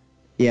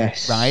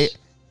 Yes. Right.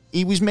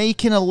 He was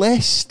making a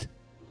list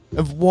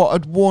of what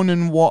had won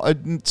and what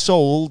had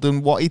sold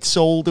and what he'd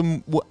sold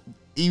and what.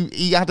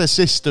 He had a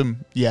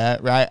system, yeah,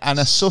 right, and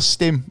I sussed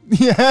him,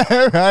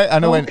 yeah, right,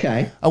 and I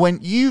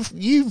went,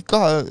 you've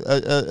got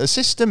a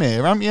system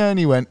here, haven't you? And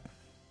he went,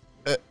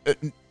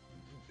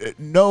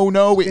 no,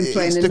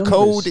 it's the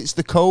code, it's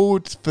the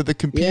code for the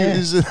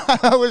computers. Yeah.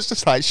 I was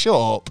just like, shut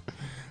up.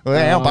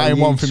 Well, I'm buying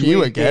one from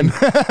you again. He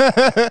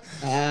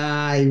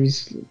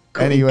was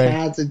anyway,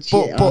 cards and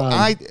shit. But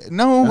like,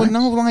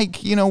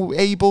 you know,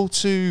 able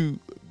to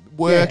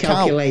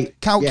calculate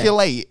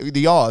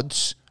the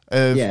odds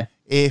of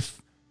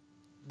if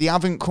they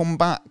haven't come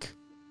back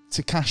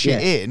to cash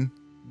it in,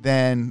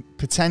 then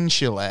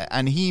potentially,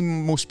 and he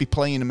must be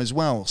playing them as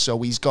well.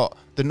 So he's got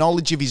the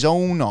knowledge of his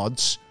own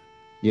odds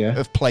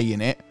of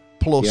playing it,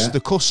 plus the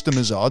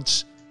customer's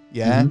odds.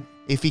 Yeah. Mm-hmm.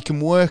 If he can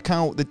work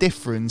out the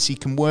difference, he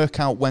can work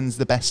out when's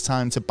the best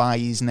time to buy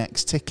his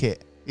next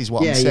ticket, is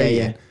what I'm saying.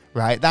 Yeah.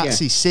 Right? That's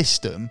his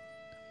system.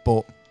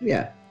 But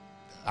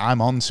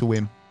I'm on to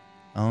him.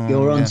 Oh,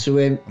 you're onto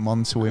him. I'm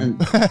onto him.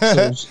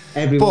 So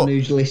everyone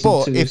who's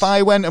listening to if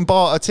I went and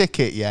bought a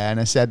ticket,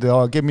 and I said,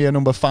 "Oh, give me a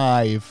number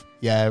 5,"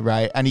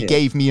 right, and he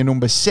gave me a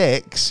number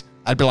 6,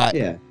 I'd be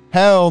like,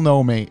 "Hell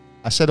no, mate!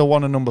 I said I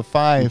want a number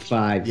 5."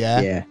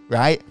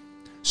 Right.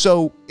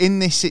 So in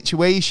this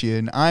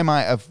situation, I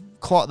might have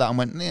clocked that and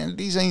went,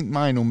 "These ain't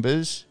my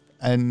numbers,"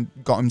 and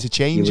got him to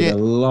change it,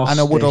 and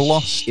I would have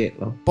lost. Shit,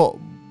 but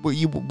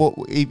you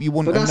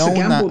wouldn't have known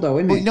gamble, that. Though,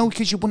 isn't it? No,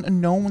 because you wouldn't have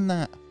known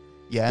that.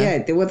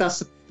 Yeah. Well, that's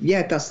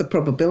the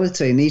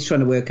probability, and he's trying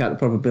to work out the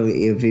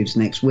probability of his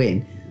next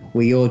win.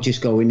 Where you're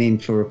just going in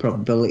for a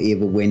probability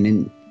of a win,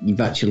 and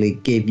you've actually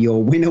give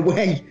your win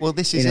away. Well,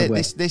 this is it.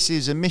 This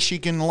is a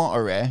Michigan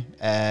lottery,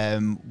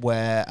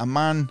 where a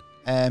man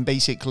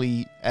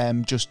basically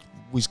just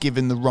was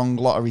given the wrong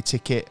lottery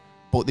ticket,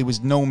 but there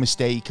was no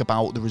mistake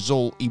about the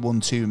result. He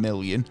won $2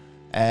 million.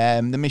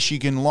 The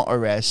Michigan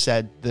lottery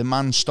said the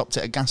man stopped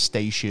at a gas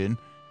station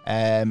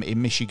in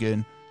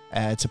Michigan.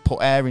 To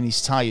put air in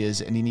his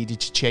tyres, and he needed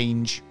to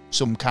change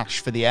some cash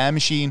for the air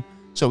machine.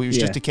 So it was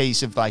just a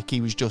case of like he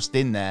was just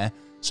in there.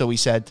 So he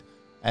said,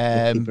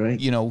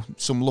 you know,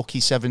 some lucky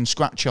 7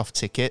 scratch off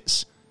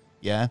tickets.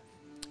 Yeah.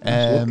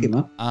 Lucky,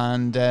 man.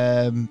 And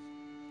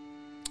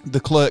the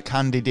clerk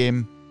handed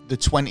him the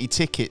 20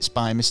 tickets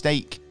by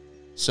mistake.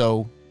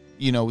 So,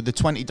 you know, the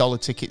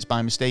 $20 tickets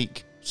by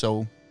mistake.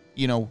 So,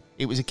 you know,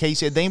 it was a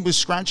case of, they was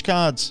scratch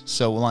cards.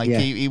 So like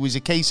it was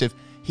a case of,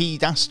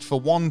 he'd asked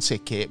for one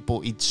ticket,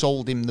 but he'd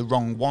sold him the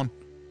wrong one.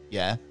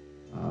 Yeah.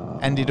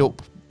 Ended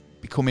up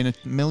becoming a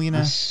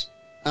millionaire.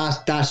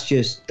 That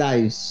is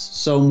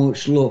so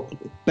much luck.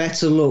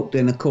 Better luck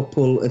than a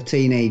couple of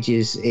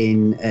teenagers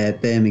in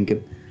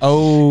Birmingham.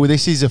 Oh,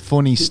 this is a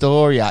funny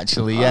story,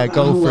 actually. Yeah,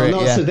 go for it.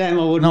 Not for them,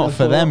 I wouldn't. Not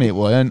for them, it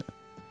weren't.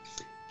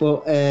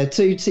 But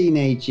 2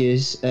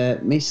 teenagers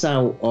miss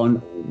out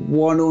on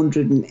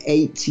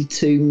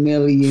 £182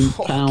 million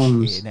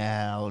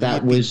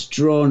that was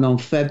drawn on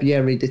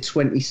February the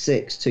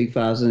 26th,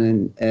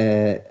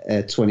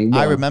 2021.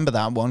 I remember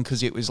that one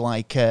because it was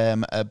like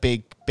a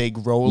big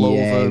rollover.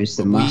 Yeah, it was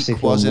the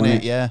massive one, wasn't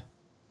it? Yeah.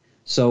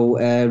 So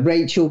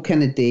Rachel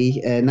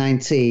Kennedy,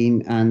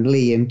 19, and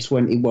Liam,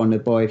 21, her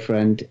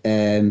boyfriend.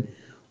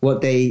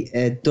 What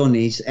they done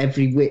is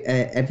every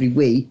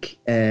week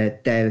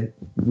they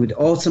would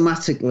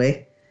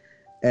automatically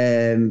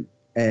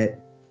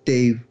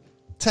do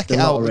take it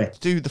out,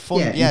 do the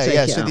fun.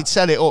 Yeah. So they'd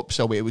set it up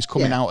so it was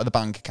coming out of the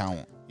bank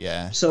account.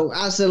 Yeah. So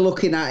as they're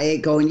looking at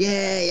it, going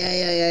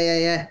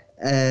they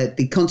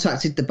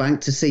contacted the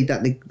bank to see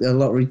that the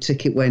lottery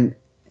ticket went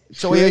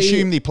So I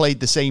assume they played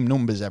the same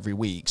numbers every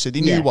week, so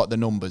they knew what the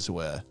numbers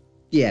were.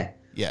 Yeah.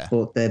 Yeah.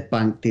 But the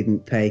bank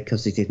didn't pay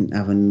because they didn't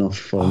have enough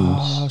funds.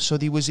 Oh, so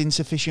there was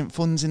insufficient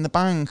funds in the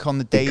bank on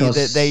the day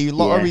that they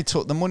lottery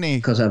took the money.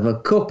 Because of a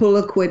couple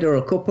of quid or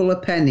a couple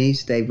of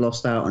pennies, they've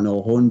lost out on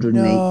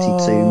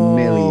 182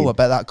 million. I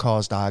bet that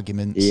caused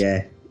arguments.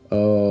 Yeah.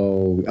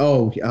 Oh,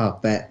 I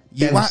bet.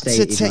 You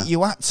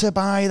had to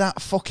buy that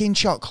fucking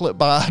chocolate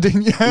bar,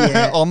 didn't you?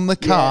 Yeah. On the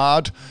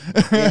card,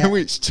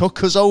 which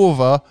took us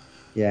over.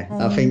 Yeah,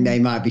 I think they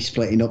might be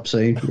splitting up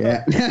soon.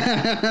 Yeah.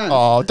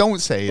 Oh, don't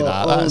say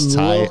that. That's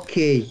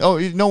unlucky. tight. Oh,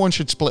 no one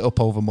should split up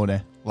over money,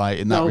 like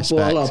in that respect.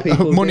 But a lot of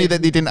people money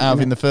that they didn't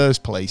have in the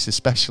first place,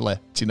 especially.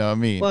 Do you know what I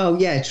mean?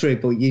 Well, yeah, true.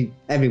 But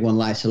everyone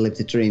likes to live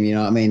the dream. You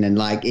know what I mean? And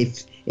like,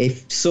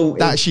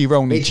 that's your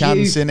only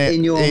chance in it.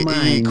 In your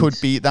mind, it could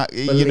be that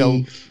you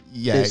know.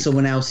 Yeah, that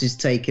someone else is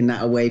taking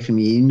that away from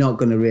you. You're not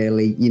going to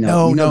really, you're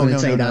not going to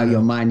take that out of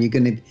your mind. You're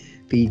going to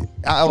be.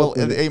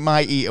 It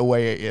might eat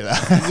away at you.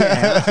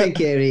 Yeah, I think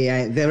they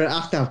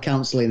have to have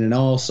counselling and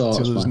all sorts.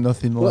 So there's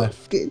nothing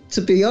left.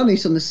 To be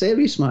honest, on the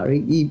serious matter,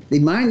 they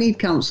might need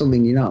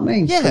counselling. You know what I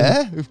mean?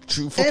 Yeah,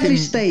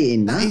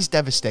 devastating. That is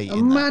devastating.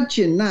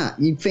 Imagine that.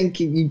 You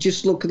think you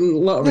just look at the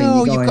lottery.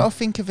 No, and you've got to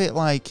think of it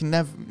like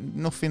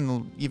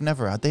nothing. You've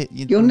never had it.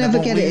 You'll never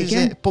get it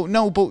again. But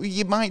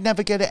you might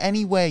never get it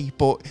anyway.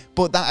 But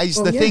that is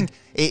the thing.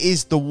 It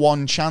is the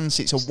one chance.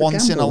 It's a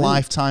once in a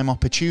lifetime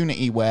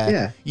opportunity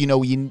where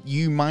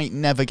you might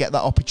never get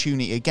that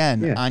opportunity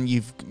again, and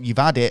you've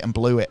had it and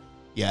blew it.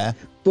 Yeah.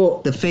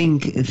 But the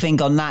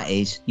thing on that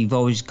is you've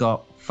always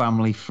got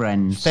family,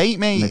 friends, fate,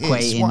 mate.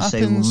 Acquaintance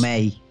who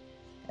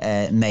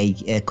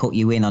may cut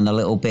you in on a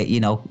little bit.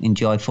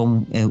 Enjoy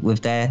fun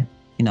with their.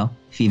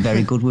 If you're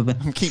very good with it.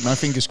 I'm keep my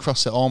fingers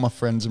crossed that all my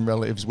friends and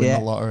relatives win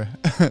the lottery.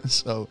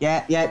 So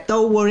yeah.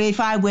 Don't worry,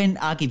 if I win,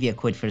 I'll give you a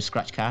quid for a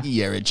scratch card.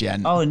 You're a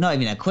gent. Oh, not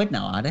even a quid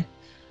now, are they?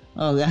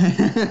 Oh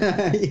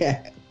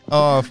yeah.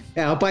 Oh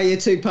yeah, I'll buy you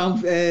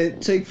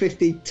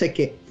 £2.50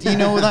 ticket. Do you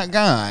know that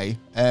guy?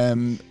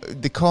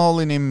 They're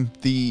calling him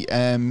the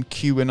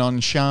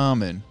QAnon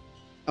shaman.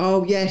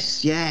 Oh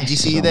yes. Did you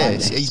see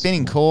this? He's been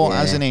in court,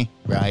 hasn't he?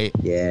 Right.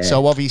 Yeah.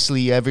 So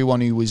obviously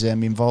everyone who was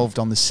involved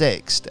on the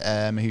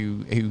 6th,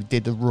 who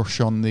did the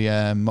rush on the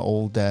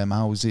old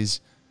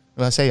houses,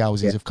 well, I say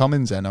houses of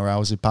Commons then, or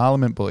Houses of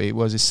Parliament, but it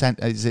was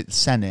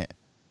Senate?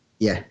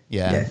 Yeah.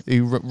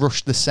 Who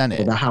rushed the Senate?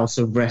 Or the House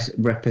of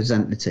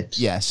Representatives.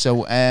 Yeah.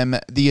 So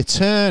the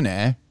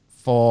attorney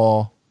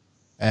for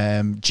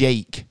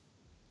Jake,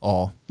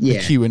 or the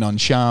QAnon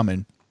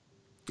shaman,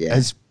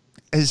 has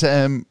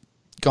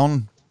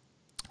gone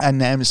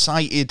and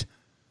cited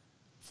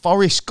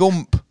Forrest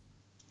Gump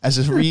as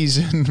a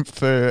reason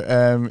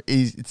for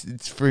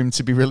him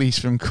to be released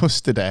from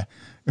custody,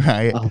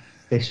 right? Oh,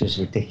 this was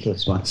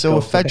ridiculous, man. So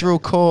a federal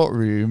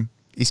courtroom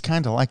is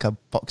kind of like a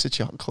box of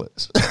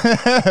chocolates.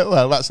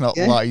 Well, that's not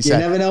what he said.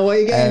 You never know what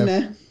you're getting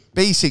there.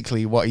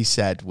 Basically, what he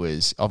said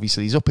was,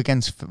 obviously, he's up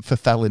against for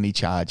felony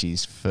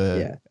charges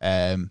for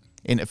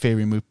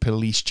interfering with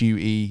police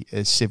duty,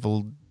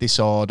 civil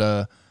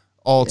disorder,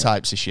 all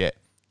types of shit.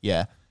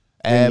 Yeah.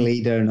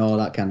 Leader and all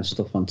that kind of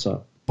stuff on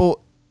top. But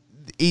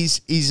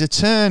his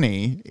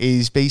attorney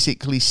is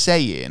basically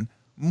saying,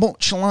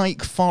 much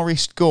like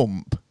Forrest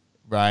Gump,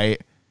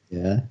 right?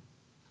 Yeah.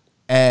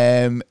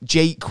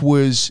 Jake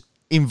was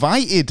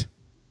invited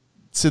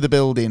to the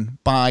building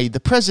by the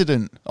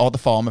president or the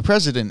former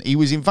president. He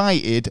was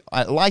invited,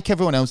 like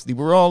everyone else. They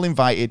were all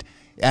invited.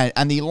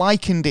 And he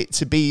likened it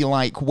to be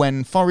like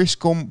when Forrest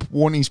Gump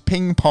won his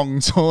ping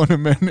pong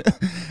tournament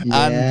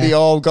and they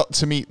all got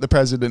to meet the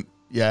president.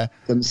 Yeah.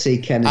 Couldn't see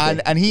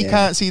Kennedy. And he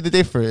can't see the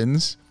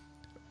difference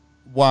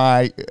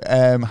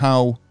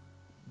how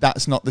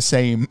that's not the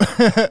same.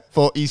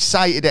 But he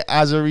cited it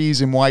as a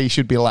reason why he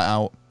should be let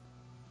out.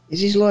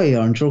 Is his lawyer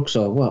on drugs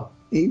or what?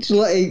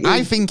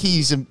 I think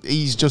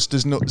he's just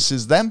as nuts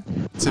as them, to be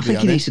honest. I think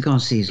he needs to go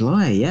and see his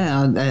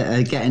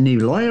lawyer, get a new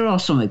lawyer or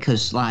something,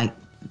 because, like,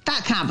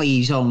 that can't be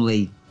his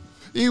only...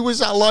 He was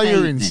that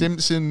lawyer in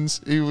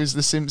Simpsons. He was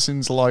the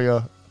Simpsons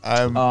lawyer.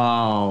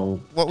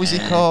 What was he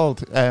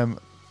called?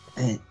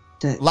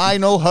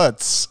 Lionel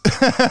Hutz.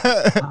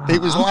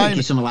 It was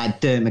Lionel. Something like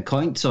Dirt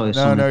McCoint or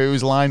something. No, it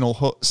was Lionel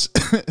Hutz.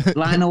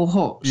 Lionel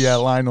Hutz. Yeah,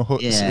 Lionel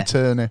Hutz,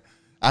 attorney.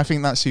 I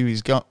think that's who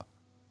he's got.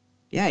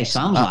 Yeah, he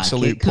sounds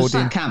absolute like it. Because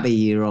that can't be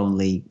your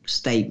only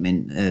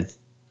statement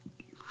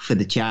for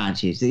the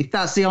charges. If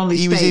that's the only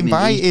statement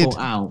he's put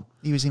out,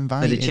 he was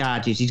invited for the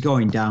charges. He's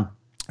going down.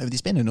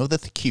 There's been another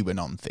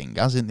QAnon thing,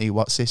 hasn't there?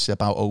 What's this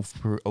about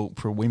Oprah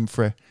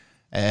Winfrey?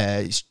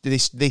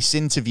 This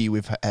interview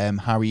with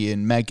Harry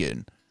and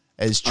Meghan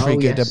has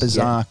triggered a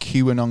bizarre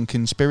QAnon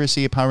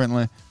conspiracy,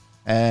 apparently.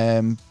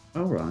 All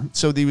right.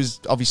 So there was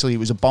obviously it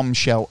was a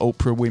bombshell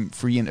Oprah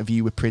Winfrey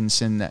interview with Prince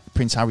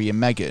Harry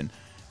and Meghan.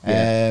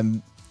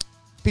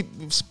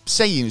 People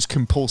saying it was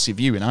compulsive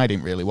viewing. I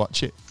didn't really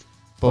watch it.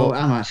 But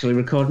I'm actually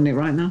recording it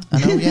right now.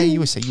 I know. Yeah, you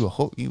were saying you were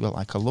hooked. You were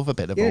like, I love a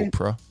bit of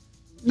Oprah.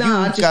 No,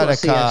 I just got want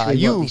to see actually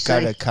You've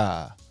got a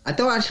car. I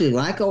don't actually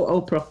like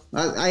Oprah.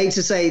 I hate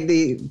to say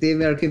the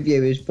American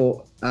viewers,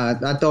 but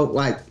I don't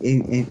like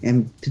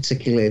in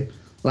particular.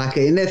 Like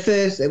in their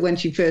first, when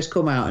she first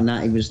come out and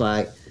that, he was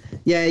like,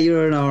 yeah,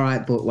 you're an all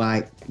right, but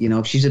like, you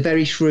know, she's a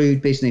very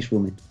shrewd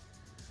businesswoman.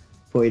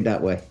 Put it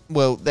that way.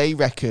 Well, they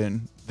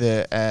reckon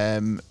that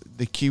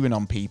the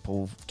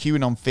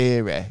QAnon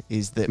theory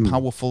is that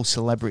powerful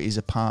celebrities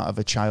are part of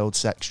a child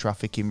sex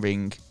trafficking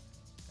ring,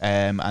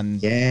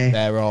 and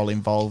they're all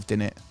involved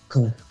in it.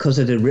 Because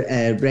of the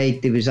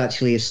raid, there was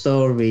actually a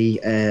story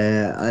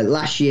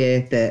last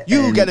year that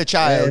you get a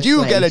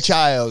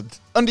child,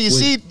 under your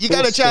seat, you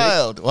got a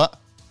child. What?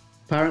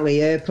 Apparently,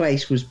 her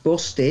place was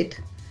busted,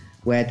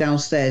 where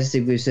downstairs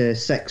there was a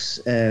sex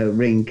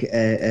ring,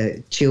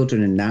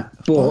 children and that.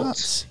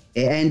 But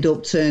it ended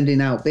up turning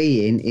out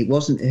being it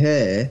wasn't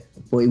her,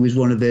 but it was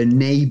one of her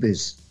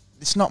neighbours.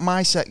 It's not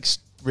my sex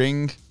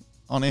ring.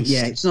 Honest.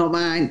 Yeah, it's not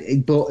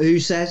mine. But who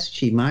says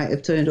she might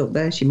have turned up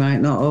there? She might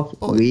not have.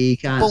 But we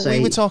can't say. But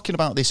we were talking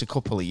about this a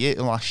couple of years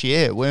last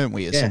year, weren't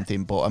we, or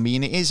something? But I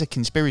mean, it is a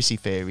conspiracy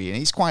theory, and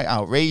it's quite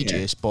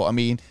outrageous. But I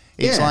mean,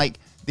 it's like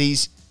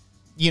these,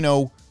 you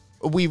know,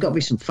 we've got to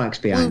be some facts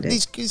behind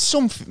it. There's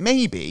some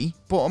maybe,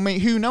 but I mean,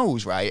 who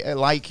knows, right?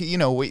 Like, you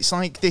know, it's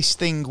like this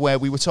thing where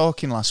we were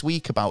talking last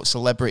week about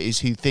celebrities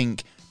who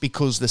think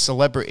because they're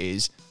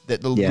celebrities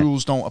that the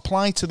rules don't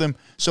apply to them.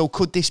 So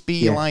could this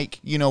be like,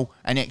 you know,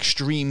 an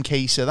extreme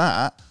case of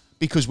that?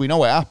 Because we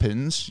know it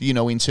happens, you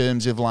know, in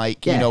terms of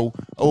like, you know,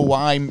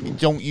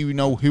 don't you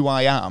know who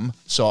I am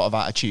sort of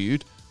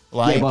attitude.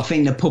 Like, but I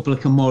think the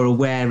public are more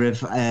aware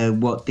of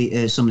what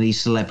some of these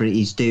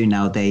celebrities do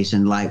nowadays,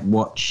 and like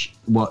watch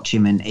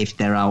them, and if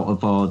they're out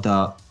of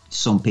order,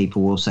 some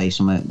people will say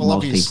something. Well,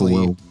 most people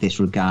will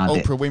disregard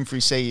it. Oprah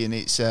Winfrey saying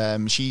it's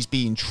she's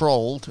being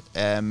trolled.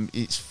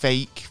 It's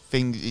fake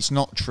thing. It's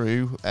not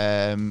true.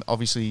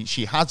 Obviously,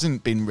 she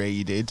hasn't been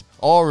raided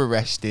or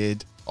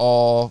arrested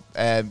or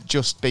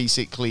just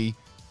basically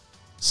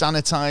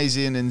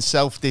sanitizing and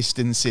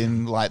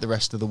self-distancing like the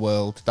rest of the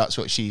world. That's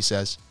what she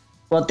says.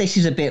 Well, this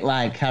is a bit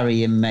like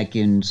Harry and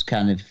Meghan's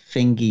kind of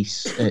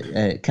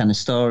thingy kind of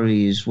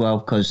story as well,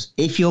 because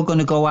if you're going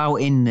to go out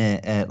in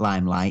the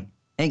limelight,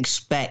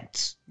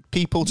 expect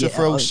people to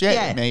throw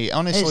shit, mate.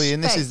 Honestly,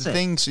 and this is the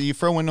thing. So you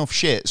throw enough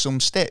shit,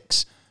 some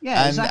sticks.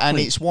 Yeah, exactly. And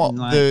it's what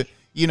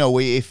you know,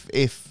 if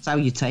it's how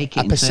you take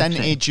it. A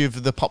percentage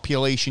of the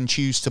population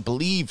choose to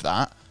believe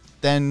that,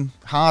 then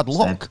hard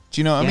luck. Do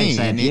you know what I mean?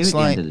 And it's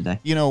like,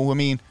 you know, I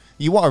mean,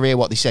 you want to hear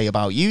what they say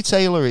about you,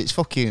 Taylor. It's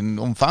fucking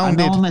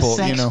unfounded. I know I'm a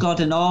sex god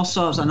and all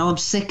sorts. I know I'm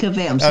sick of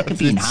it. I'm sick of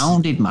being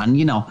hounded, man.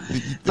 You know,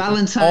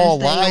 Valentine's all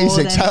Day, lies,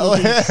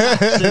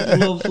 exactly.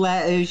 Love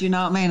letters. You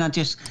know what I mean?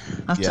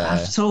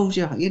 I've told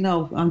you. You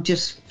know, I'm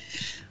just me,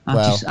 I'm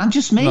not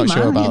man.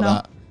 Sure about you know?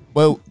 that.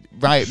 Well,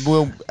 right.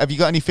 Well, have you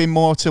got anything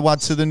more to add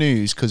to the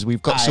news? Because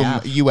we've got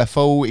some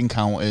UFO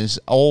encounters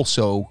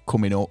also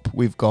coming up.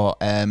 We've got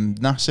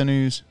NASA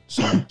news.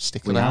 So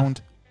stick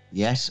around.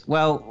 Yes.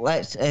 Well,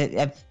 let's.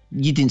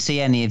 You didn't see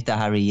any of the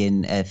Harry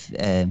and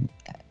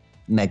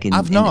Meghan?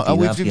 I've not.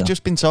 We've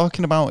just been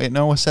talking about it.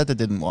 No, I said I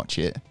didn't watch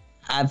it.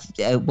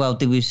 Well,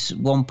 there was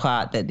one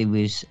part that there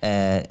was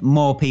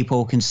more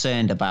people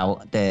concerned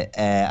about. That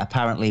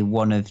apparently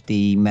one of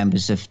the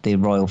members of the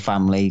royal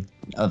family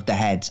of the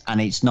heads,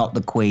 and it's not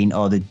the Queen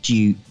or the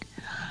Duke,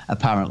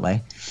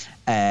 apparently,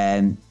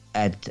 had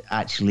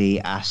actually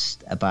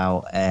asked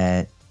about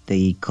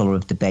the colour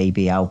of the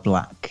baby, how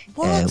black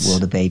will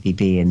the baby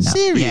be? And that.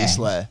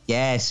 Seriously?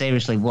 Yeah,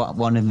 seriously. What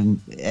one of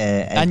them?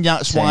 And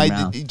that's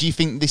why. Do you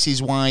think this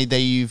is why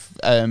they've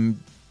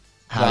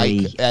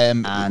Harry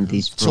and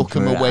his took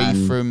them away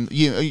from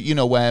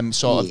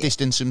sort of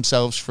distanced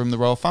themselves from the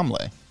royal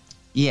family?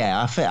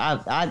 Yeah,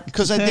 I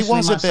because there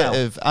was a bit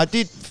of. I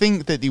did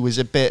think that there was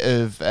a bit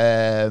of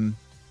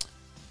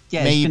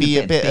maybe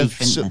a bit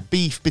of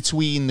beef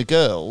between the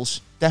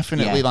girls.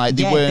 Definitely, like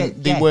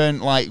they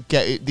weren't like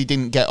they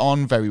didn't get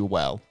on very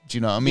well. Do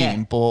you know what I mean?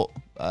 Yeah. But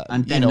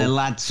and then the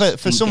lads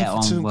for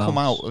something to come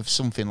out of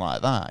something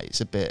like that, it's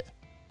a bit.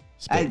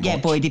 But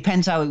it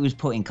depends how it was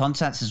put in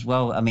context as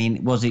well. I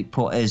mean, was it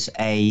put as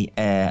okay?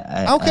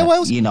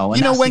 Well, you know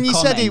when you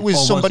said it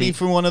was somebody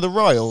from one of the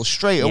royals,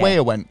 straight away I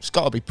went, it's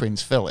got to be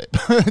Prince Philip.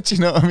 Do you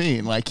know what I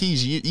mean? Like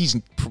he's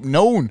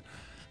known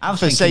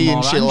for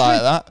saying shit like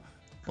that.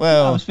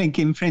 Well, I was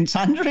thinking Prince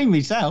Andrew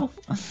myself.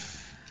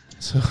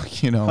 So,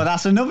 you know. But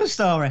that's another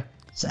story.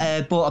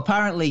 But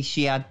apparently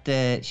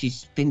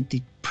she's been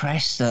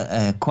depressed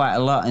quite a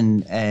lot,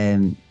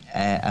 and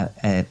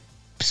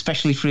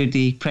especially through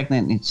the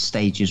pregnant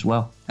stage as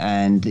well.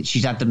 And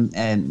she's had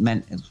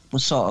the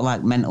sort of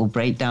like mental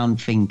breakdown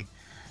thing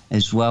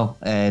as well.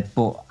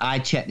 But I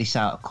checked this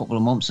out a couple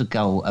of months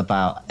ago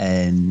about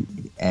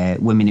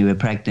women who are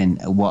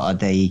pregnant. What are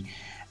the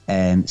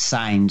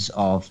signs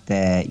of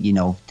their,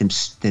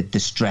 the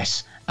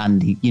stress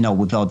and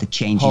with all the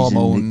changes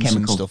hormones in the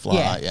chemicals and stuff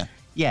like that.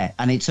 Yeah,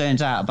 and it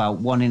turns out about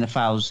 1 in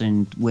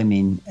 1,000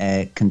 women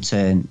can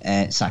turn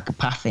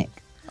psychopathic.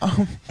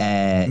 Oh,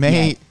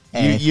 mate.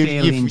 I'm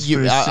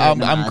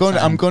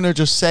gonna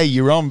just say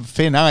you're on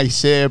thin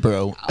ice here,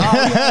 bro.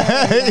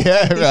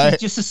 Right.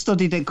 Just a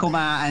study that come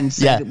out and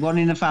said that 1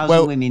 in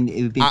 1,000 women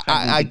who would be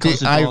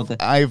pregnant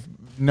I've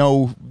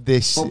know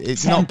this.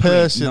 It's not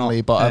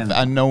personally, but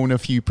I've known a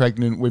few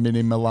pregnant women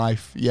in my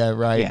life.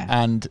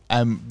 And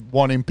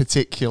 1 in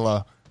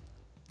particular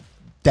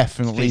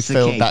definitely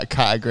filled that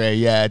category.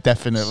 Yeah,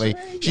 definitely.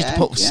 She just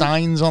put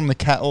signs on the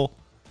kettle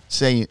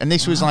saying, and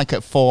this was like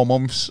at 4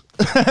 months.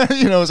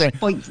 You know what I'm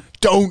saying?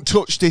 Don't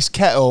touch this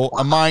kettle.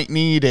 I might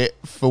need it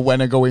for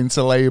when I go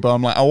into labour.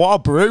 I'm like, I want a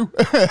brew. Do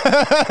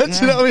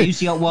you know what I mean?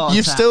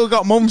 You've still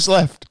got months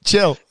left.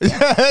 Chill. Do you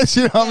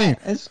know what I mean?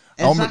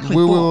 Exactly.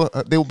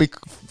 There'll be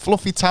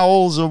fluffy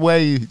towels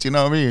away. Do you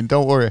know what I mean?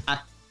 Don't worry.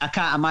 I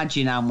can't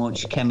imagine how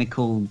much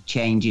chemical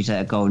changes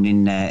that are going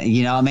in there.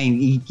 You know what I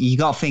mean? You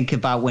got to think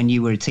about when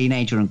you were a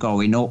teenager and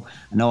growing up,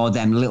 and all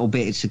them little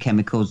bits of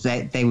chemicals,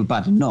 they were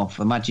bad enough.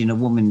 Imagine a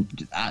woman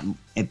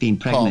being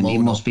pregnant. It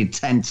must be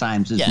 10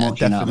 times as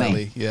much. Definitely, you know what I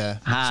mean?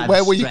 Yeah. So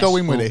where were you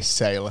going with this,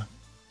 Sailor?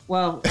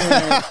 Well,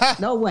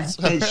 nowhere.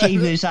 She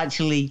was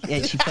actually,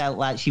 she felt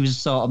like she was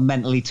sort of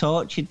mentally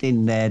tortured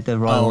in the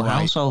royal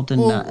household.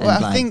 And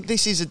I think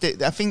this is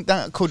I think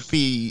that could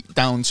be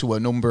down to a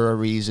number of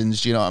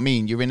reasons. Do you know what I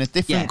mean? You're in a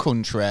different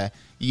country.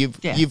 You've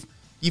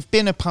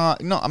been a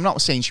part. No, I'm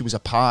not saying she was a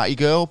party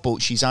girl,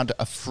 but she's had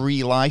a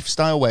free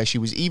lifestyle where she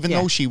was, even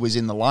though she was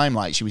in the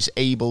limelight, she was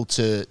able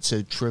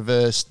to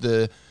traverse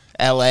the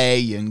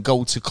LA and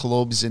go to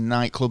clubs and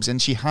nightclubs, and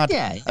she had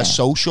a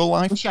social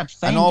life. She had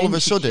fame, and all of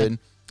a sudden.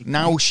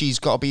 Now she's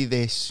got to be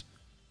this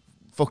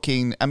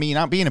fucking... I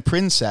mean, being a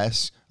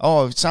princess,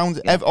 it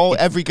sounds...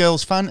 every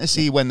girl's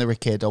fantasy when they're a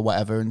kid or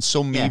whatever, and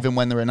some even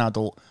when they're an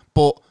adult.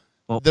 But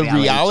the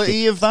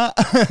reality of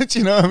that, do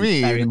you know what I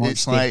mean? Very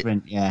much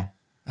different,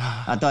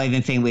 I don't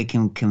even think we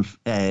can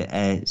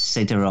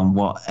consider on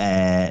what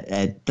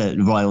the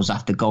royals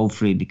have to go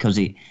through, because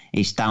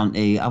it's down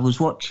to... I was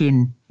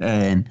watching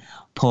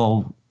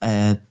Paul...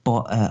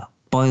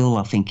 Boyle,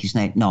 I think his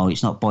name. No,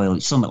 it's not Boyle.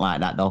 It's something like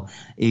that, though.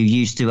 Who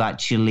used to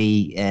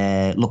actually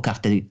look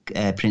after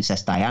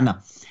Princess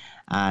Diana,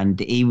 and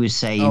he was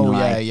saying,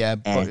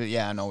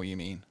 I know what you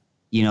mean.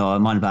 You know,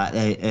 I'm on about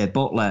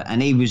Butler,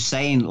 and he was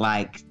saying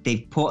like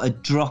they've put a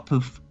drop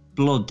of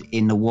blood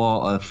in the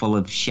water full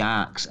of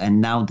sharks,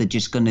 and now they're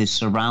just going to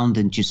surround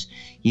and just,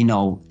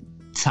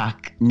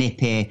 nip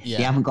here.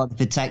 They haven't got the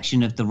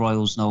protection of the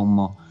royals no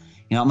more.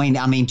 You know what I mean?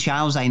 I mean,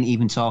 Charles ain't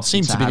even talking.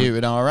 Seems to be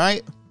doing all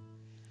right.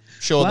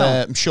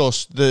 I'm sure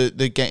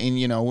they're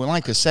getting,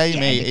 like I say,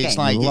 mate, it's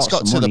like it's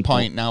got to the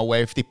point now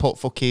where if they put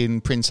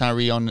fucking Prince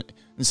Harry on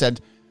and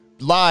said,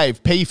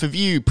 live, pay for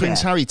view,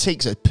 Prince Harry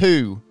takes a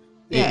poo,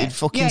 it'd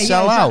fucking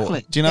sell out.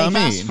 Do you know what I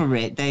mean? Asked for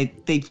it.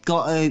 They've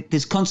got,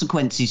 there's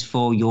consequences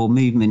for your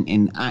movement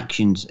in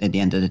actions at the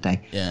end of the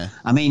day. Yeah.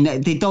 I mean,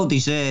 they don't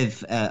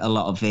deserve a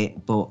lot of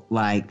it, but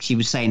like she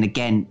was saying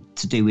again,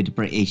 to do with the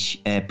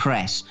British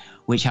press,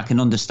 which I can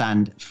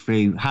understand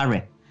through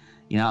Harry.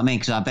 You know what I mean?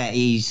 Because I bet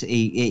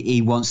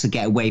he wants to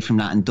get away from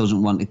that and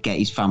doesn't want to get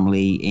his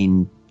family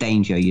in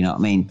danger. You know what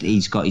I mean?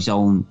 He's got his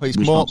own.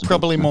 Well, it's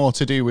probably more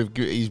to do with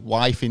his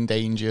wife in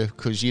danger,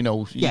 because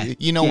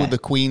the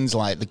Queen's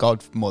like the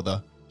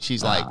godmother.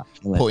 She's like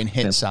putting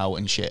hits out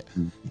and shit.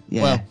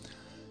 Yeah. Well,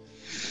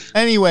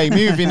 anyway,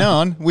 moving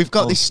on. We've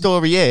got this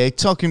story here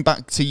talking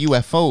back to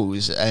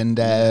UFOs and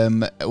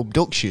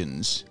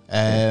abductions.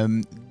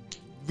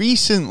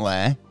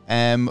 Recently.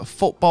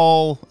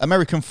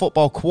 American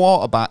football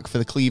quarterback for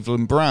the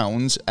Cleveland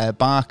Browns,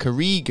 Barker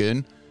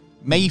Regan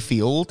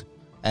Mayfield,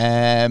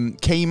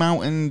 came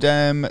out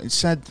and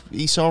said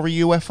he saw a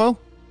UFO.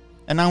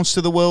 Announced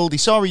to the world he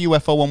saw a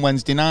UFO on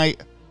Wednesday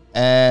night.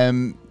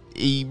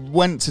 He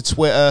went to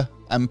Twitter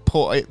and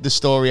put the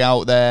story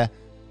out there.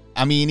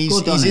 I mean,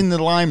 he's in the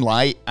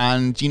limelight,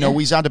 and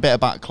he's had a bit of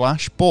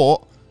backlash.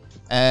 But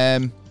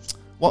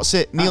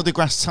Neil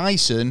deGrasse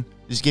Tyson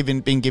has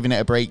been giving it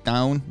a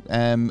breakdown.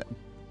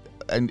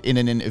 In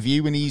an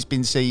interview, and he's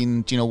been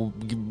saying,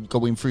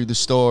 going through the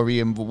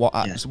story and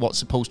what's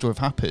supposed to have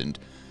happened.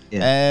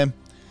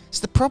 It's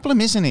the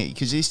problem, isn't it?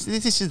 Because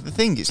this is the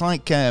thing. It's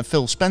like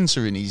Phil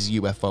Spencer in his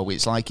UFO.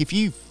 It's like if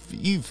you've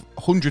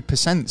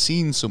 100%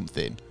 seen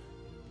something,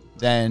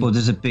 then. Well,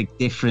 there's a big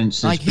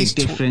difference. There's a big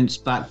difference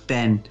back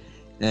then.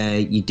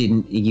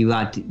 You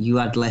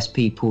had less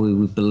people who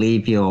would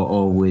believe you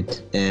or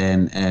would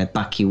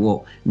back you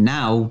up.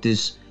 Now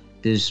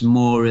there's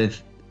more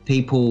of.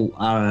 People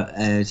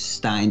are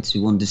starting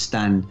to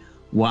understand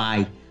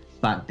why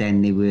back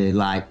then they were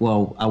like,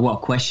 well, I want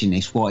to question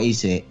this. What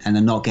is it? And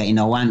they're not getting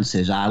no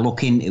answers. I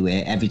look into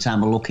it. Every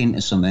time I look into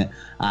something,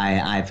 I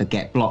either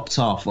get blocked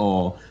off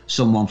or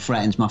someone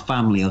threatens my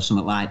family or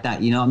something like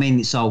that. You know what I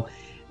mean? So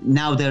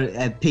now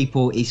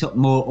people is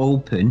more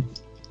open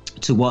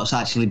to what's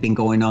actually been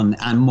going on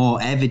and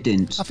more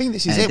evidence. I think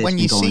this is it. When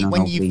you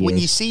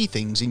see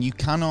things and you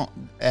cannot,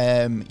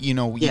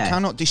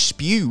 cannot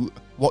dispute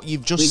what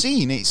you've just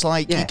seen. It's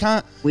like you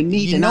can't. We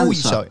need an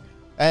answer.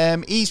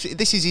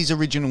 This is his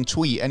original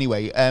tweet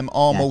anyway.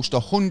 Almost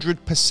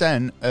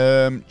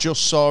 100%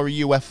 just saw a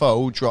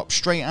UFO drop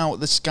straight out of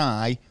the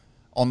sky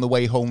on the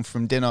way home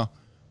from dinner.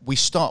 We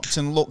stopped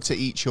and looked at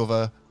each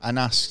other and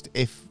asked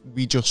if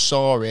we just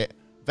saw it.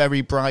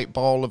 Very bright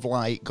ball of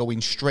light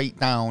going straight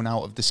down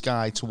out of the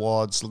sky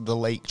towards the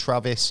Lake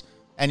Travis.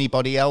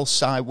 Anybody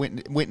else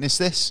witness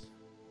this?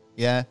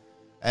 Yeah.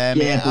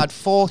 It had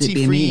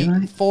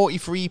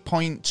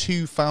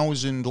 43.2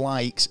 thousand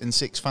likes and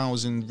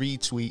 6,000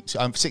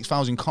 retweets,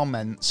 6,000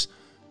 comments.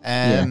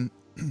 It,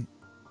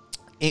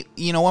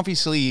 you know,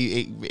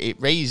 obviously it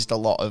raised a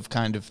lot of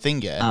kind of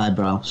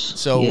eyebrows.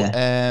 So,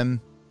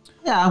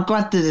 I'm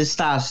glad that the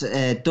Star's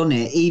done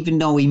it, even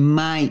though he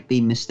might be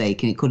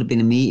mistaken. It could have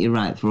been a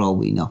meteorite for all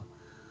we know,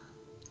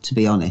 to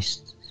be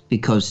honest,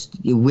 because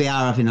we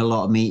are having a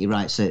lot of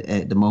meteorites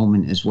at the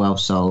moment as well.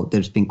 So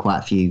there's been quite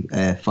a few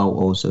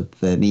photos of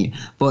meteor.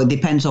 But it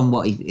depends on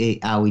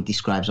how he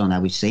describes on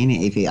how he's seen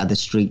it. If it had a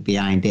streak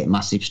behind it,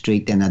 massive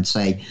streak, then I'd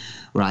say,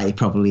 right, it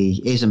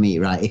probably is a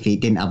meteorite. If it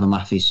didn't have a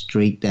massive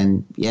streak,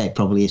 then, yeah, it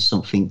probably is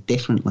something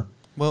differently.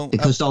 Well,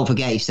 because don't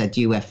forget, he said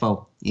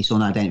UFO. It's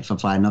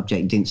unidentified flying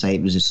object. He didn't say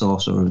it was a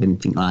saucer or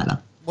anything like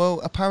that.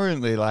 Well,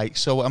 apparently,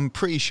 so I'm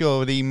pretty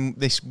sure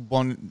this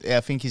one, I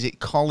think, is it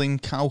Colin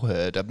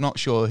Cowherd? I'm not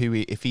sure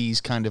if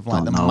he's kind of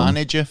like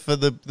manager for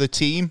the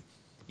team.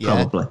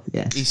 Yeah. Probably,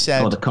 yes. He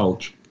said, or the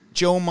coach.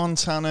 Joe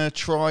Montana,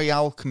 Troy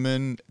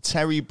Alkerman,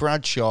 Terry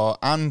Bradshaw,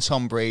 and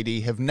Tom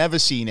Brady have never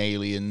seen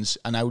aliens,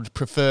 and I would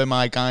prefer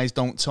my guys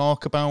don't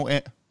talk about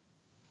it.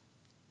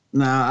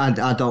 No,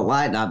 I don't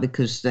like that,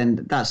 because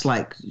then that's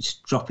like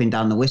just dropping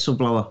down the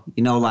whistleblower.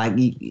 You know, like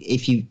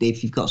if you've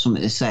got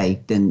something to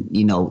say, then,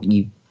 you know,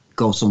 you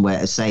go somewhere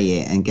to say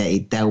it and get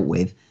it dealt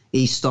with.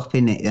 He's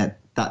stopping it. That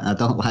I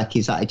don't like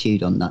his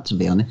attitude on that, to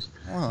be honest.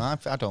 Well,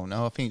 I don't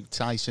know. I think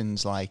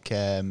Tyson's like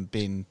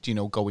been, you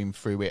know, going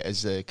through it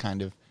as a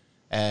kind of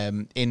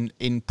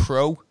in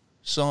pro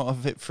sort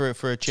of it for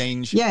a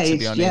change. Yeah, to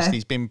be honest,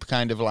 he's been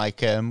kind of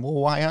like, well,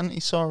 why hadn't he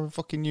saw a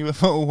fucking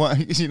UFO? Why,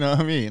 you know what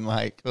I mean?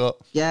 Like, but,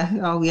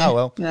 oh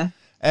well, yeah.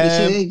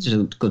 It's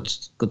a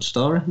good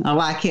story. I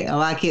like it.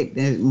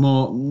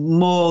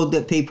 More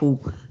that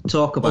people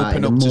talk about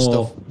it, the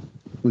more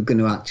we're going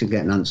to actually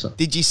get an answer.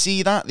 Did you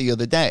see that the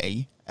other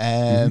day?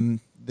 The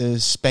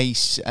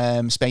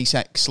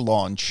SpaceX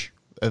launch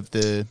of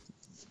the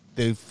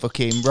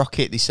fucking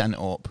rocket they sent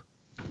up.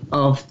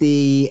 Of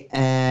the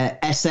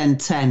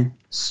SN10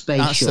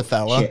 spaceship. That's the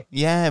fella. Ship.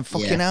 Yeah,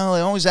 fucking hell.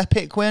 It was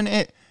epic, wasn't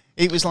it?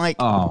 It was like,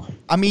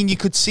 I mean, you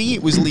could see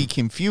it was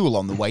leaking fuel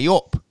on the way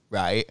up,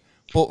 right?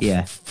 But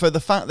for the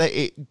fact that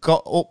it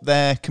got up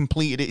there,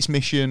 completed its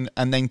mission,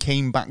 and then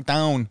came back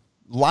down,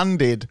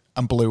 landed,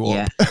 and blew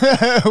up,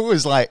 it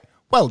was like,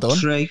 well done.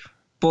 True.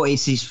 But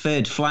it's his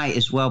third flight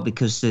as well,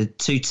 because the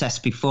two tests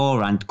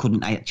beforehand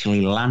couldn't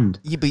actually land.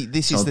 Yeah, but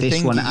this is the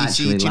thing.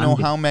 Do you know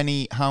how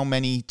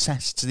many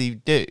tests they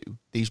do?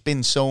 There's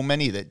been so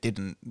many that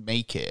didn't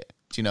make it.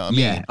 Do you know what I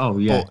mean? Yeah. Oh,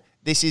 yeah. But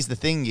this is the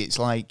thing. It's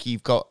like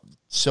you've got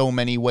so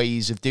many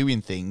ways of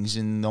doing things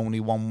and only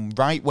one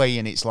right way.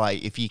 And it's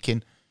like, if you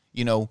can,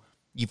 you know,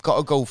 you've got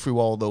to go through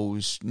all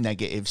those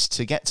negatives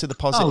to get to the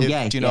positive.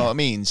 Do you know what I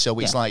mean? So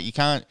it's like, you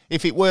can't,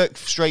 if it worked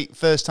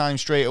first time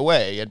straight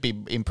away, I'd be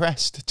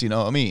impressed. Do you know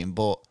what I mean?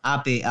 But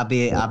I'd be a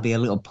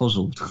little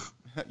puzzled.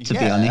 To be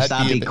honest,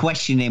 I'd be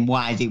questioning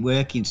why is it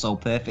working so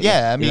perfectly.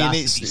 Yeah, I mean,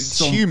 it's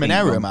human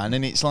error, man,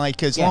 and it's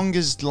like, as long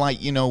as,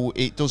 like, you know,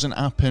 it doesn't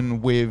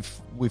happen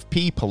with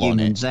people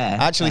humans on it.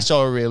 I actually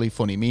saw a really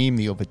funny meme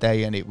the other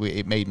day, and it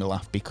made me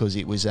laugh, because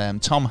it was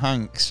Tom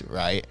Hanks,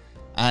 right?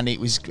 And it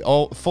was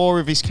all four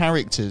of his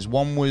characters.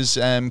 One was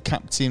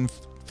Captain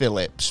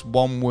Phillips.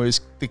 One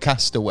was the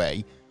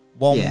Castaway.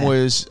 One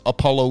was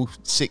Apollo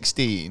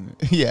 16.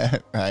 Yeah,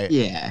 right.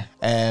 Yeah.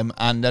 And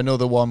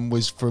another one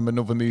was from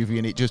another movie,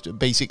 and it just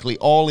basically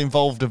all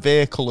involved a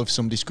vehicle of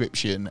some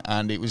description,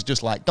 and it was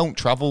just like, don't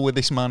travel with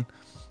this man.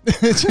 Do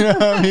you know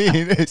what I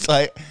mean? It's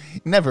like,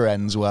 it never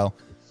ends well.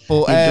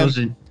 But it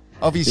doesn't.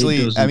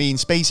 Obviously, I mean,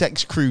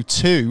 SpaceX Crew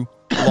 2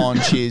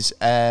 launches,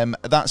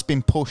 that's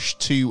been pushed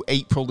to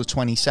April the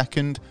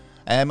 22nd.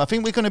 I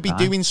think we're going to be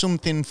doing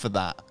something for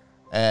that.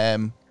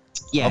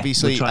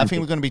 Obviously, I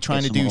think we're going to be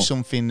trying to do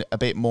something a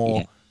bit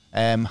more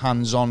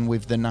hands-on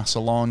with the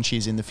NASA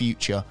launches in the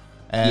future.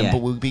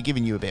 But we'll be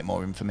giving you a bit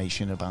more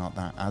information about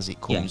that as it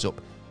comes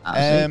up.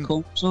 As it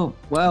comes up.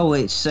 Well,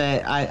 it's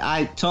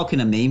I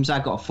talking of memes, I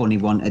got a funny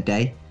one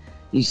today.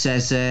 He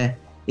says,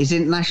 is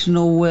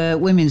International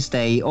Women's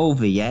Day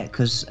over yet?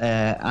 Because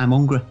I'm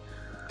hungry.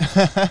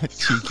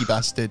 Cheeky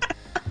bastard.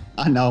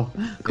 I know.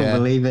 Couldn't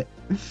believe it.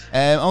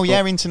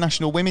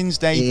 International Women's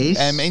Day. It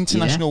is,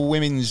 International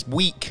Women's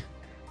Week.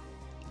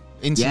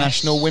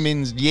 International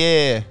Women's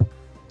Year.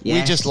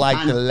 We just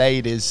like the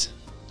ladies.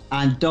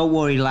 And don't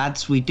worry,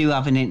 lads, we do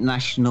have an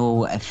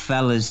International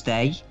Fellas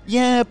Day.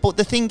 Yeah, but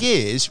the thing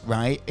is,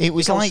 right, it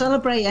was we like... don't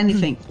celebrate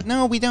anything.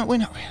 No, we don't. We're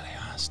not really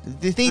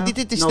asked. They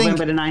did this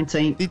November thing... the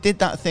 19th. They did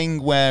that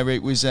thing where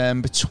it was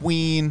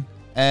between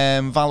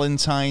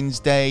Valentine's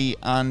Day,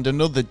 and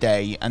another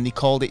day, and they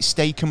called it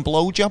Steak and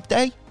Blowjob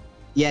Day.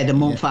 Yeah, the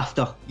month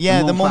after.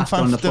 Yeah, the month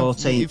after. On the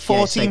 14th.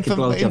 14th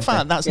of, in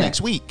fact, that's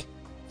next week.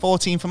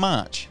 14th of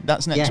March.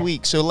 That's next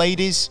week. So,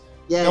 ladies,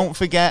 don't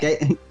forget.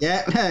 It's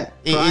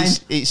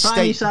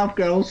Prime yourself,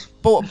 girls.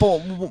 But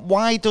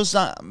why does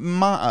that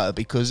matter?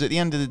 Because at the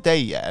end of the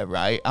day,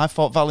 right, I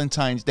thought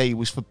Valentine's Day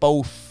was for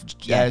both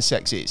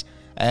sexes.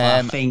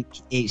 I think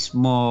it's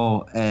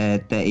more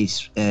that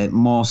it's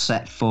more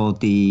set for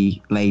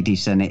the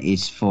ladies than it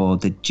is for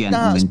the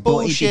gentlemen.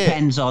 But it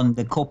depends on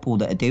the couple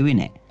that are doing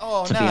it.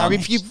 Oh, no,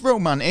 if you're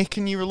romantic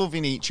and you're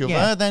loving each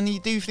other, then you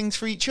do things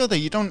for each other.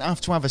 You don't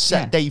have to have a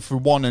set day for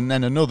one and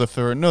then another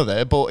for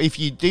another. But if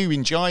you do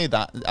enjoy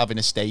that, having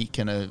a steak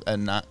and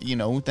that, you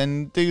know,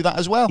 then do that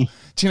as well. Do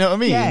you know what I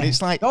mean? Yeah,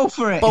 it's like, go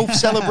for it. Both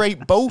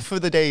celebrate both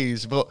of the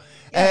days. But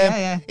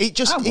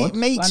it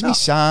makes me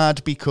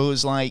sad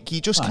because, like, you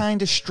just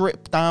kind of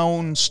strip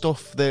down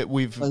stuff that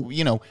we've,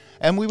 you know,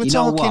 and we were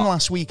talking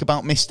last week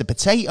about Mr.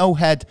 Potato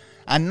Head,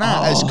 and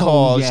that has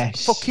caused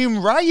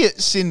fucking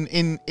riots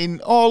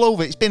in all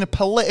over. It's been a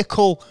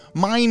political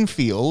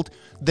minefield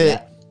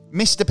that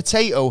Mr.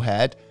 Potato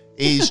Head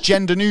is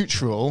gender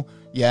neutral,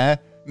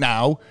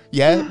 now,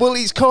 well,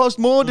 it's caused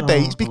more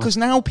debates because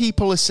now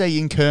people are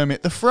saying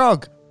Kermit the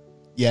Frog,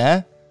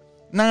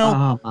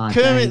 now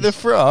Kermit the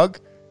Frog.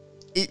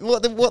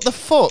 What the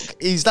fuck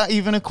is that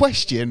even a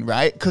question,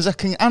 right? Because I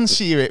can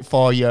answer it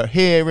for you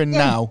here and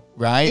now,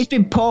 right? He's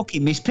been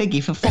poking Miss Piggy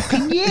for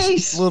fucking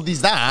years. Well, there's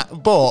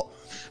that, but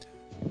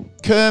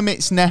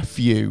Kermit's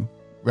nephew,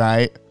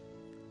 right?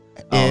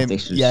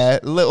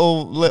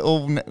 Little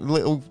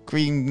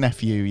green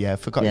nephew,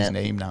 forgot his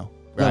name now.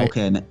 Right?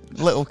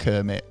 Little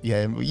Kermit,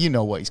 you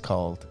know what he's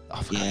called.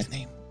 I forgot his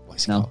name.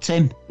 What's he called?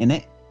 Tim,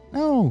 innit?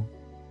 No,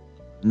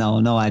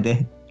 no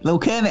idea. Little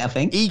Kermit, I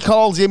think. He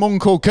calls him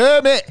Uncle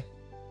Kermit.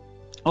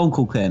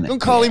 Uncle Kermit. Don't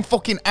call him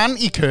fucking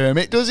Auntie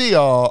Kermit, does he?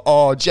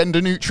 Or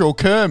gender neutral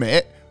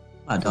Kermit.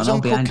 I don't know.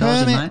 Behind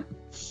doors, mate.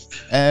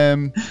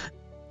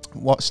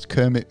 What's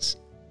Kermit's?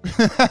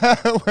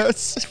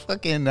 What's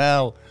fucking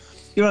hell?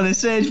 You're on the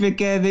search for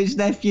Kermit's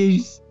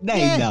nephew's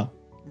name now.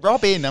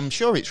 Robin. I'm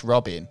sure it's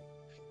Robin.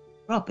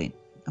 Robin.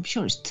 I'm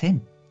sure it's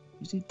Tim.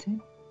 Is it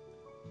Tim?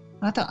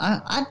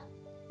 I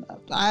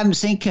haven't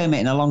seen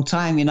Kermit in a long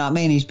time. You know what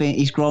I mean?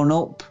 He's grown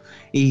up.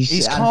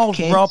 He's called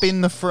kids.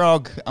 Robin the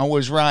Frog. I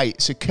was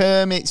right. So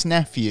Kermit's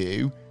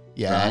nephew,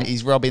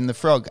 he's Robin the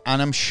Frog,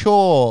 and I'm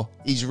sure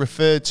he's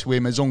referred to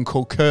him as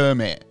Uncle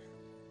Kermit.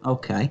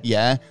 Okay.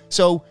 Yeah.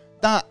 So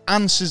that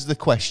answers the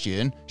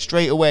question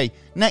straight away.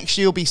 Next,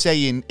 you'll be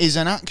saying, is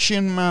an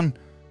Action Man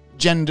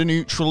gender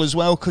neutral as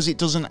well? Because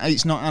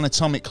it's not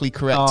anatomically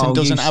correct and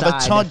doesn't have a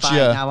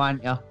todger. Now,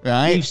 aren't you?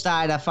 Right? You've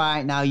started a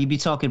fight now. You'll be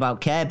talking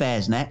about Care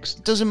Bears next.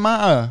 It doesn't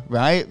matter,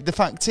 right? The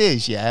fact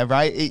is,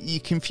 right?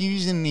 You're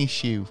confusing the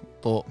issue,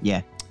 but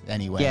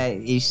anyway. Yeah,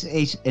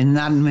 it's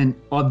inanimate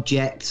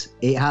object.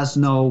 It has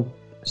no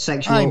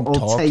sexual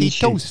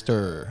orientation.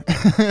 Toaster.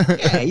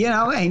 You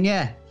know what I mean?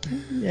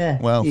 Yeah.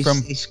 Well,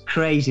 it's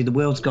crazy. The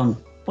world's gone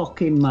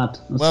fucking mad.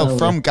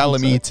 From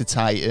Galloway to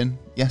Titan,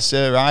 yes,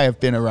 sir. I have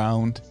been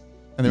around.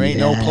 And there ain't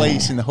no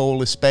place in the whole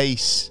of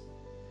space.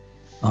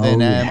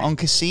 On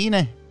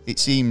Cassini, it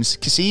seems.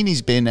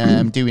 Cassini's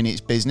been doing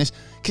its business.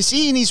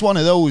 Cassini's one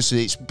of those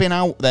that's been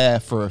out there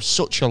for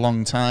such a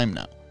long time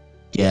now.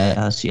 Yeah, it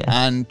has,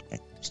 And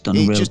it's done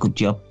a real good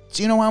job.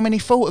 Do you know how many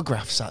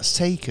photographs that's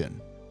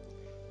taken?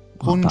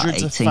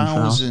 Hundreds of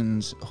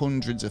thousands.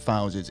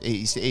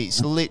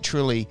 It's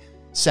literally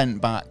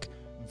sent back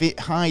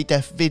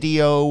high-def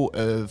video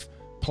of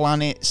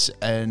planets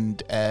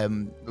and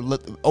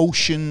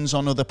oceans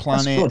on other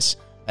planets,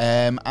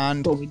 and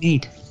what we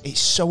need.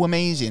 It's so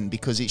amazing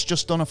because it's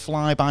just done a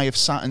flyby of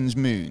Saturn's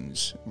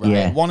moons,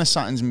 right? One of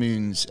Saturn's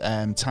moons,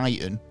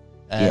 Titan,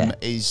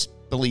 is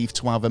believed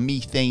to have a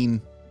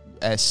methane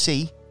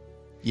sea.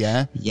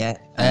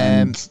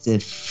 And they're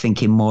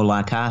thinking more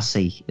like our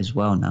sea as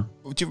well now.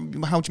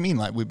 How do you mean?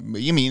 Like,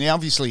 you mean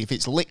obviously if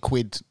it's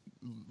liquid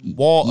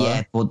water.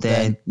 Yeah, but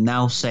they're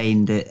now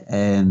saying that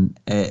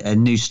a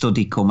new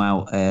study come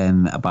out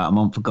about a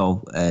month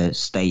ago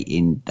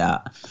stating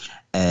that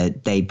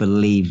they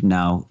believe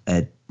now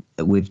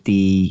with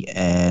the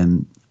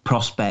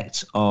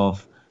prospect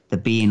of there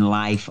being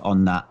life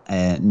on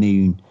that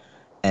moon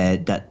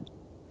that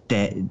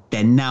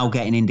they're now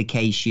getting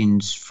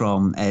indications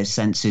from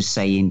sensors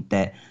saying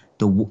that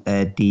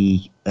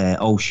the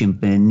ocean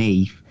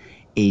beneath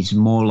is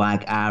more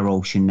like our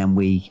ocean than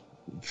we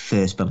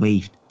first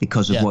believed,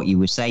 because of what you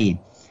were saying,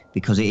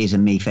 because it is a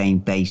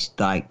methane-based,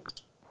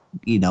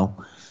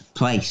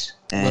 place.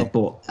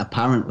 But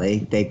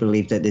apparently they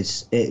believe that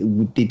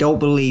they don't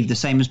believe the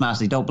same as Mars.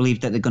 They don't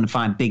believe that they're going to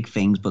find big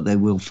things, but they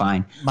will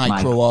find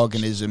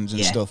microorganisms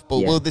and stuff. But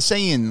well, they're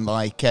saying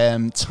like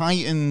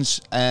Titan's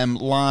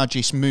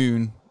largest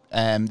moon.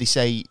 They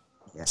say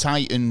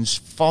Titan's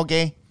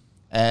foggy.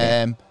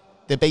 They're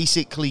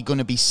basically going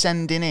to be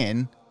sending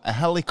in a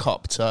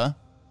helicopter.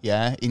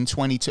 In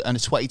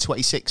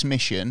 2026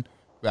 mission,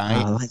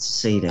 right? Oh, I'd like to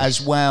see this.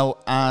 As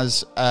well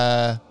as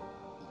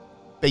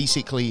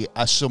basically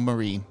a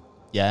submarine.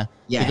 Yeah,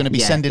 Yeah, they're going to be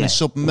yeah, sending yeah. a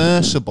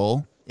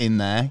submersible in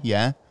there.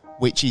 Yeah,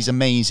 which is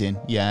amazing.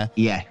 Yeah,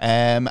 Yeah.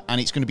 and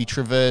it's going to be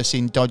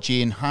traversing,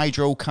 dodging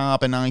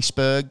hydrocarbon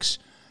icebergs,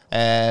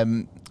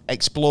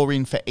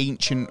 exploring for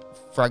ancient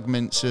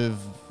fragments of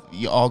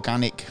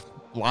organic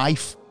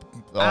life.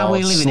 Are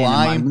we living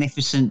slime. in a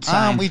magnificent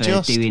time we for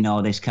just? doing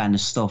all this kind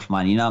of stuff,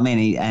 man? You know what I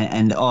mean?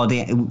 And all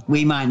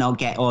we might not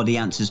get all the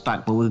answers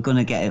back, but we're going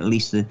to get at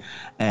least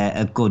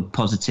a good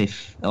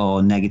positive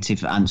or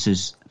negative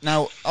answers.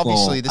 Now,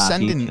 obviously, for they're our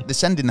sending future. they're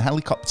sending the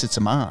helicopter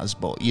to Mars,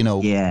 but you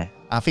know, Yeah.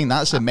 I think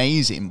that's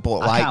amazing. But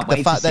I like can't the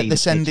wait fact to that see they're the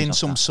sending pictures of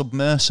some that.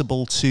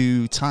 submersible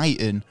to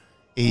Titan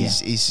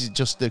is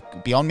just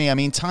beyond me. I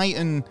mean,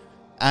 Titan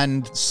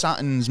and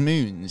Saturn's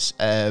moons,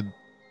 they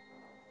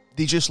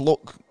just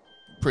look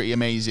pretty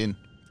amazing.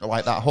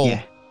 Like that whole.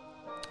 Yeah.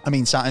 I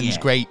mean, Saturn's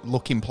Yeah. great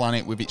looking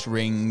planet with its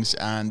rings,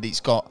 and it's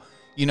got,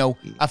 you know,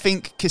 I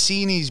think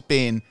Cassini's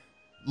been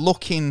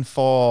looking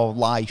for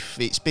life.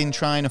 It's been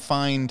trying to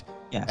find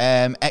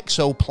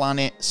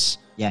exoplanets.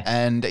 Yeah.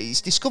 And it's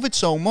discovered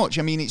so much.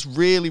 I mean, it's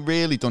really,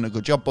 really done a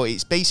good job, but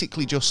it's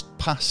basically just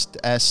past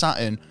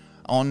Saturn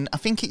on, I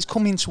think it's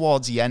coming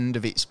towards the end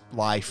of its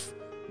life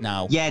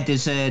now. Yeah,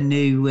 there's a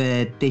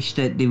new dish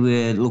that they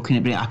were looking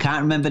at. I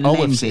can't remember the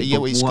name of it. yeah,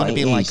 but it's what going to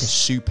be it like a is-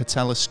 super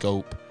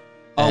telescope.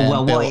 Oh,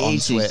 well, what built it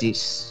is onto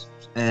it's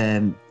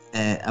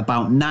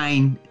about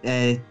 9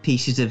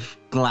 pieces of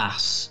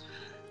glass,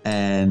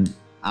 and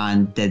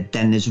then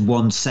there's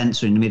one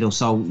sensor in the middle.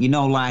 So, you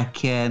know, like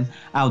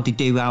how they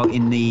do out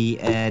in the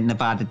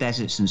Nevada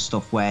deserts and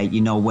stuff, where, you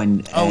know,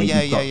 when...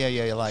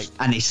 yeah, like...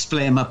 And they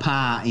split them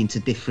apart into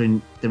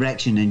different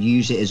direction and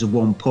use it as a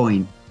one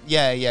point.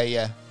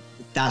 Yeah.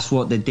 That's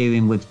what they're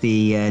doing with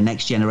the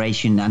next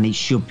generation, and it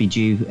should be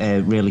due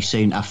really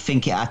soon. I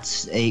think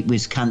it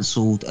was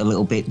cancelled a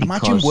little bit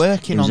because Imagine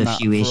working there was on a that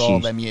few for issues. all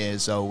them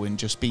years, though, and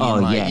just being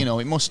you know,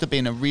 it must have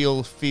been a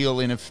real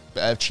feeling of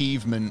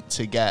achievement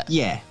to get.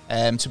 Yeah.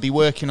 To be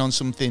working on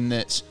something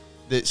that's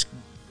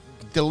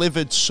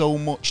delivered so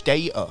much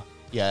data.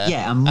 Yeah.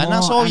 Yeah, and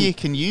that's all and- you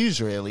can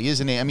use, really,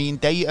 isn't it? I mean,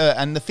 data,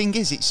 and the thing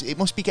is, it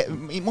must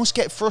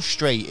get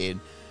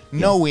frustrating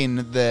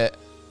knowing that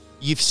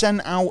you've sent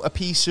out a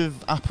piece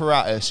of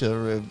apparatus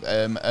or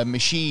a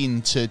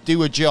machine to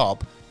do a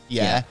job,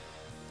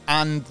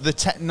 and the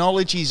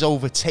technology's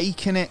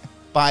overtaken it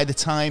by the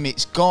time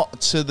it's got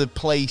to the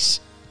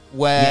place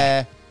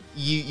where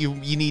you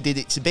needed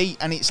it to be,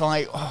 and it's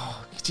like,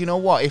 oh, do you know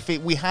what? If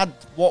we had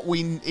what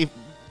we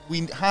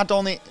had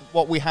on it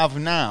what we have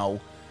now,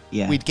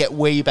 we'd get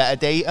way better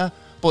data.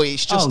 But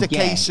it's just a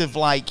case of,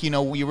 like, you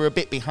know, you were a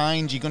bit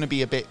behind. You're going to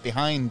be a bit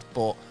behind,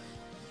 but.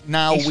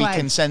 Now It's we like-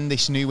 can send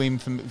this new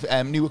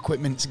new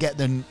equipment to get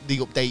the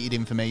updated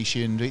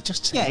information. It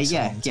just takes a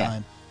long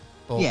time.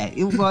 But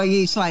Well,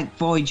 it's like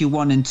Voyager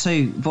 1 and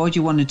 2.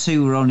 Voyager 1 and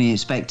 2 were only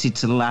expected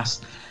to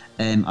last,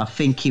 I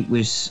think it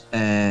was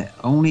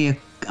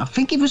I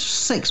think it was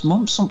 6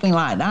 months, something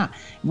like that.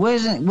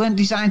 Weren't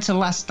designed to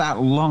last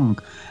that long.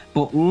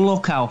 But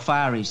look how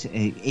far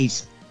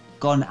it's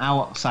gone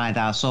outside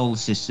our solar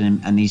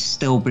system, and he's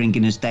still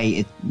bringing us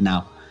data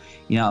now.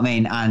 You know what I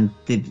mean?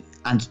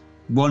 And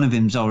one of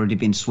them's already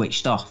been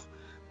switched off,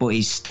 but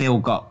he's still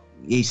got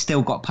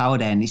power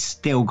there, and it's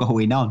still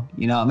going on.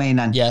 You know what I mean?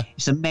 And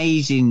it's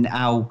amazing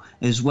how,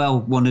 as well,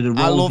 one of the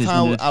rovers,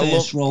 one of the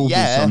first rovers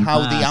on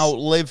how Mars, they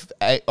outlive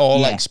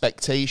all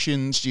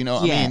expectations. Do you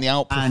know what I mean? They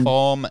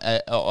outperform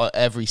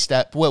every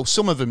step. Well,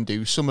 some of them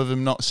do, some of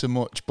them not so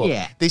much.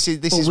 But this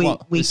is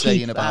what we're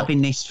saying about. We keep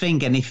having this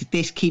thing, and if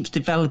this keeps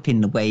developing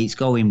the way it's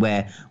going,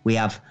 where we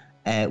have.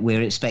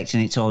 We're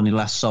expecting it to only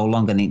last so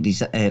long, and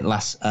it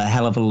lasts a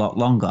hell of a lot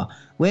longer.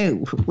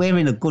 We're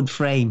in a good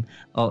frame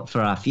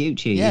for our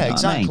future. Yeah, you know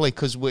exactly,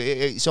 because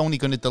it's only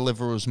going to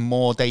deliver us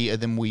more data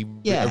than we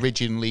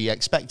originally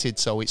expected.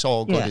 So it's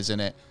all good, isn't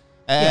it?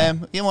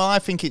 You know, I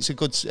think it's a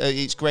good.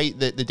 It's great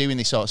that they're doing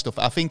this sort of stuff.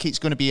 I think it's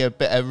going to be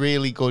a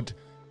really good,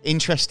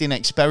 interesting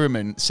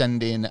experiment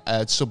sending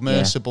a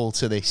submersible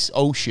to this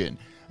ocean.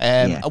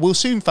 We'll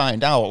soon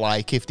find out,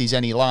 like, if there's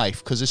any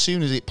life, because as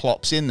soon as it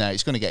plops in there,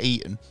 it's going to get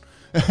eaten.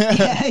 And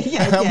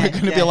we're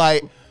going to be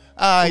like,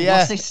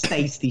 what's this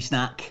tasty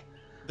snack?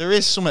 There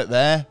is something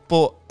there,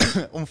 but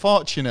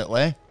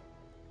unfortunately,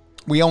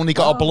 we only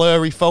got a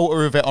blurry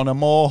photo of it on a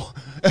moor,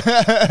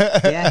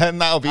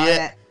 and that'll be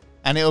it.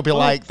 And it'll be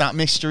like that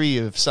mystery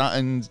of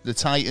Saturn, the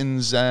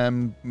Titans,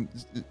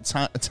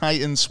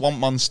 Titan swamp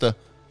monster.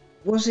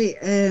 Was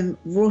it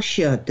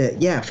Russia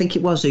that? Yeah, I think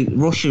it was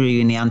Russia who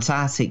in the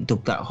Antarctic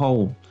dug that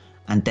hole,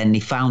 and then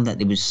they found that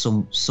there was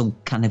some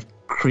kind of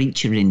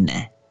creature in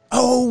there.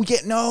 Oh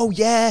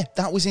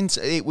that was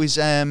it was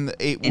a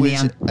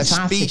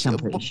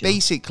species.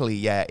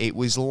 Basically, it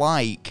was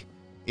like.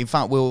 In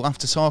fact, we'll have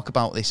to talk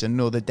about this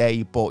another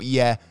day. But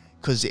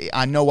because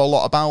I know a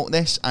lot about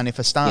this, and if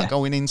I start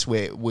going into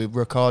it, we're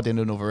recording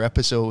another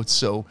episode.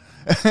 So,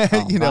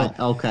 you know, right.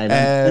 Okay.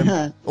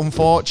 Then.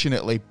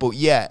 Unfortunately, but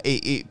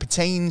it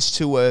pertains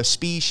to a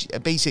species,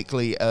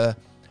 basically a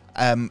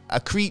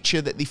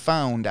creature that they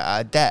found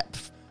at a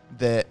depth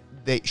that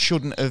that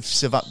shouldn't have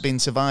been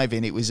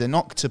surviving. It was an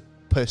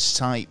octopus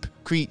type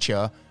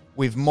creature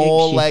with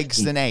more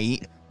legs than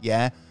 8,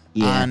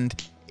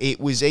 and it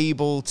was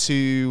able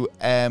to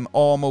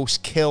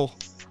almost kill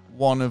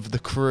one of the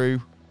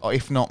crew, or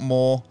if not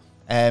more.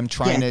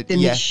 Trying to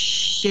it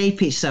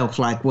shape itself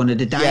like one of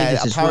the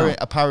divers as well.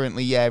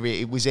 Apparently,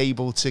 it was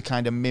able to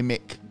kind of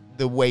mimic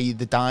the way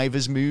the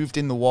divers moved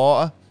in the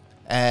water.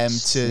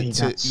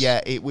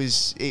 It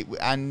was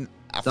and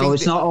I think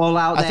it's not all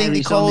out there. I think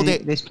they called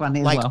it this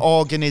planet like as well.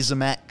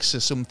 Organism X or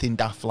something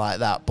daft like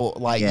that.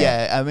 But I think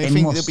there'll be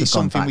have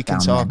something gone we can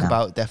back talk down there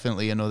about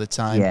definitely another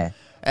time. Yeah,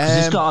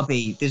 there's got to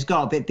be.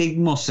 They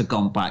must have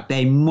gone back.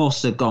 They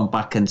must have gone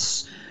back and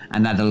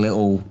had a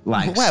little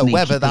like. Well,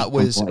 whether that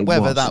was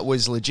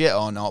legit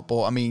or not,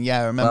 but I mean,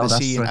 I remember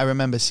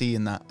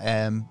seeing that.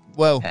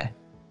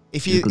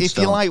 If you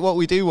like what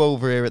we do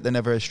over here at the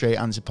Never a Straight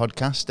Answer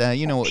podcast,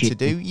 you know what to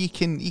do. You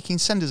can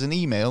send us an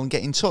email and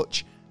get in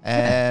touch.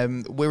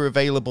 We're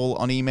available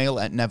on email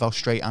at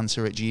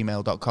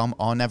neverstraightanswer@gmail.com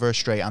or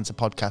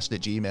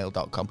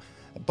neverastraightanswerpodcast@gmail.com.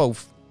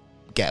 Both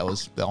get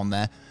us on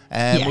there.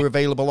 We're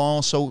available on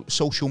also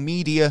social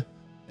media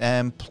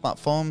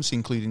platforms,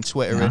 including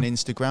Twitter and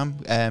Instagram.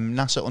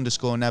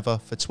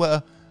 NASA_never for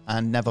Twitter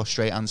and Never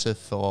Straight Answer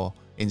for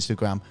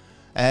Instagram.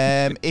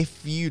 If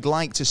you'd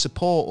like to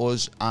support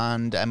us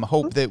and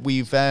hope that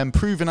we've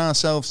proven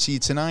ourselves to you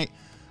tonight,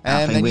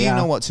 then you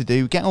know what to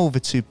do. Get over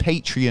to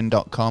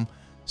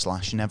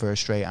patreon.com/Never a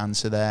Straight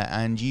Answer there,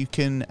 and you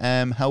can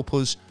help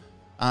us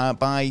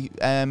by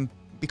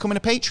becoming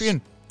a Patreon.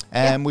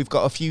 We've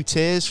got a few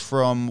tiers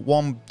from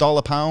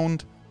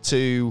 $1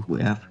 to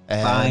we have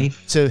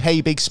 5 to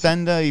Hey Big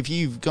Spender. If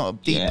you've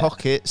got deep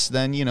pockets,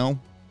 then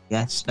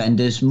spend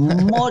as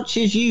much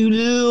as you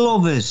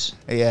love us.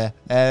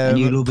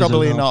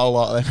 Probably not a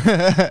lot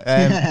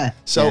then.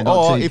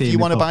 Or if you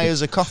want to buy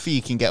us a coffee,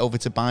 you can get over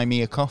to Buy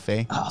Me a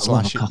Coffee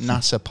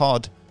 /NASA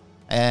Pod.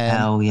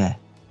 Hell yeah.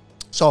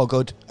 It's all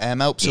good.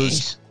 Helps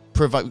us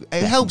provide.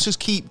 It helps us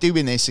keep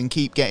doing this and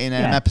keep getting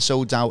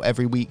episodes out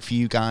every week for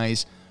you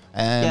guys.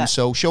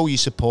 So show your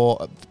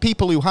support.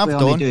 People who have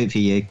done do it for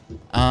you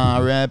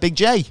are Big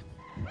J.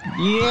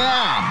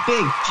 Yeah,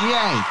 Big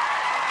J.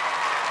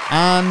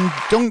 And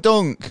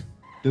Dunk.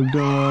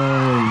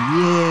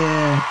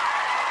 Yeah.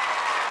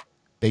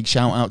 Big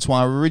shout out to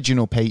our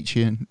original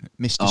patron,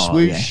 Mr.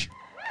 Swoosh. Yeah.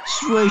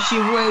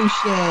 Swooshy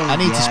wooshy. I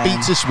need to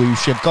speak to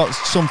Swoosh. I've got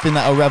something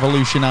that'll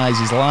revolutionise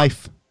his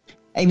life.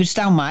 He was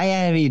down my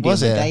area the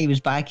other day. He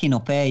was biking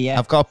up here,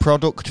 I've got a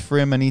product for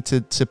him I need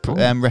to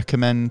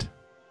recommend.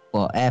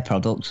 What, air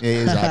products? It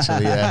is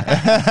actually,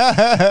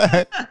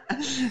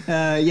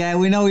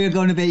 we know you're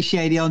going to be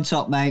shady on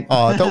top, mate.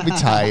 Oh, don't be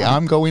tight.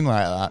 I'm going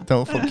like that.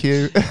 Don't fuck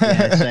you.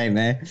 Same,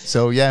 mate.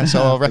 So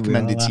I'll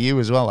recommend it to you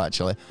as well,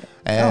 actually.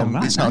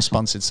 It's not a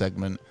sponsored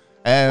segment.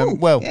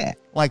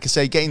 Like I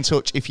say, get in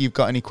touch if you've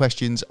got any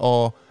questions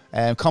or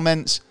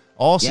comments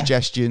or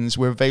suggestions.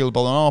 We're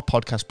available on all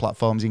podcast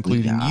platforms,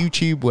 including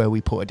YouTube, where we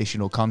put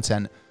additional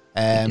content.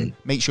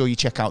 Make sure you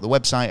check out the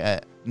website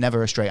at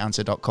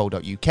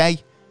neverastraightanswer.co.uk,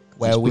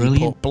 where we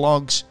put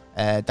blogs,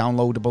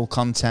 downloadable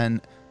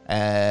content,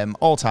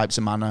 all types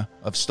of manner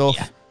of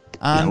stuff.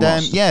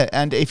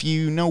 And if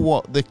you know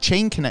what the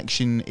chain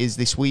connection is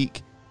this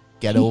week,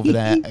 get over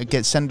there,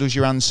 send us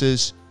your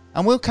answers,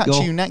 and we'll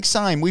catch you next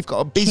time. We've got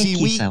a busy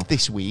week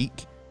this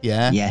week.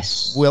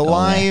 Yes. We're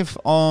live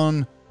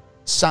on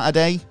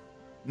Saturday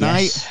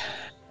night,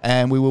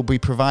 and we will be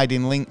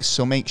providing links,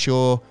 so make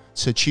sure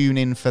to tune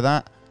in for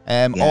that.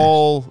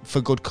 All for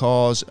good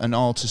cause and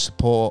all to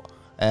support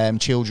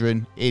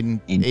children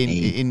in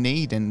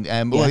need.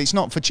 And well, it's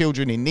not for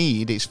children in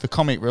need, it's for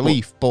comic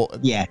relief,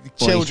 but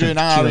children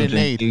are in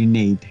need. Do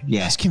need.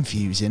 Yeah. It's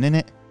confusing, isn't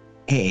it?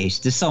 It is.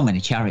 There's so many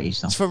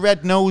charities though. It's for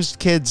red-nosed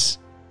kids.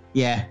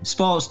 Yeah.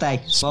 Sports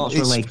Day. Sports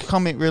relief.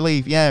 Comic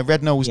relief. Yeah,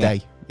 Red Nose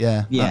Day.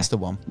 Yeah, that's the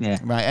one. Yeah.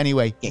 Right,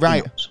 anyway.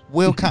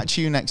 We'll catch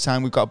you next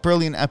time. We've got a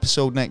brilliant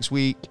episode next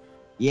week.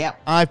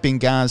 Yep. I've been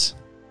Gaz.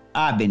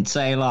 I've been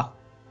Taylor.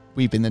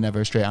 We've been the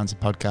Never a Straight Answer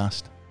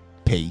podcast.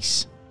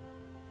 Peace.